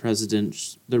 respect for the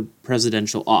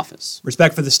presidential office,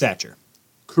 respect for the stature.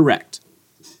 Correct.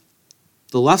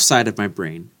 The left side of my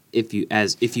brain if you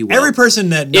will. Every person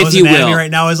that knows anatomy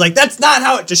right now is like, that's not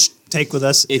how it. Just take with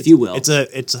us, if you will. It's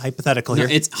a hypothetical here.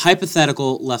 It's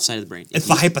hypothetical left side of the brain. It's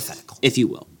hypothetical, if you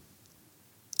will.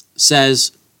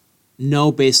 Says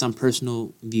no based on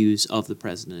personal views of the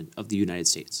president of the United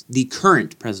States, the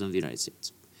current president of the United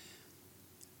States.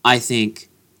 I think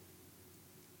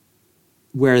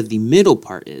where the middle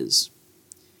part is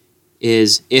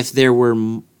if there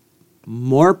were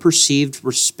more perceived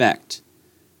respect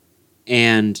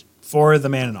and for the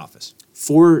man in office,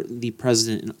 for the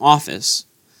president in office,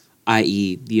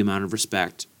 i.e. the amount of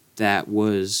respect that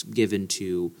was given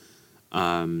to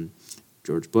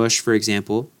George Bush, for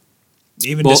example.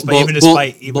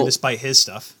 Despite his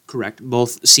stuff. Correct.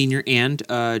 Both senior and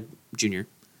junior.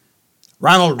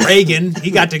 Ronald Reagan,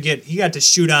 he got to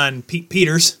shoot on Pete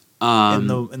Peters in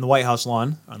the White House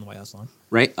lawn, on the White House lawn.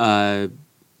 Right.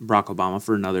 Barack Obama,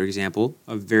 for another example,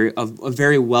 a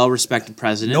very well respected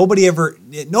president. There's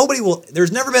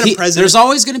never been a president. There's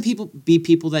always going to be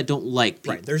people that don't like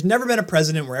people. Right. There's never been a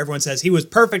president where everyone says he was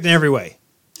perfect in every way.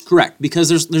 Correct, because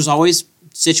there's always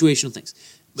situational things.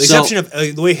 The exception of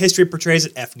the way history portrays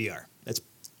it, FDR. That's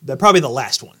probably the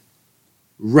last one.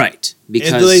 Right,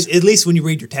 because at least when you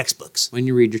read your textbooks.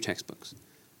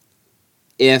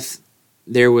 If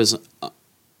there was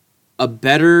a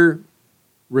better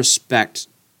respect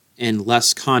and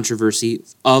less controversy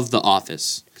of the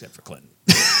office, except for Clinton,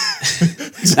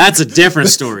 that's a different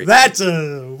story. That's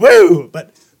a woo.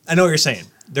 But I know what you're saying.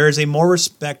 There is a more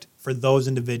respect for those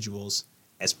individuals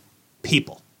as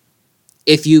people.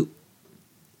 If you're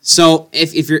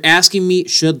asking me,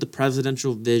 should the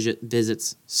presidential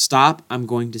visits stop? I'm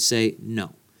going to say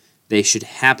no. They should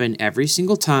happen every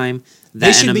single time.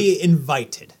 They should be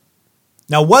invited.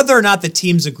 Now, whether or not the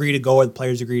teams agree to go or the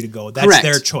players agree to go, that's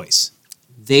their choice.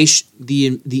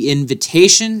 The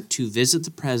invitation to visit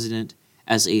the president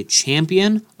as a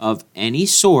champion of any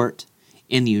sort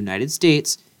in the United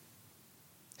States,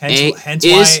 sorry,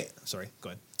 go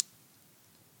ahead.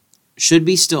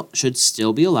 Should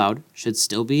still be allowed. Should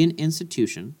still be an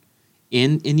institution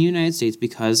in the United States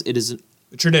because it is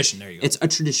a tradition. There you go. It's a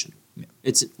tradition. Yeah.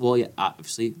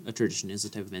 Obviously a tradition is a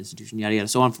type of institution. Yada yada.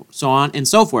 So on and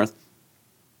so forth.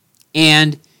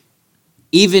 And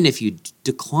even if you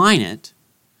decline it,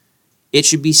 it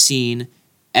should be seen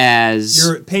as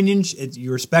your opinion.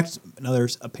 You respect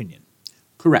another's opinion.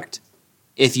 Correct.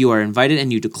 If you are invited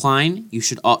and you decline, you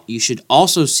should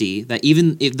also see that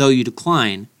even though you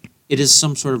decline, it is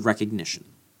some sort of recognition.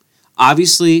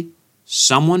 Obviously,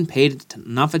 someone paid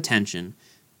enough attention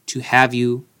to have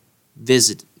you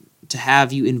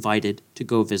invited to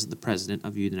go visit the President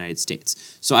of the United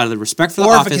States. So out of the respect for the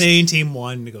office... Or if a Canadian team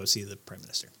won, to go see the Prime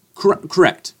Minister.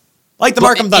 Correct. Like the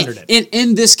Markham Thunder did.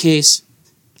 In this case,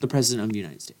 the President of the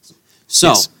United States. So,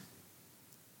 yes.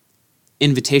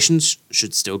 Invitations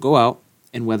should still go out,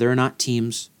 and whether or not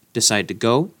teams decide to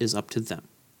go is up to them.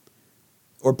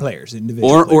 Or players,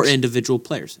 individual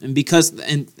players. And because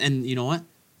and you know what?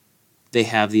 They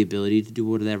have the ability to do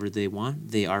whatever they want.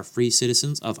 They are free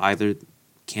citizens of either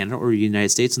Canada or the United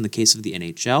States in the case of the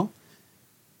NHL.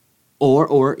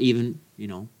 Or even,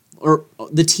 or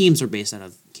the teams are based out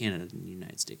of Canada and the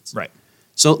United States. Right.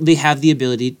 So they have the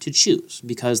ability to choose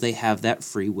because they have that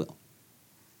free will.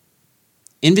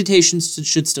 Invitations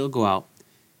should still go out.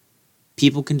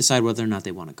 People can decide whether or not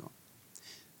they want to go.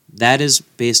 That is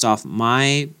based off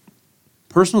my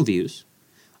personal views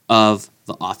of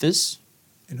the office.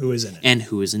 And who is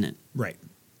in it. Right.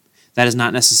 That is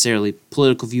not necessarily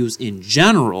political views in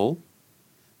general,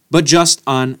 but just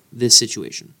on this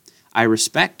situation. I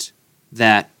respect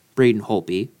that Braden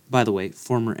Holtby, by the way,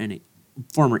 former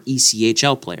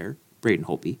ECHL player, Braden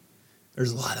Holtby.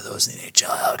 There's a lot of those in the NHL,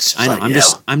 Alex. I know.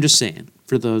 I'm just saying.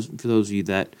 For those of you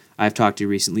that I've talked to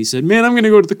recently, said, "Man, I'm going to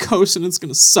go to the coast and it's going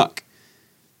to suck."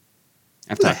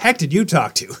 Who the heck did you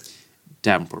talk to?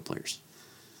 Davenport players.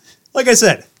 Like I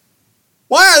said,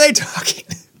 why are they talking?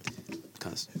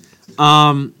 Because,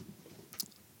 I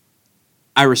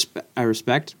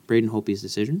respect Braden Holtby's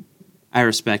decision. I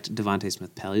respect Devontae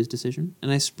Smith-Pelly's decision, and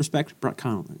I respect Brett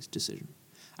Connolly's decision.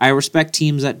 I respect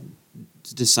teams that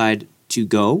decide to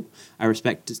go. I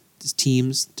respect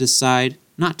teams decide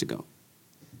not to go.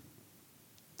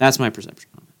 That's my perception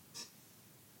on it.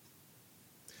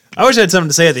 I wish I had something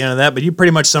to say at the end of that, but you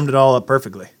pretty much summed it all up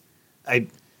perfectly.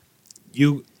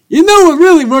 You know, it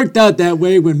really worked out that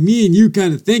way when me and you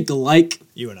kind of think alike.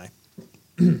 You and I.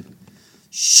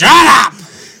 Shut up!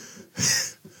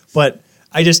 But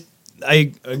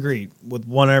I agree with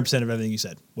 100% of everything you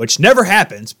said, which never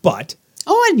happens, but...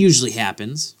 Oh, it usually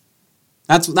happens.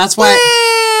 That's why...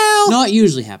 Well, no, it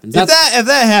usually happens. If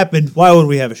that happened, why would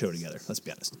we have a show together? Let's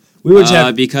be honest. We would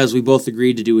have because we both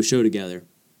agreed to do a show together,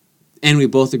 and we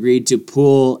both agreed to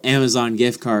pull Amazon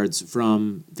gift cards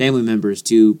from family members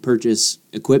to purchase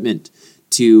equipment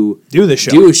to do the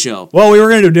show. Do a show. Well, we were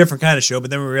going to do a different kind of show, but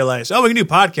then we realized, we can do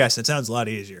podcasts. It sounds a lot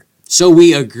easier. So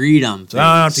we agreed on things. So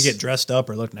I don't have to get dressed up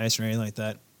or look nice or anything like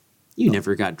that. You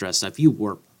never got dressed up. You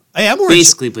wore I'm wearing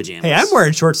basically pajamas. Hey, I'm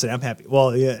wearing shorts today. I'm happy.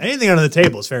 Well, yeah, anything under the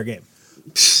table is fair game.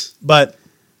 But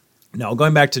no,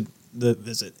 going back to the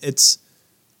visit, it's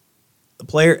the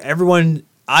player. Everyone,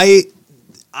 I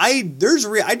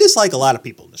dislike a lot of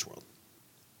people in this world.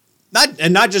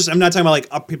 I'm not talking about like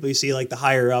up people you see like the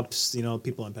higher ups,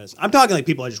 people on pedestals. I'm talking like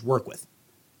people I just work with.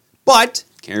 But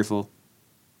careful.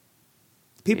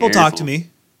 People talk to me,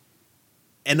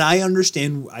 and I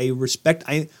understand. I respect.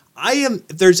 I am.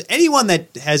 If there's anyone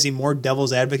that has a more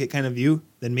devil's advocate kind of view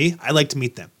than me, I like to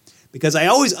meet them because I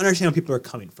always understand where people are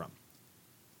coming from.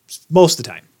 Most of the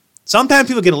time, sometimes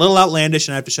people get a little outlandish,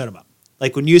 and I have to shut them up.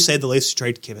 Like when you say the Laces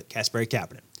trade Kasperi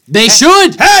Kapanen. They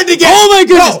should. Had to get. Oh my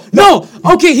goodness! No.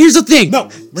 Okay, here's the thing.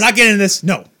 No, we're not getting into this.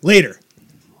 No, later.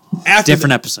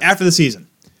 Different episode after the season.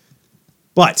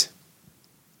 But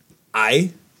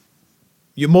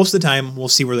most of the time, we'll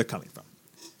see where they're coming from.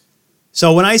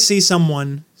 So when I see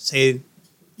someone say,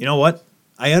 you know what,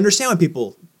 I understand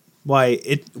why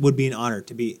it would be an honor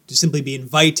to simply be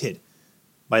invited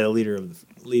by the leader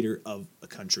of a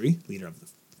country, leader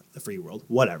of the free world,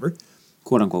 whatever,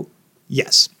 quote unquote.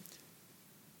 Yes,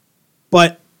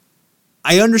 but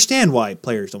I understand why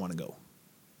players don't want to go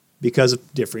because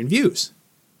of differing views,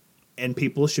 and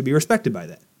people should be respected by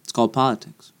that. It's called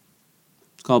politics.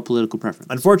 It's called political preference.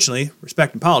 Unfortunately,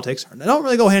 respect and politics don't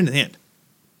really go hand in hand.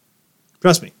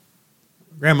 Trust me.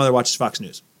 Grandmother watches Fox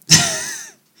News.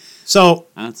 So,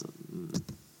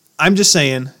 I'm just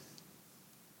saying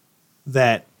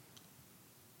that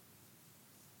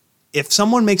if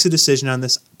someone makes a decision on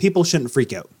this, people shouldn't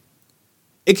freak out.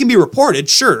 It can be reported,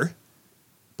 sure,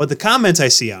 but the comments I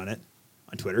see on it,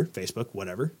 on Twitter, Facebook,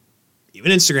 whatever,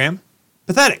 even Instagram,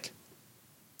 pathetic.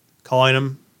 Calling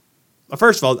them. Well,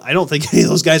 first of all, I don't think any of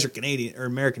those guys are Canadian or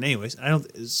American, anyways.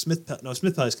 Smith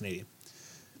Pelly is Canadian.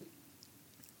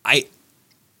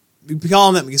 We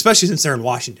call them, especially since they're in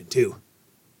Washington too.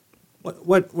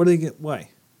 What do they get? Why?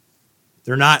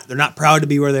 They're not proud to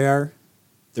be where they are.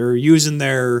 They're using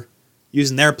their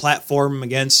platform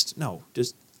against. No,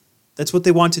 just that's what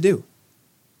they want to do.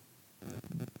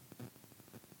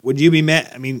 Would you be mad?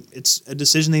 I mean, it's a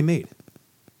decision they made.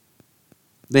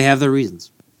 They have their reasons.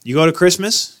 You go to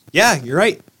Christmas. Yeah, you're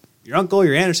right. Your uncle,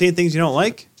 your aunt are saying things you don't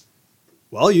like.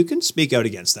 Well, you can speak out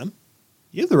against them.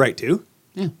 You have the right to.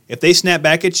 Yeah. If they snap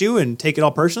back at you and take it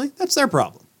all personally, that's their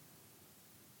problem.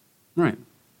 Right.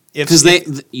 Because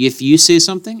if you say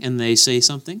something and they say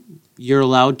something, you're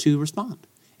allowed to respond,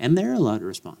 and they're allowed to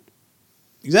respond.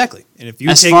 Exactly. And if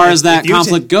as far as that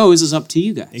conflict goes, is up to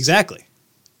you guys. Exactly.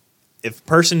 If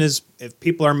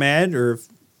people are mad, or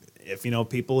if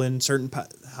people in certain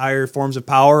higher forms of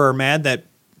power are mad that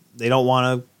they don't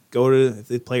want to go to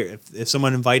if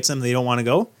someone invites them, they don't want to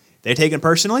go. They take it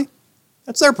personally.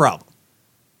 That's their problem.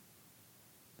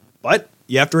 But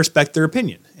you have to respect their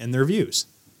opinion and their views.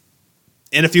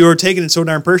 And if you are taking it so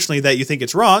darn personally that you think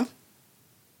it's wrong,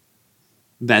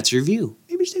 that's your view.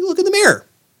 Maybe just take a look in the mirror.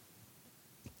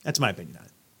 That's my opinion on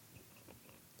it.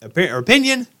 An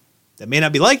opinion that may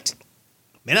not be liked,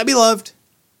 may not be loved,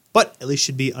 but at least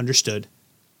should be understood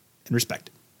and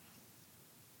respected.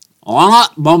 On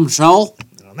that bombshell.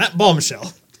 And on that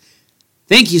bombshell.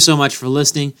 Thank you so much for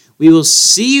listening. We will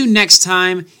see you next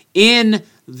time in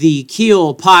the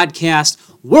Keel Podcast,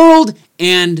 World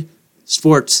and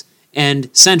Sports and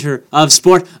Center of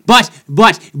Sport. But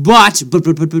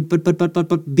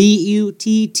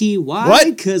B-U-T-T-Y. What?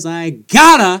 Because I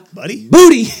gotta Buddy?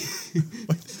 booty.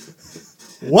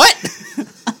 What?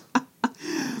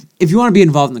 If you want to be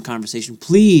involved in the conversation,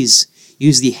 please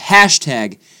use the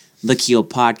hashtag The Keel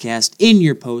Podcast in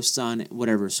your posts on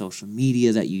whatever social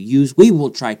media that you use. We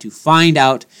will try to find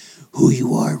out who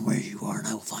you are and where you are, and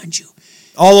I will find you.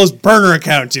 All those burner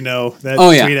accounts, that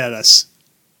tweet at us.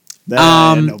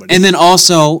 And then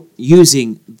also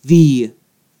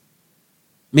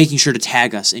making sure to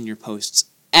tag us in your posts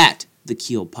at The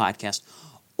Keel Podcast,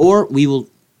 or at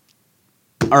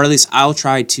least I'll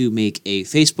try to make a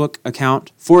Facebook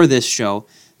account for this show.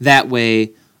 That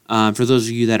way, for those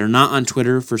of you that are not on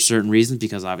Twitter for certain reasons,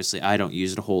 because obviously I don't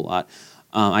use it a whole lot,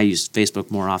 I use Facebook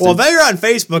more often. Well, if you're on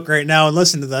Facebook right now and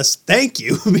listen to us, thank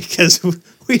you, because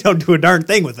we don't do a darn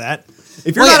thing with that.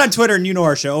 If you're not on Twitter and you know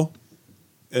our show,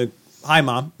 hi,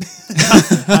 Mom.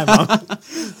 Hi, Mom.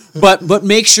 But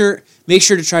make sure make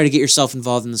sure to try to get yourself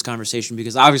involved in this conversation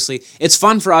because obviously it's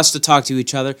fun for us to talk to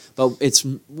each other, but it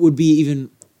would be even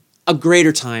a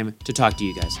greater time to talk to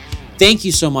you guys. Thank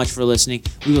you so much for listening.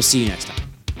 We will see you next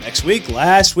time. Next week,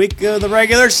 last week of the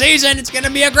regular season, it's going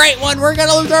to be a great one. We're going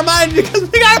to lose our mind because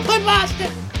we got to play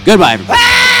Boston. Goodbye,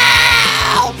 everybody.